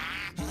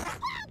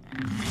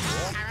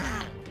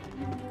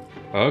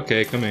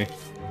 Okay, come here.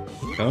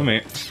 Come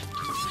here.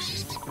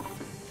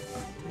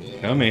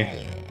 Come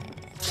here.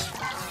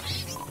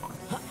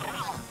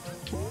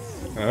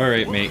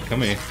 Alright, mate,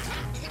 come here.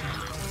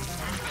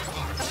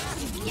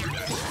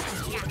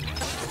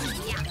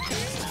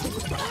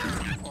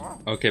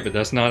 Okay, but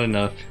that's not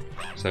enough.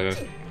 So,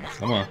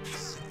 come on.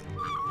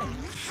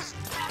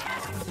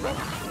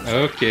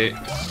 Okay.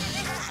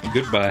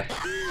 Goodbye.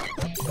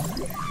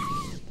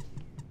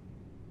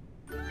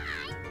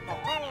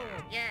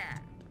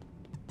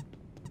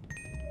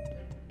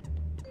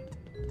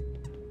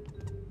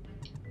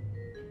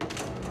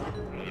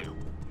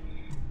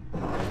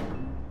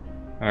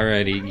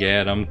 Alrighty,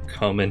 Gad, I'm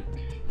coming.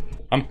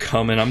 I'm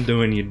coming, I'm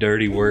doing your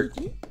dirty work.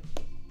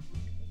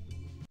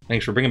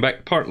 Thanks for bringing back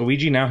the part,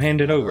 Luigi. Now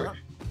hand it over.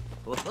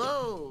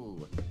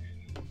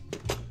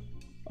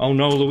 Oh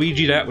no,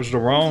 Luigi, that was the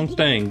wrong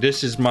thing.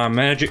 This is my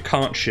magic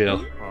conch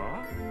shell.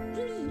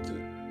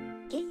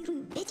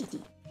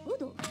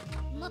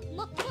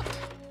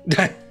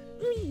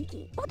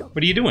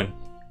 What are you doing?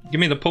 Give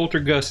me the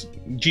poltergust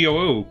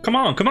GOO. Come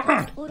on, come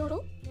on!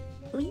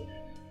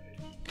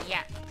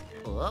 Yeah.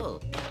 Whoa.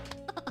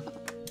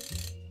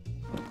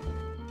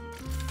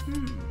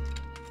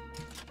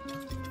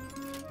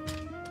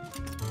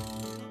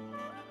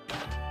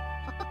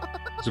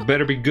 So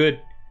better be good.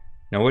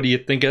 Now what do you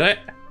think of that?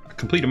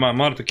 completed my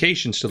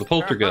modifications to the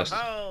poltergust.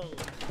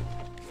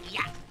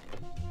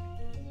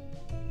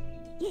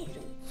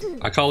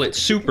 I call it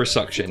super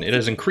suction. It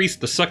has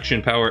increased the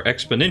suction power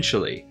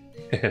exponentially.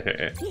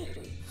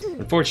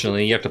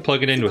 Unfortunately, you have to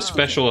plug it into a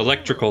special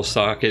electrical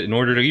socket in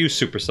order to use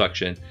super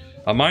suction.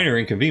 A minor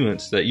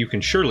inconvenience that you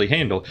can surely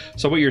handle.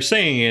 So what you're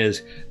saying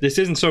is, this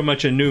isn't so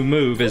much a new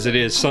move as it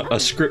is a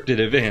scripted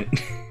event.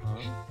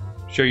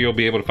 Sure, you'll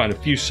be able to find a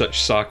few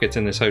such sockets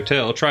in this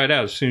hotel. Try it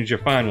out as soon as you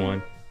find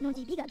one.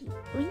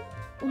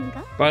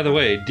 By the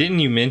way, didn't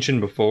you mention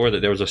before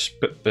that there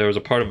was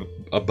a part of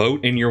a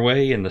boat in your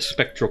way in the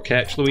spectral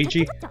catch,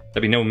 Luigi?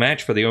 That'd be no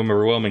match for the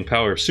overwhelming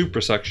power of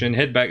super suction.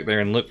 Head back there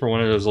and look for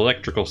one of those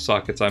electrical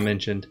sockets I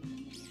mentioned.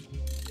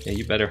 Yeah,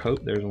 you better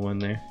hope there's one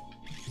there.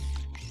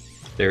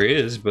 There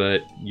is,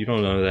 but you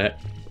don't know that.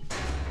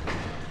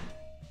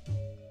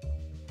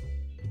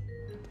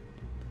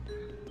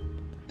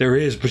 There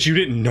is, but you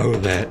didn't know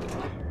that.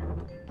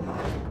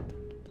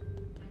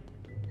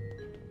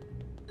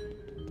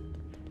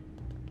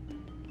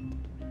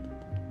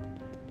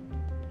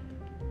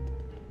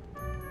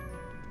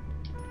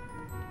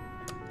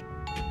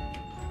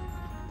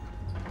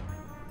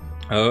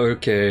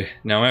 Okay,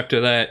 now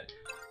after that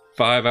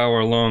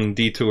 5-hour-long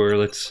detour,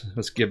 let's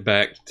get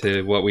back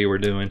to what we were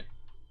doing.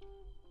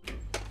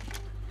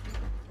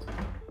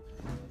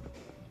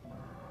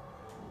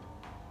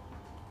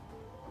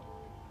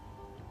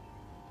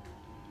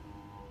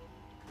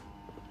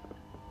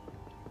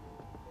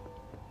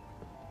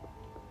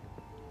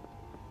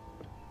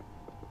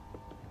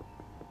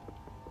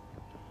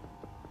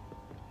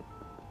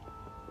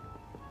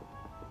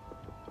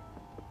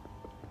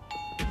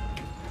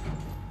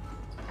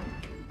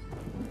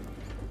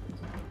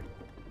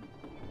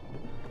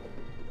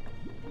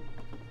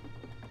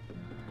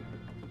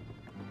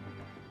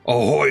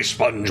 Ahoy,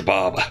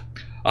 SpongeBob!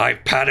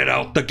 I've padded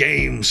out the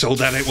game so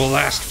that it will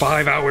last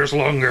 5 hours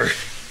longer.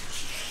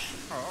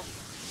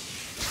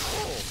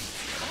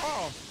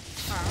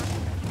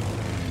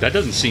 That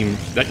doesn't seem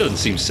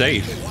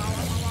safe.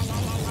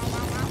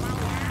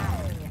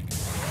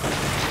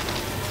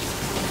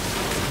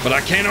 But I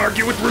can't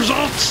argue with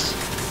results!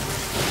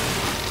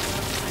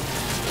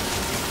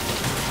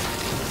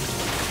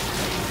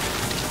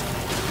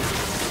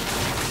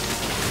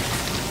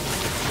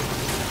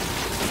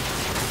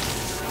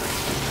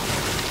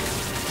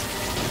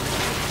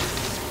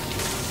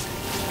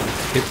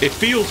 It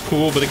feels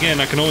cool, but again,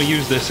 I can only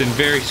use this in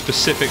very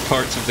specific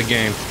parts of the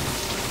game.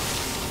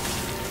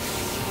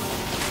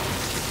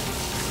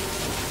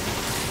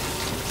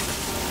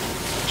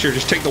 Sure,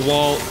 just take the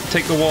wall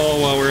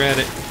while we're at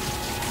it.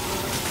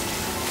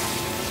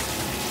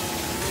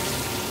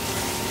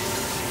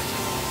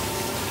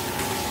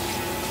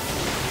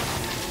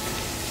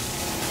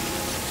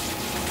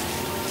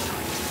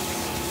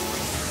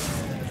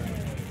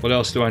 What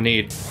else do I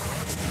need?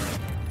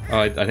 Oh,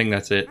 I think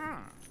that's it.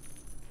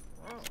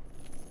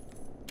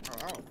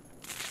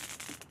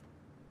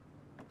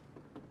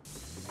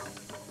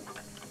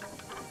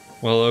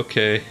 Well,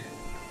 okay.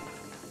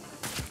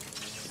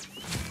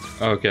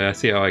 Okay, I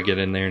see how I get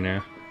in there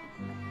now.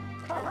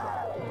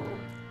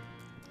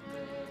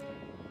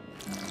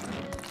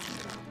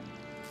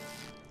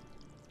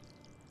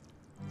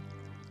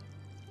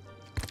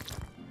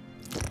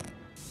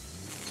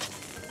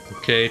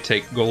 Okay,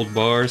 take gold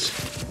bars.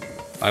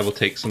 I will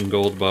take some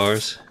gold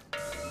bars.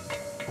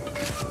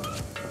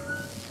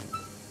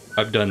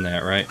 I've done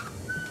that, right?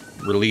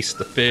 Release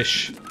the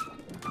fish.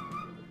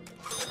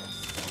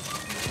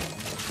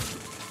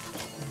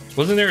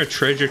 Wasn't there a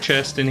treasure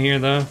chest in here,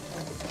 though?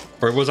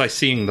 Or was I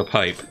seeing the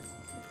pipe?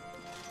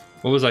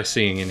 What was I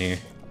seeing in here?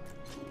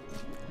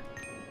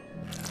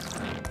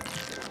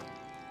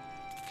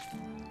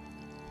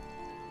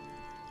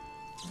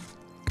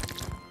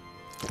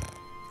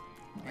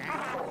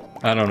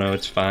 I don't know,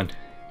 it's fine.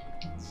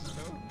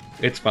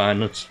 It's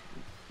fine, let's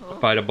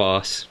fight a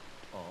boss.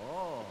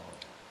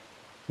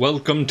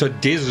 Welcome to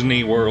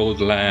Disney World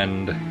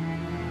Land.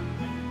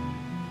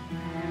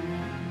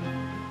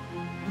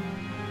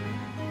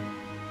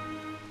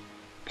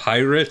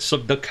 Pirates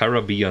of the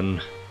Caribbean.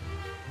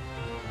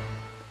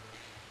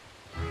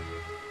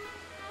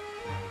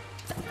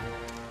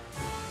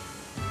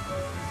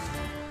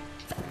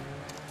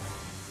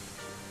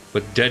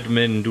 But dead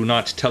men do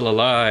not tell a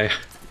lie.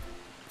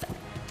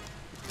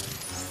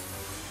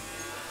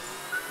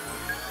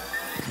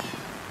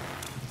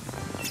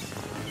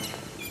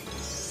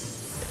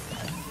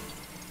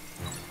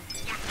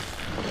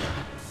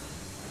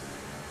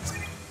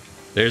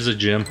 There's a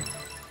gem.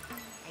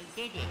 I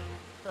did it.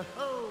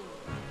 Ho-ho.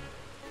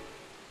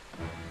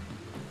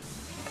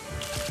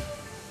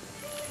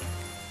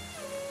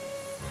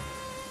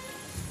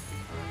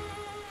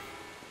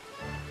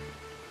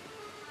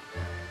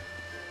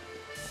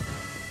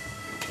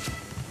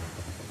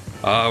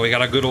 Ah, we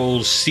got a good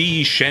old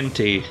sea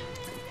shanty.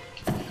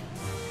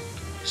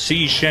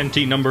 Sea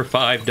shanty number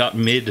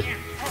 5.mid.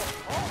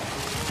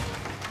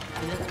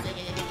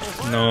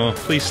 No,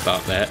 please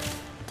stop that.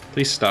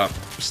 Please stop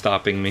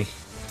stopping me.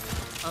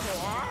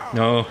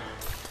 No.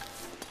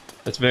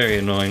 That's very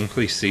annoying.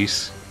 Please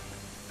cease.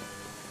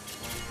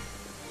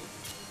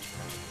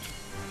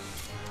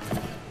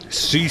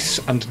 cease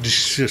and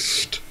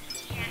desist.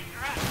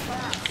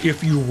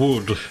 If you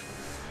would,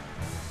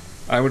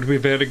 I would be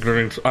very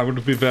grateful. I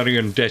would be very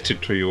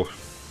indebted to you.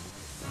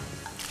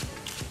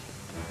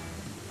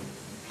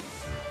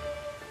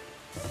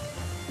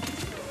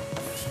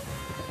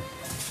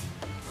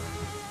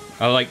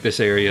 I like this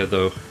area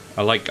though.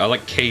 I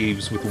like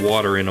caves with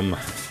water in them.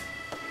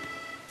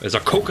 There's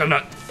a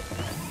coconut.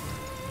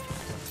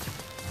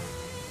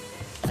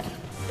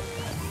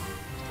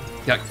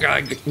 That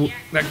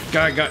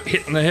guy got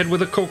hit in the head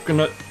with a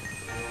coconut.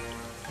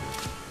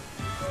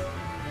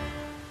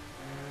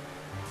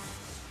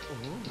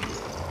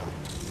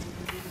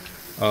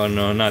 Oh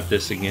no, not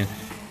this again.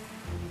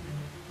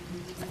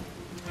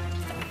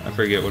 I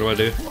forget, what do I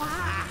do?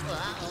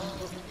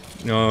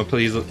 No,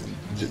 please,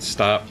 just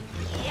stop.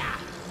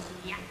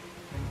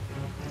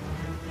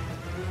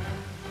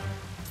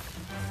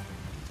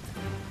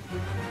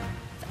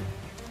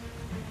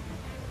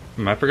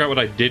 I forgot what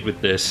I did with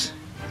this.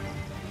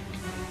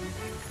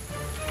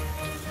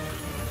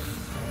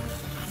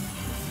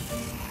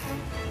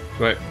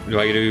 What do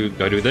I do?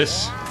 Do I do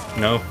this?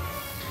 No,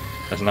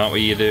 that's not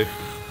what you do.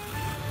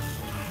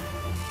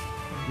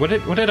 What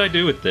did I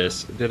do with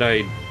this? Did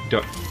I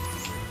do?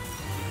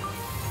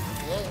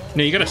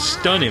 No, you gotta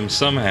stun him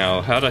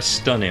somehow. How'd I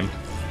stun him?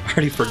 I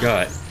already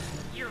forgot.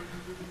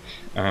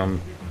 So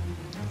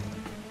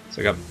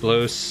I got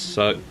blow,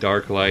 suck,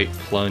 dark light,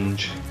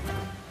 plunge,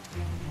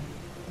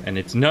 and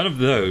it's none of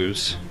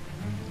those.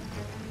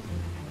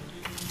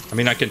 I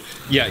mean, I can.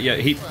 Yeah.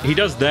 He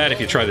does that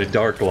if you try to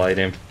dark light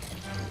him.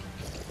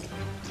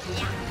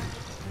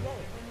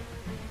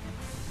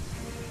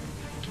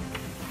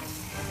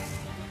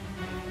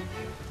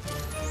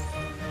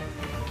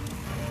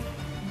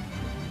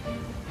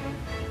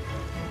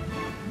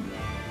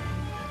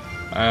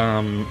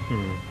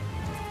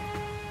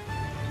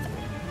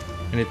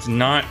 And it's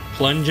not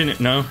plunging it.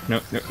 No,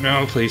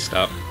 please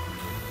stop.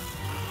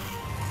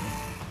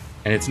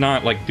 And it's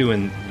not like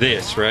doing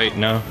this, right?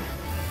 No.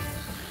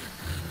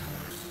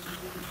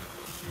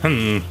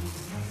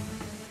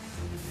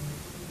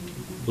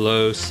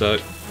 Blow,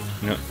 suck.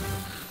 No.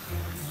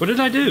 What did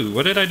I do?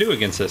 What did I do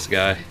against this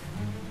guy?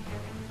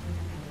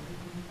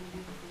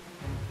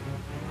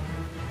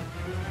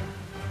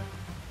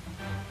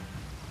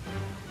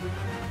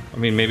 I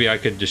mean, maybe I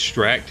could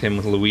distract him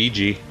with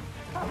Luigi.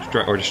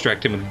 Or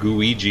distract him with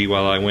Gooigi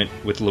while I went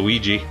with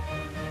Luigi.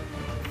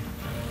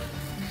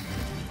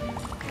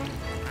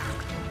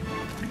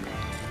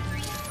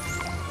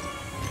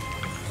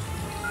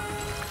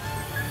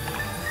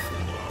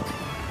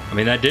 I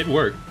mean, that did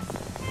work.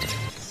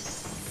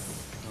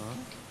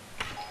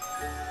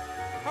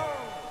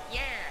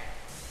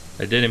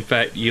 That did, in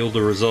fact, yield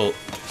a result.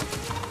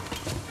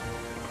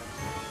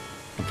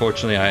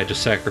 Unfortunately, I had to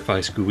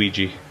sacrifice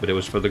Gooigi, but it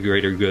was for the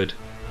greater good,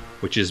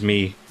 which is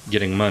me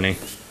getting money.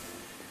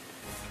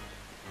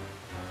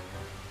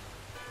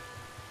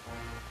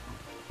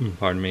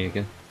 Pardon me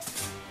again.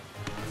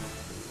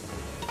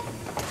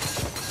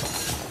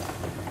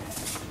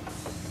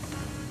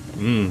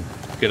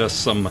 Get us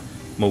some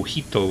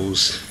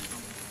mojitos.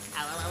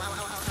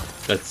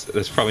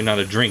 That's probably not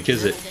a drink,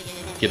 is it?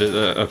 Get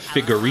a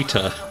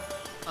figurita.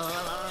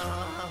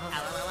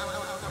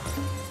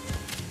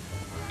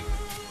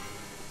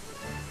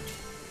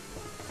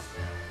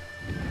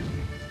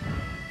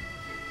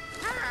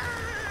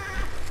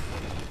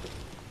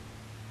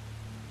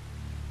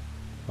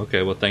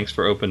 Okay, well, thanks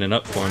for opening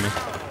up for me.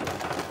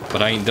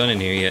 But I ain't done in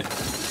here yet.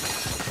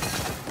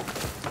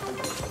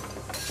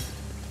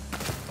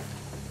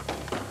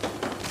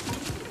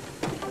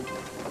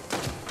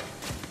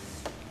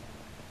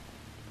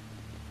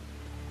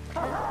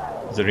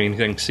 Is there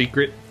anything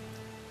secret?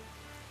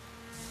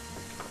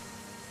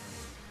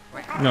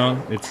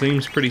 No, it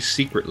seems pretty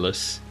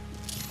secretless.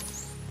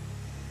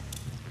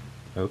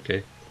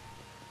 Okay.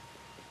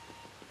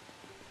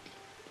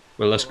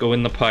 Well, let's go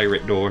in the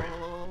pirate door.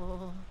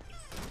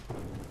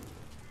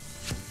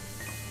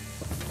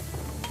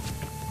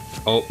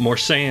 Oh, more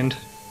sand.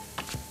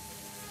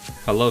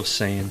 I love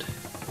sand.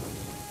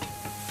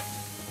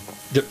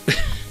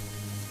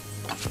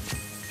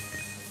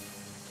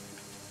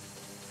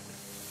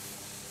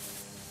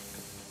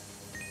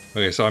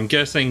 Okay, so I'm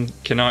guessing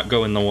cannot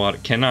go in the water.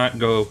 Cannot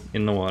go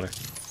in the water.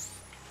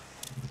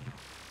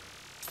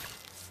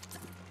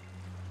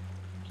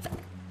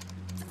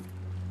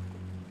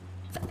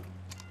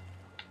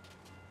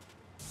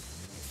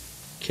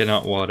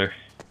 Cannot water.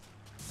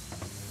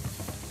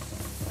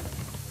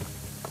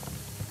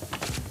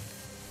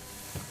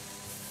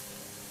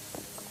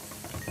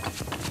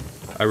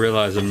 I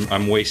realize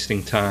I'm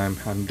wasting time.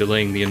 I'm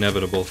delaying the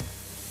inevitable.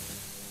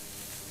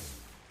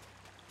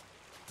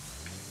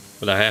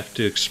 But I have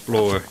to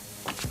explore.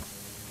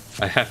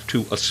 I have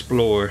to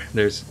explore.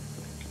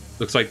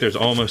 Looks like there's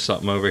almost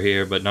something over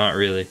here, but not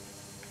really.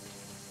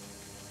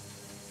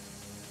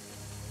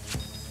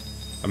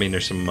 I mean,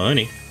 there's some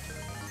money.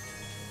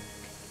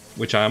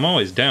 Which I'm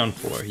always down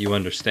for, you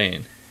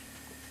understand.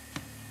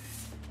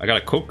 I got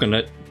a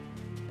coconut.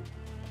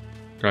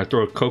 Can I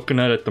throw a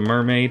coconut at the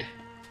mermaid?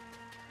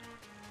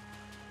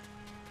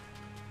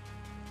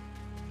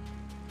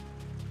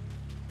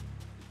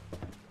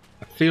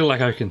 feel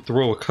like I can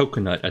throw a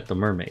coconut at the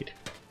mermaid.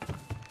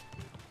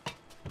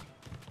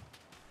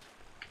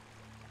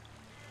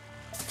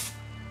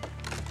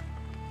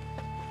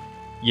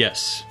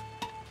 Yes.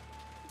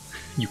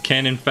 You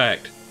can, in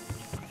fact,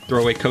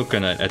 throw a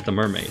coconut at the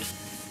mermaid.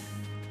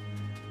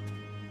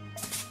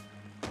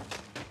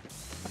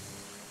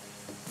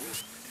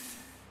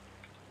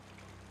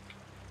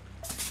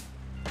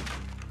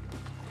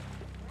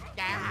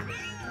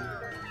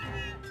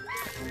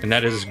 And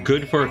that is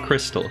good for a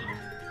crystal.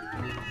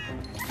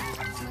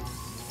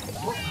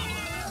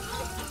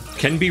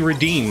 Can be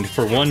redeemed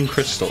for 1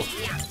 crystal.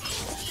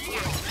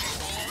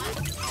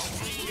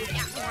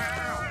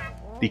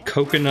 The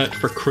coconut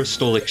for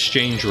crystal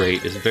exchange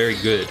rate is very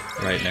good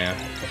right now.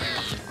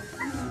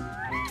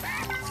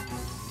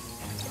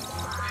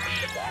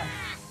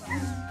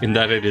 In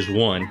that it is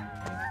 1.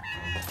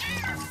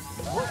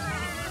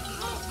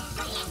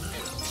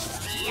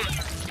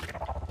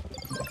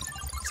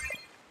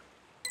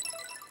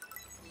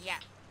 Yeah.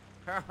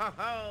 Ho ho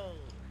ho.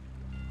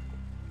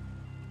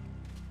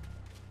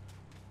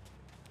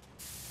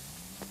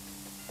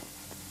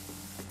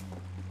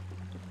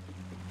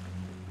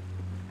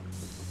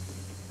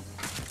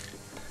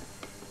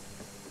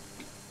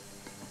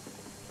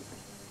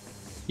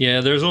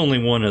 Yeah, there's only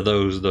 1 of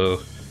those, though.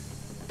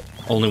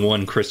 Only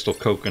 1 crystal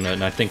coconut,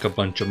 and I think a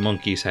bunch of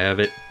monkeys have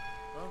it.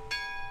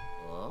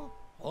 Oh.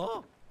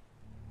 Oh.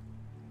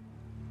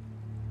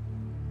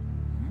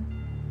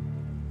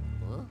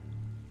 Oh.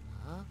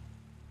 Huh?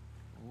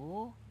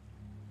 Oh.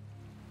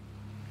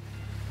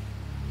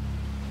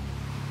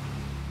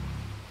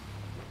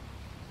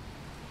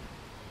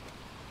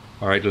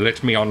 Alright,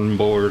 let me on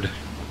board.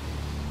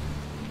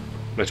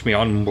 Let me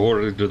on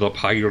board the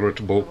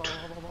pirate boat.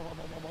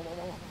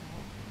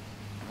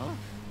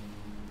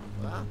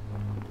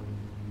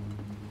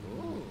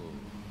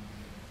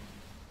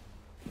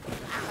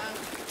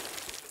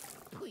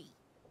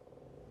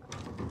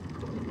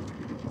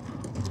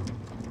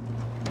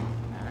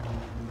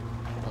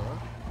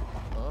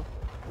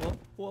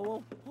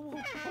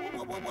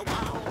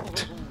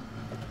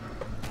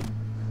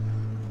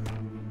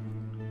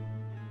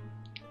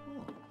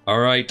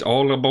 Alright,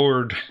 all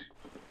aboard.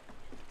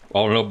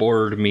 All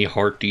aboard, me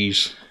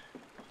hearties.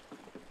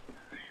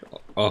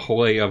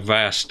 Ahoy,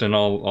 avast, and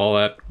all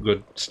that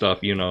good stuff,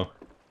 you know.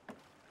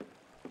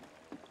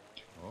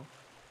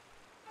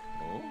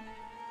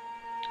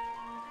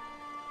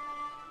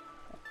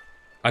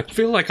 I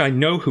feel like I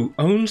know who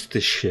owns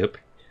this ship,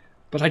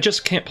 but I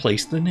just can't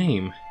place the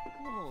name.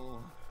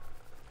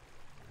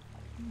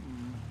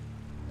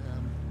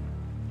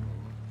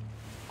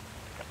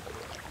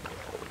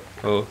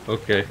 Oh,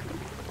 okay.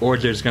 Or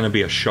there's gonna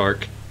be a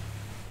shark.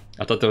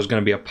 I thought there was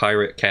gonna be a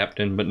pirate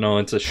captain, but no,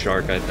 it's a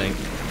shark, I think.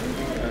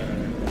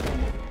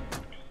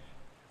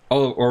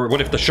 Oh, or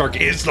what if the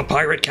shark is the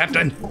pirate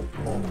captain?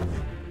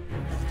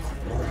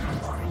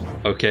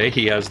 Okay,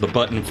 he has the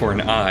button for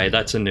an eye.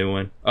 That's a new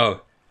one.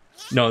 Oh,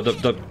 no,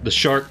 the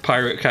shark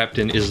pirate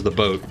captain is the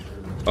boat.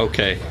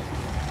 Okay.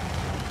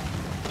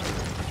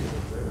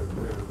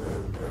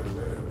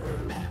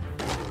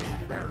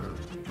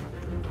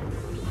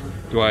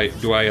 Do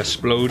I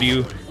explode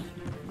you?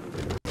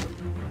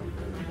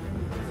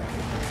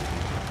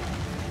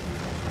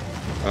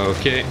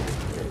 Okay.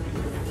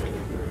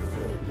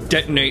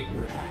 Detonate.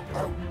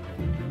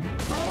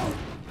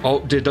 Oh,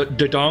 did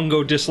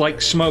Dongo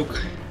dislike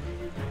smoke?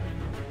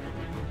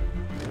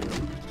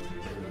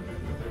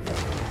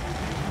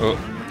 Oh,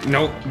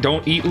 no,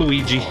 don't eat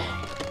Luigi.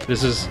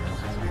 This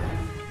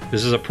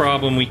is a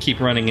problem we keep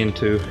running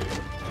into.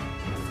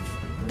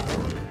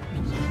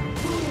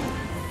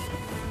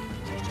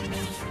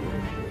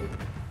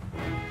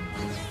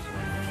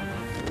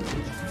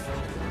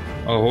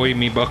 Ahoy,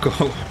 me bucko.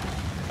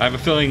 I have a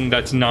feeling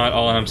that's not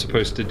all I'm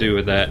supposed to do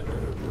with that.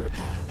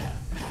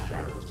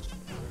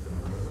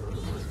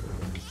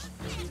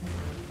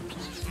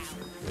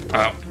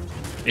 Ow.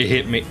 It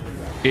hit me.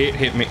 It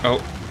hit me.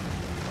 Oh.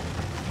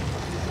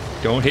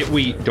 Don't hit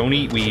Weed. Don't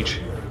eat Weed.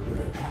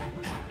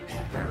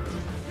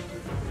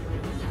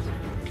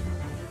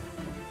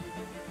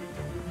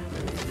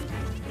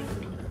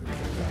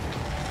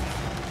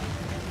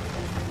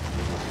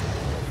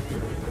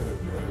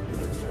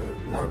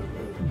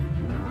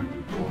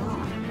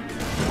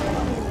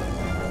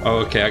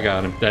 Oh, okay, I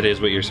got him. That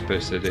is what you're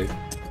supposed to do.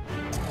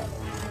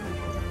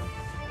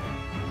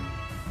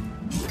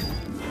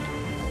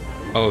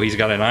 Oh, he's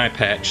got an eye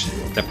patch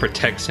that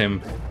protects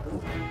him.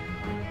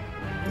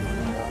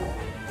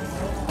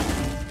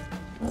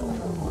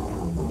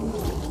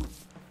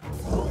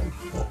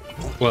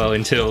 Well,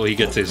 until he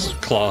gets his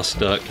claw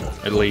stuck,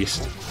 at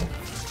least.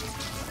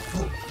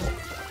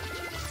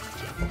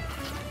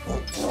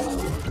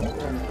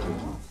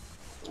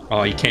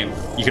 Oh, you can't.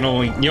 You can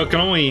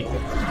only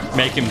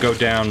make him go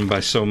down by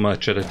so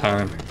much at a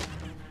time.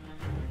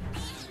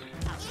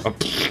 Oh.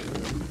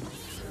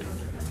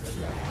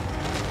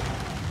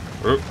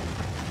 Oh.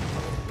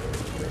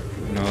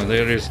 No,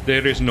 there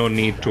is no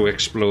need to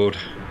explode.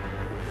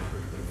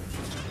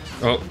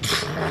 Oh.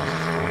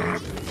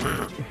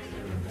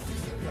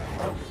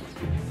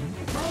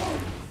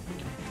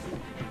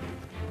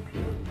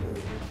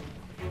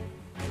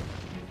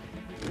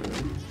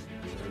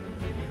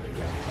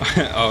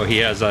 Oh, he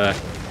has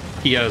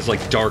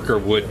like darker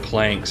wood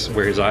planks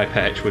where his eye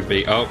patch would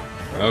be. Oh,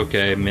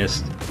 okay,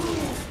 missed.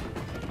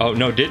 Oh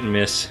no, didn't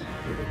miss.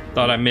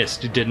 Thought I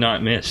missed. Did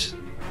not miss.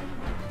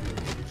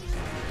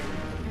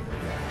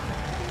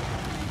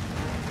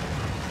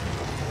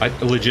 I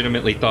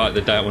legitimately thought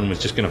that that one was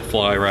just gonna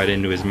fly right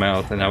into his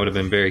mouth, and that would have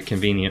been very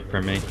convenient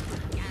for me.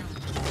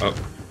 Oh,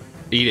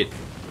 eat it.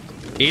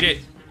 Eat it.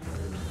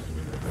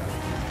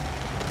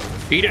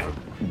 Eat it.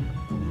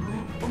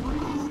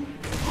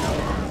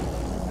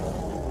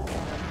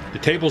 The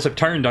tables have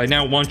turned. I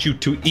now want you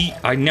to eat.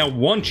 I now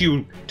want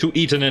you to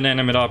eat an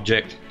inanimate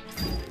object.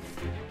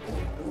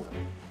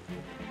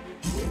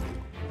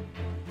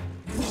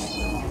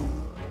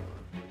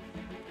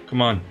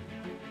 Come on.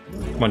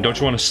 Come on, don't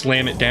you want to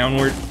slam it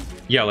downward?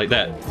 Yeah, like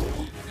that.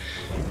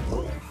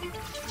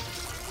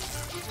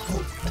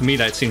 To me,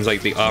 that seems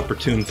like the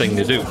opportune thing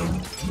to do.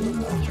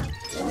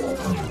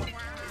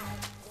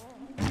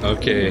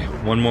 Okay,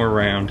 one more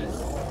round.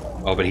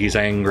 Oh, but he's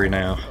angry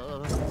now.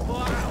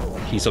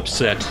 He's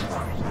upset.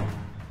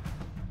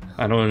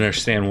 I don't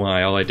understand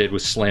why. All I did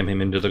was slam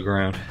him into the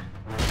ground.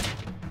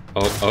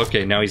 Oh,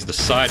 okay, now he's the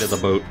side of the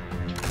boat.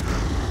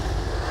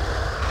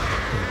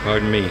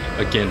 Pardon me,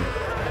 again.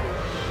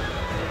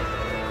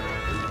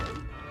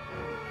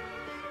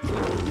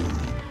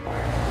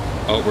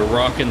 Oh, we're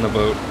rocking the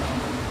boat.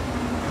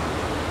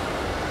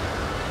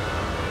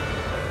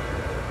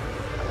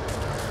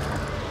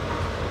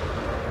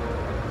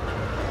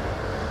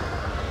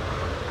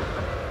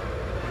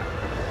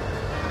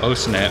 Oh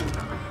snap.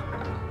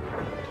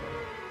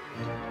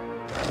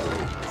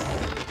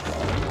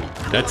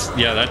 That's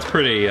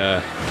pretty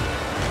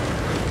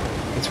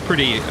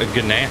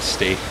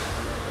nasty.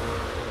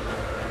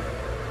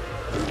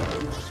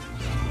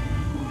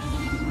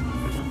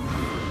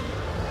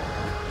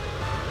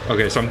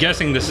 Okay, so I'm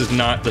guessing this is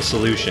not the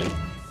solution.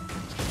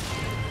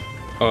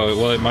 Oh,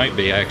 well, it might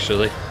be,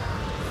 actually.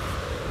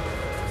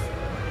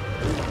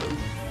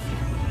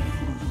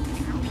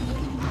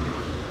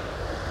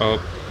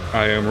 Oh,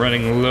 I am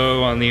running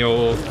low on the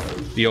old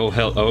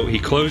health. Oh, he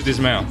closed his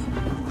mouth.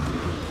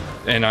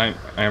 And I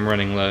am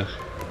running low.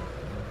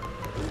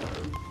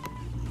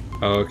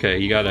 Oh, okay,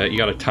 you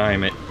gotta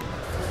time it.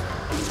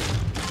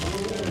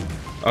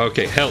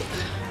 Okay,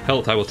 health.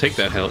 Health, I will take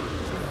that health.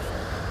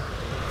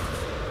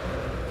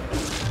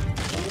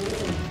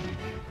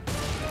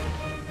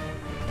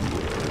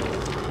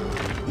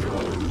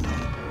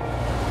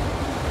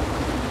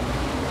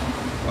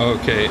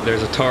 Okay,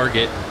 there's a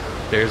target.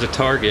 There's a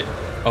target.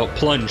 Oh,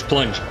 plunge,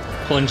 plunge.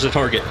 Plunge the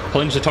target.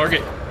 Plunge the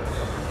target.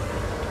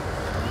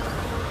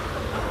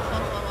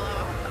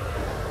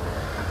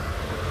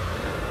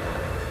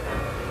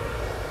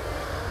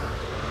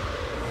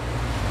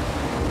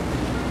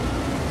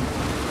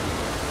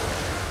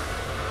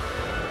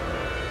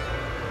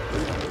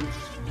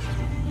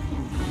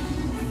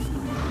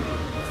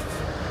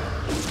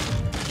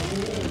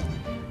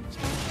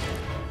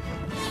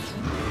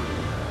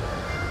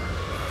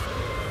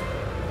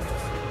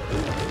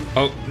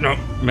 Oh, no.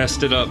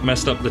 Messed it up.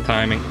 Messed up the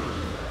timing.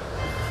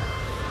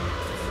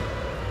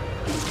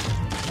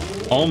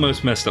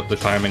 Almost messed up the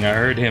timing. I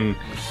heard him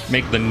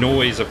make the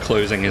noise of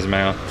closing his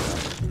mouth.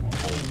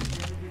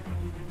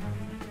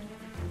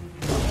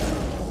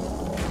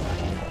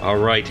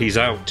 Alright, he's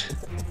out.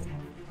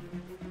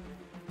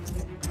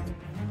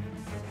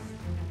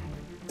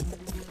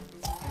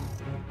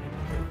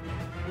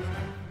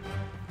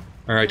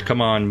 Alright,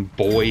 come on,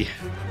 boy.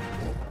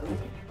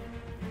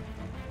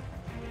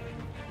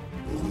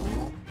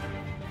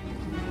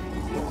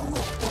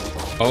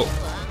 Oh,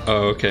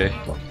 okay.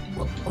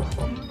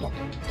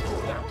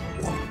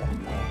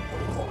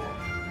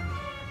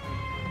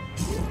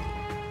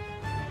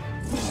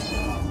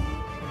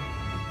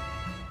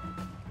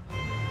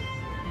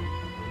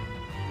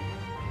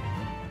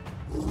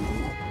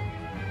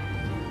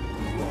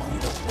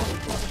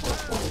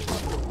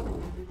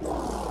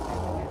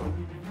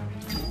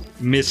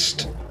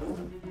 Missed.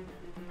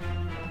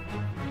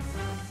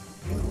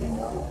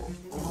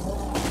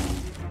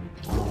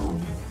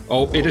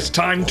 Oh, it is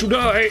time to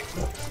die!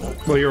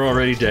 Well, you're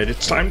already dead.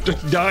 It's time to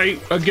die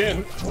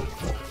again!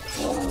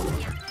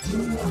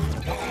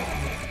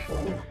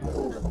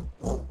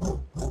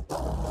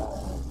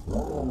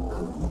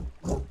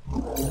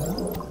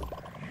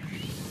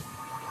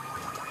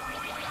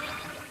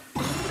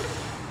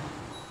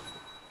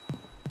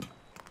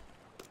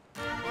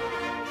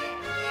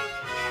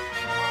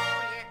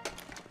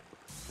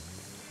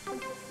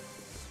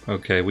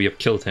 Okay, we have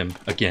killed him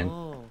again.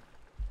 Oh.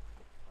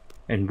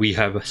 And we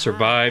have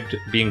survived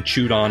being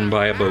chewed on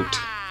by a boat.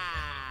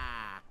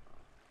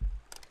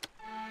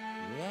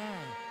 Yeah.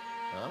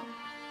 Huh?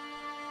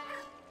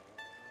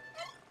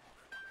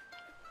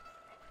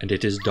 And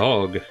it is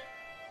dog.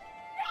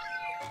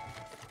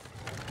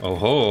 Oh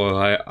ho,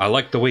 I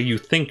like the way you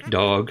think,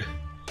 dog.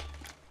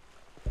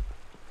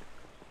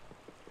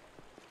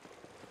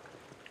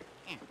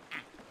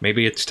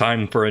 Maybe it's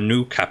time for a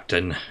new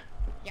captain.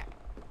 Yeah.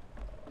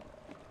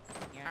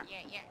 Yeah.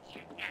 Yeah.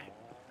 Yeah. Yeah.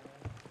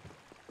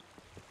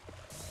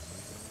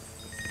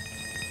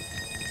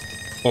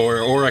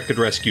 Or I could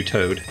rescue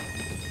Toad.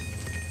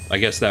 I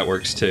guess that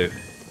works too.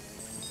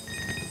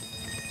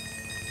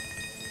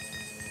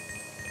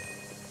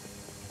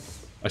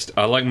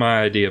 I like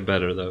my idea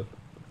better though.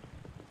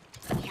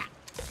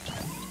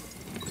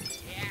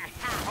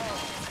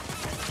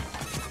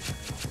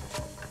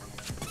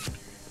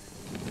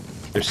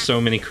 There's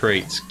so many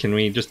crates. Can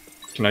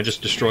I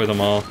just destroy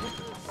them all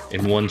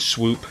in one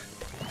swoop,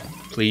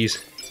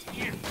 please?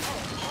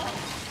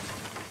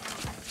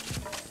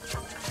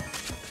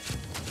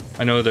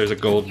 I know there's a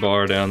gold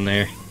bar down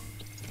there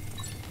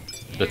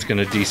that's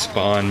gonna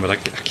despawn, but I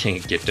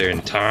can't get there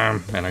in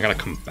time, and I gotta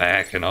come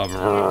back, and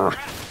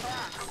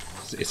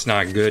it's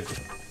not good.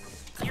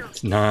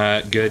 It's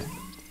not good.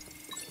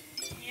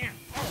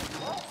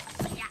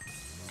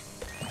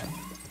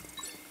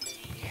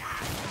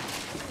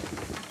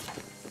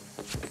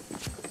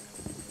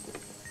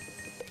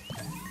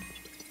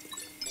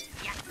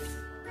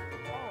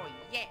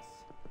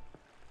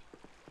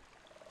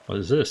 What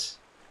is this?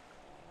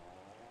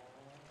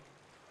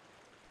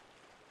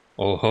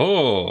 Oh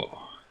ho!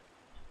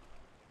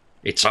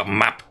 It's a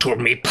map to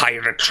me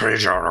pirate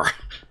treasure.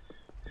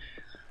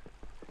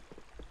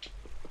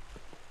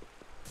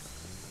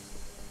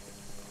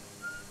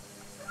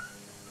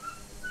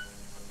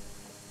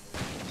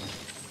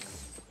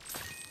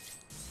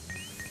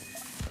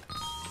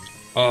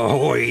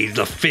 Ahoy,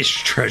 the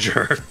fish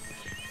treasure.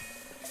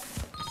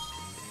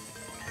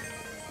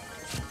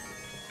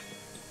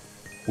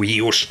 We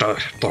used to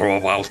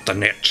throw out the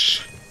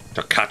nets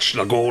to catch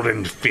the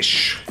golden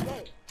fish.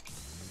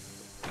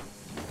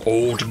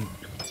 Old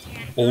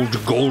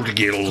gold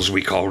gills,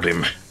 we called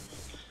him.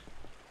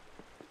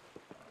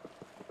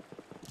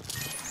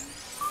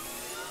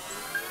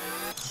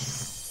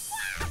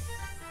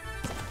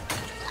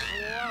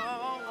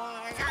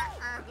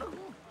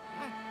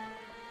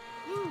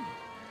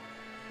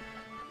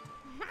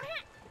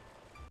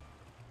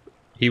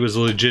 He was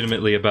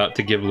legitimately about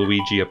to give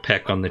Luigi a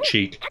peck on the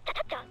cheek.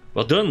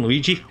 Well done,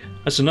 Luigi.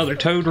 That's another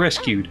Toad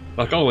rescued.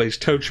 Like always,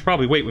 Toad should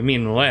probably wait with me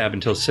in the lab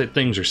until said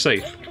things are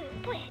safe.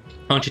 Why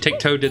don't you take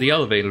Toad to the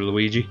elevator,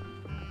 Luigi?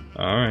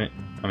 Alright.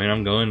 I mean,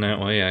 I'm going that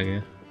way, I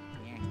guess.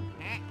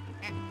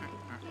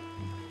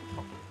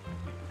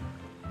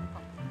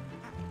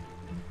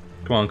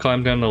 Come on,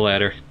 climb down the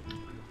ladder.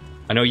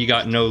 I know you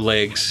got no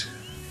legs,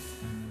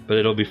 but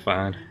it'll be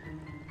fine.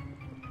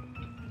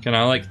 Can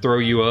I, like, throw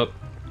you up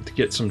to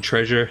get some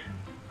treasure?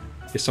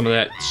 Get some of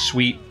that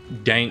sweet,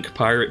 dank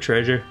pirate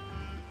treasure?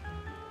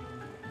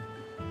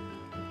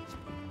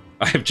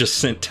 I have just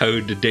sent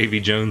Toad to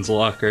Davy Jones'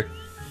 locker.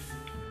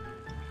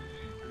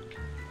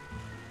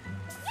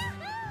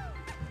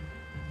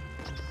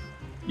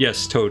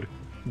 Yes, Toad.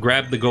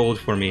 Grab the gold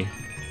for me.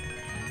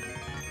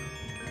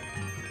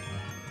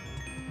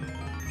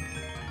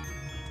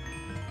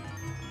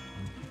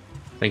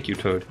 Thank you,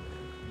 Toad.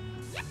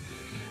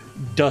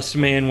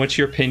 Dustman, what's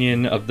your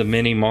opinion of the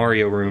mini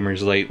Mario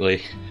rumors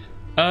lately?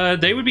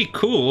 They would be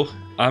cool.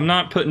 I'm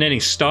not putting any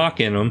stock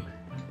in them,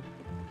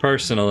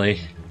 personally.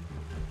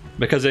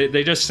 Because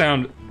they just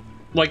sound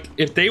like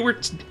if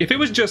it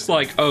was just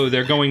like, oh,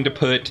 they're going to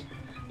put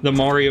the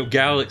Mario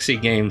Galaxy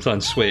games on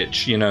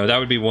Switch, you know, that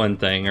would be one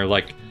thing. Or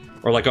like,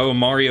 oh,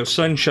 Mario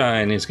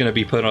Sunshine is going to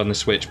be put on the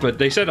Switch. But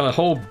they said a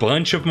whole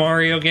bunch of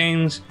Mario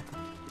games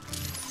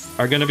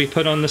are going to be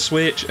put on the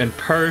Switch, and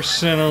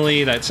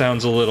personally, that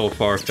sounds a little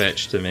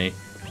far-fetched to me.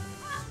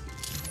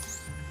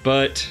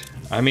 But,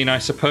 I mean, I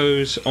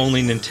suppose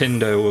only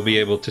Nintendo will be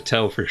able to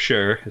tell for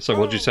sure, so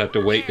we'll just have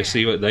to wait to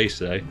see what they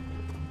say.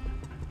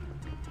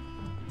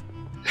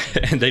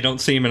 And they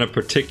don't seem in a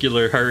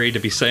particular hurry to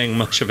be saying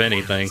much of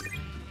anything.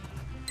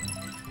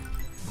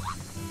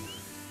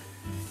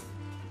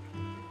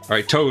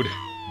 Alright, Toad,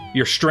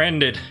 you're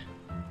stranded.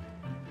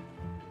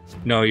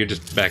 No, you're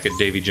just back at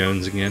Davy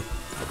Jones again.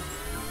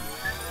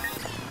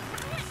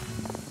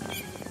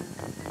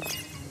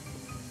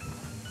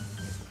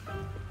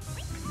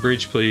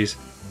 Bridge, please.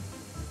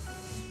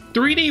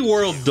 3D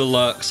World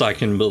Deluxe, I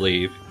can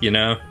believe, you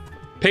know?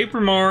 Paper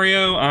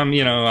Mario,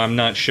 I'm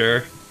not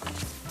sure.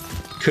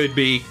 Could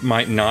be,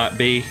 might not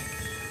be.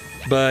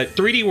 But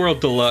 3D World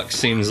Deluxe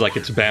seems like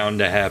it's bound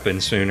to happen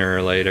sooner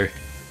or later.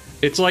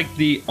 It's like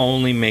the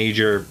only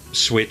major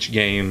Switch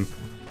game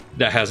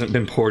that hasn't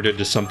been ported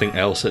to something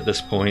else at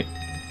this point.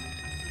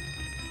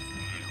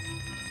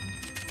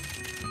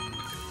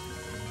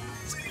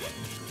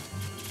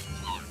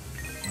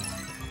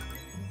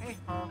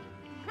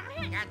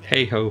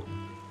 Hey ho.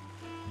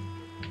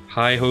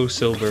 Hi ho,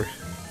 Silver.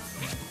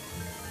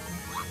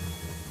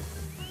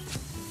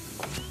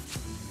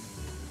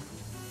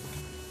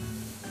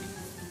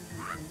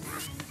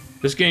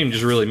 This game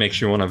just really makes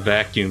you want to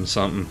vacuum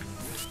something.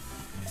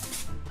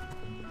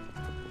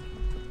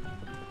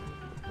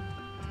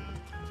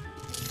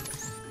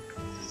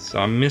 So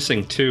I'm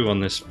missing 2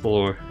 on this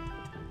floor.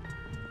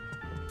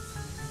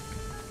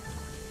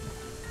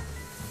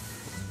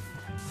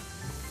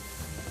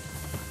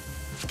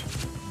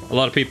 A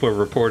lot of people have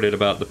reported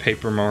about the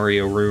Paper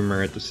Mario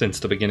rumor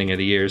since the beginning of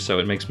the year, so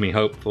it makes me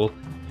hopeful.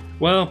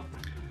 Well,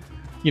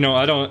 you know,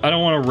 I don't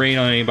want to rain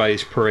on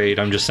anybody's parade.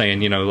 I'm just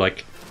saying, you know,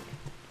 like,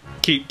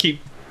 keep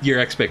your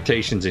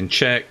expectations in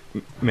check.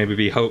 Maybe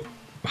be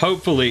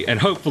hopefully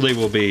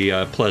we'll be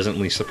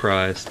pleasantly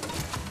surprised.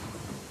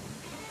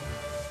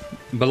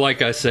 But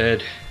like I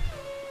said,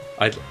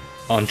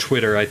 on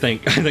Twitter, I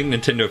think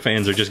Nintendo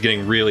fans are just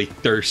getting really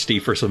thirsty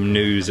for some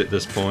news at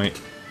this point.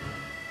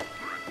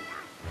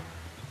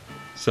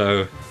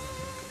 So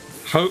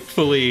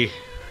hopefully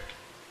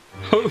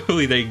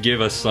they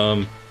give us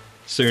some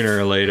sooner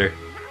or later.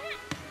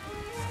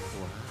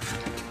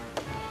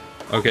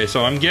 Okay,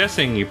 so I'm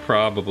guessing you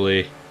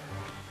probably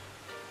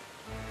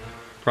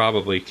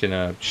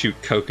can shoot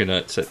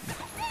coconuts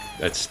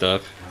at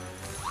stuff.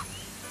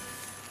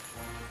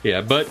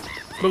 Yeah, but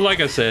like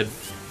I said,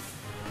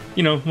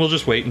 you know, we'll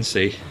just wait and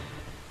see.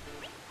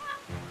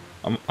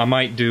 I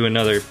might do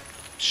another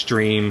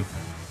stream,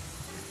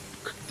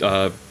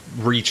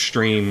 reach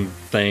stream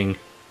thing.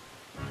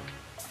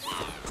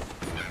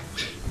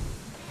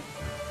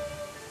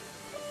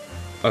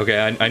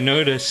 Okay, I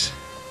notice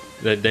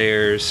that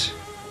there's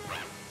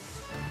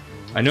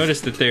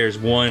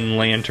one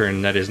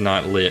lantern that is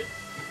not lit.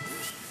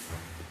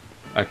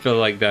 I feel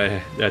like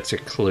that's a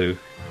clue.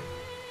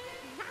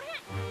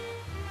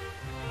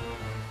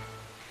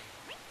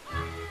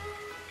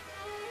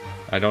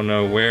 I don't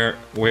know where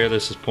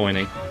this is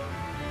pointing.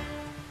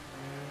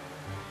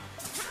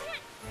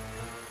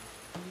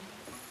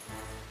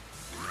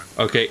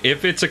 Okay,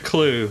 if it's a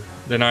clue,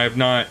 then I have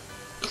not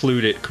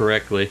clued it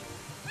correctly.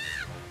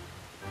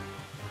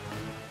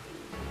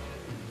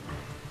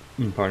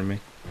 Pardon me.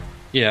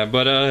 Yeah,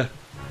 but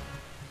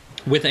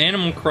with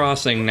Animal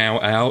Crossing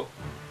now out,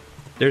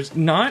 there's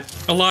not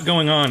a lot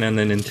going on the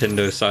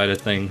Nintendo side of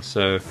things,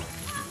 so...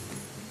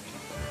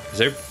 Is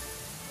there...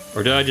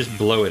 Or did I just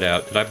blow it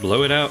out? Did I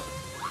blow it out?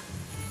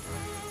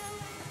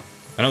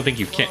 I don't think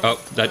you can... Oh,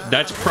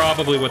 that's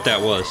probably what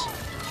that was.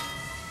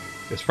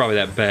 It's probably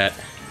that bat.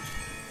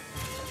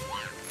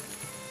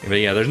 But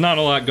yeah, there's not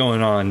a lot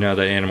going on now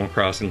that Animal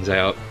Crossing's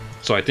out.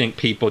 So I think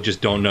people just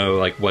don't know,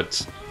 like,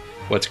 what's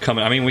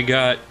coming. I mean, we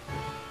got...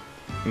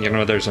 You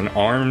know, there's an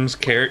ARMS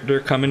character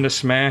coming to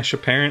Smash,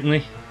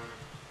 apparently.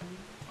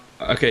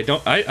 Okay,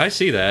 I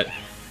see that.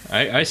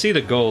 I see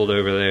the gold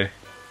over there.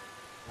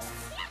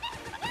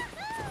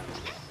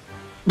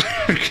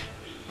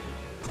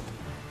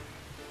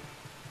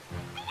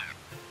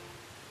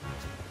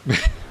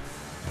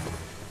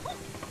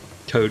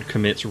 Toad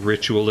commits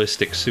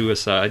ritualistic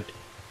suicide.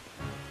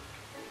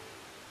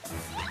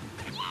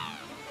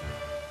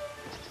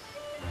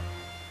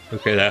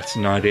 Okay, that's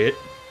not it.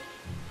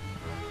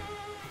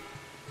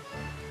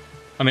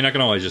 I mean, I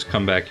can always just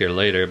come back here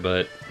later,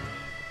 but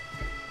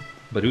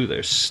ooh,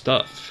 there's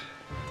stuff.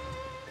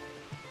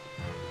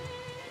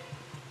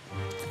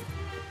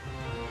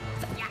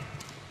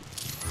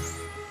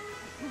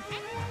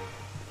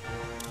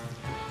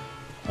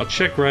 I'll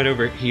check right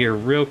over here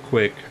real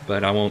quick,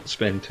 but I won't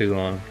spend too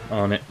long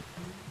on it.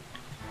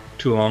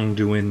 Too long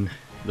doing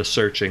the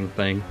searching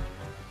thing.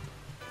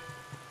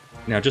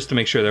 Now, just to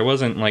make sure, there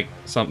wasn't, like,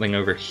 something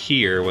over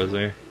here, was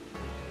there?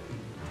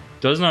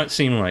 Does not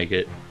seem like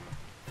it.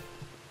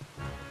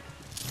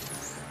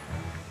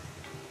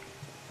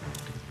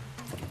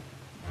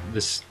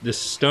 This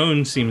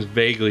stone seems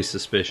vaguely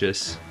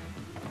suspicious.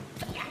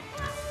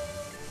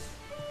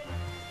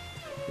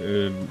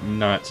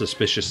 Not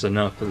suspicious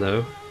enough,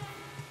 though.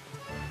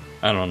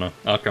 I don't know.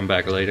 I'll come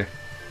back later.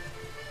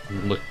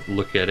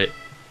 Look at it.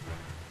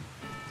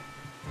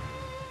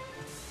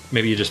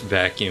 Maybe you just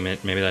vacuum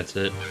it. Maybe that's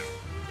it.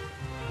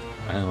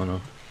 I don't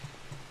know.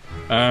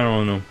 I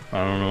don't know.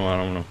 I don't know. I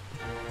don't know.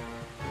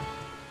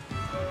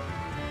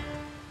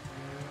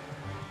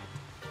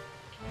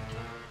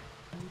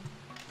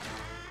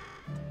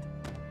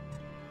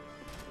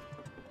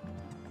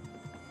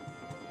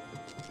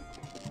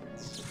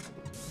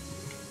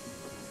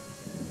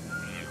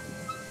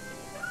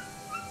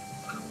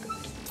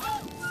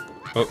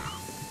 Oh,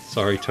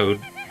 sorry, Toad.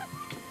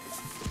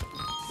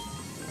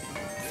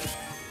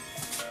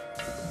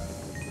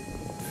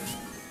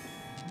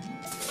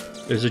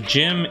 There's a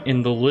gym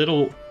in the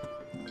little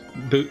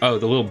booth. Oh,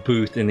 the little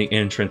booth in the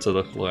entrance of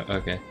the floor.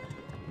 Okay.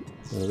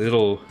 The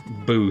little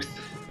booth.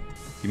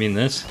 You mean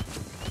this?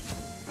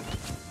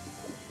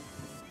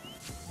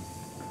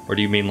 Or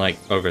do you mean like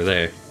over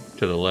there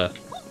to the left?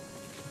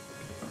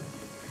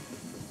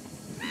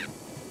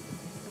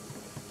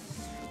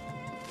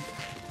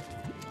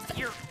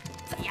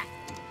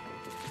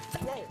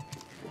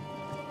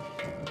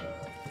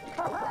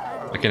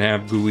 I can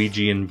have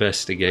Luigi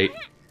investigate.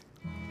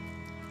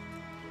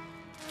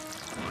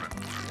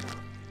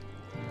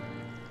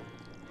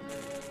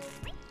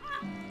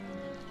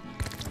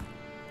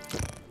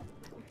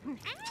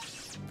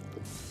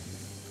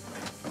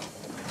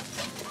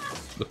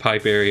 The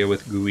pipe area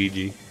with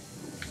Luigi.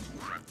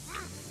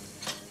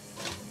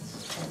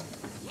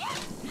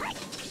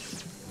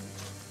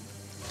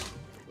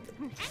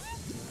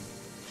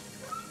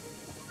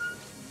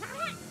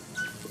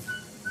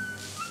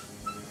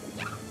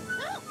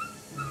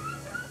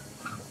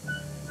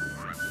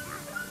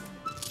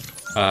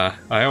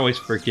 I always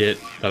forget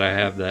that I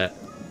have that.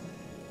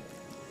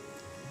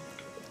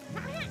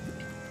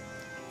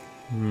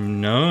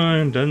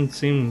 No, it doesn't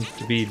seem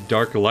to be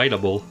dark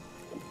lightable.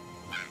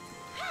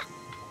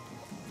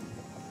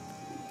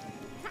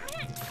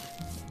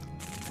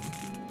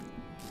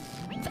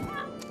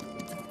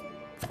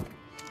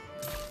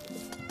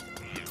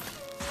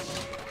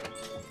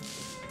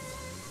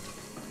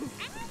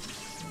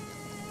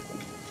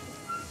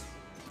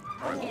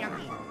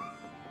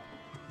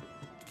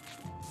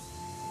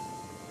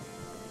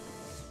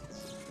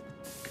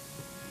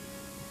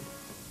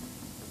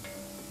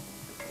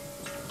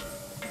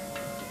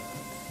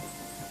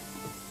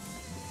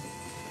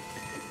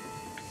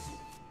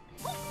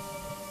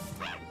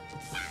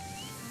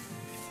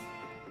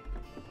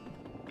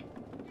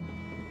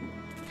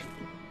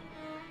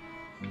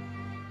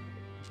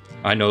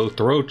 I know,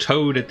 throw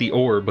Toad at the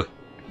orb.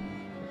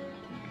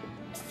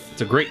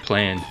 It's a great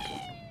plan.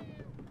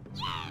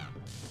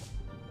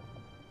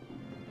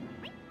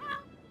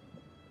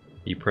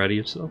 You proud of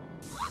yourself?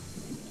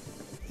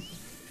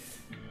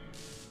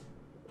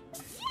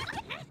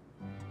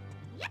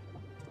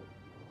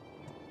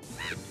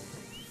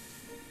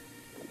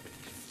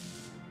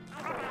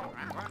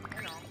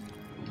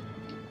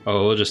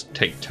 Oh, we'll just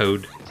take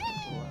Toad.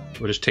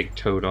 We'll just take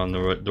Toad on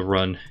the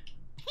run.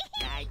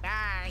 Bye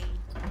bye.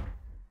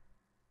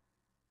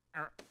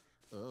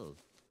 Oh.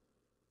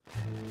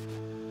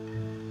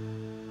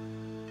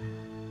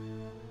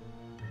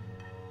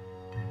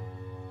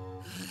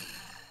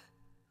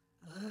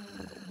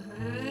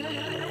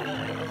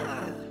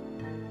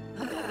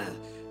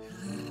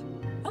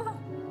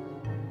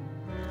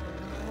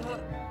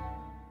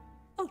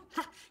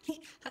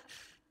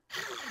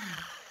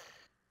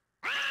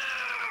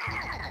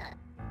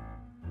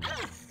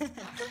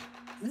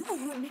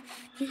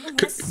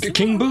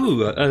 King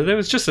Boo, there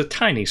was just a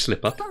tiny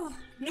slip-up.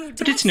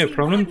 But it's no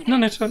problem,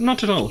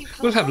 not at all.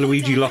 We'll have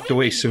Luigi locked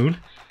away soon.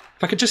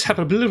 If I could just have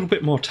a little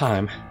bit more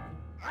time.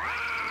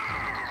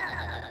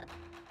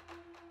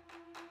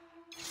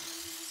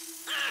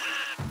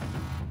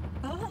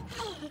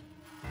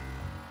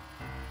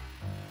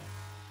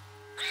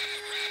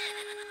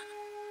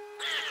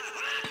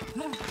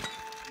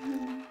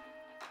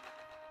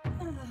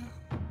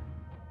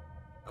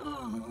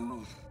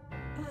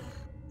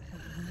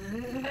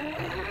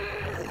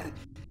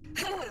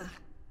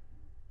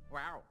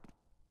 Wow.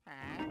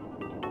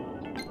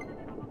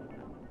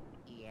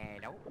 Yeah,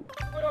 no.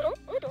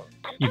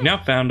 You've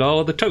now found all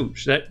of the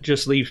Toads. That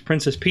just leaves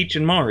Princess Peach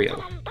and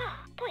Mario.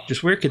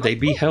 Just where could they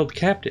be held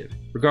captive?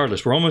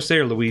 Regardless, we're almost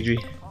there, Luigi.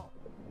 Oh,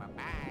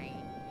 bye-bye.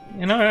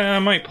 And I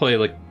might play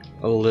like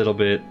a little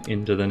bit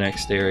into the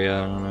next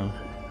area, I don't know.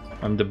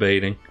 I'm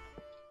debating.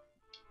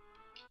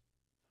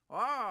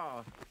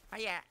 Oh,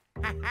 yeah.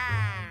 Ha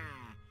ha.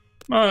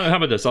 How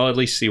about this? I'll at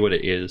least see what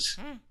it is.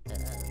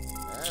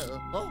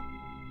 Oh.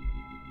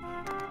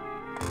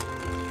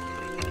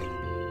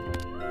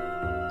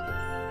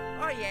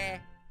 Oh, yeah.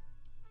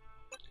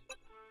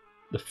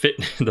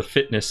 The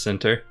fitness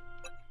center.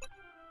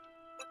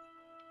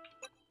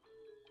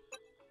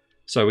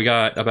 So we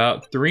got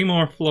about 3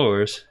 more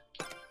floors.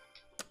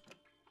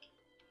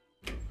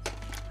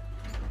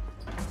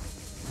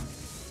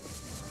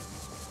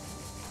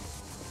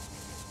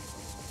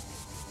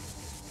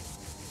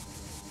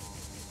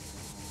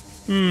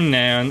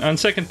 Nah, on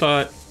second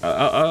thought,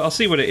 I'll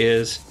see what it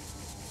is.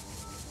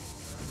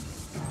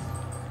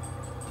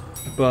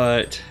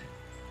 But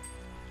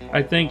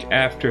I think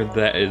after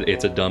that,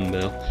 it's a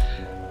dumbbell.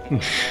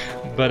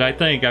 But I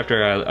think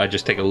after I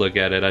just take a look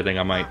at it, I think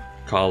I might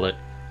call it.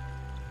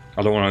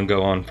 I don't want to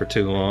go on for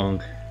too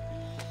long.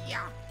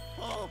 Yeah.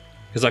 Oh.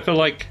 Because I feel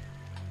like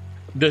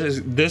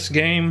this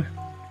game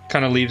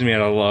kind of leaves me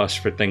at a loss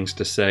for things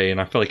to say, and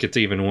I feel like it's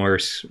even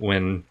worse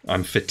when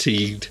I'm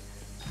fatigued.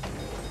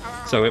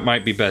 So it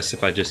might be best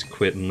if I just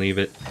quit and leave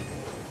it.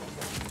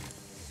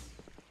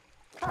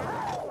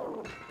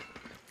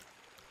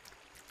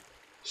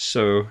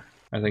 So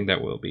I think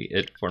that will be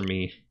it for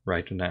me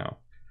right now.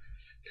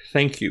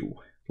 Thank you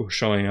for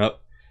showing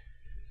up.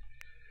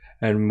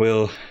 And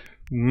we'll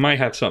might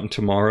have something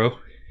tomorrow.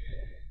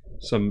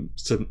 Something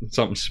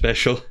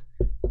special.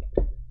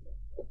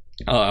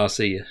 I'll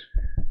see you.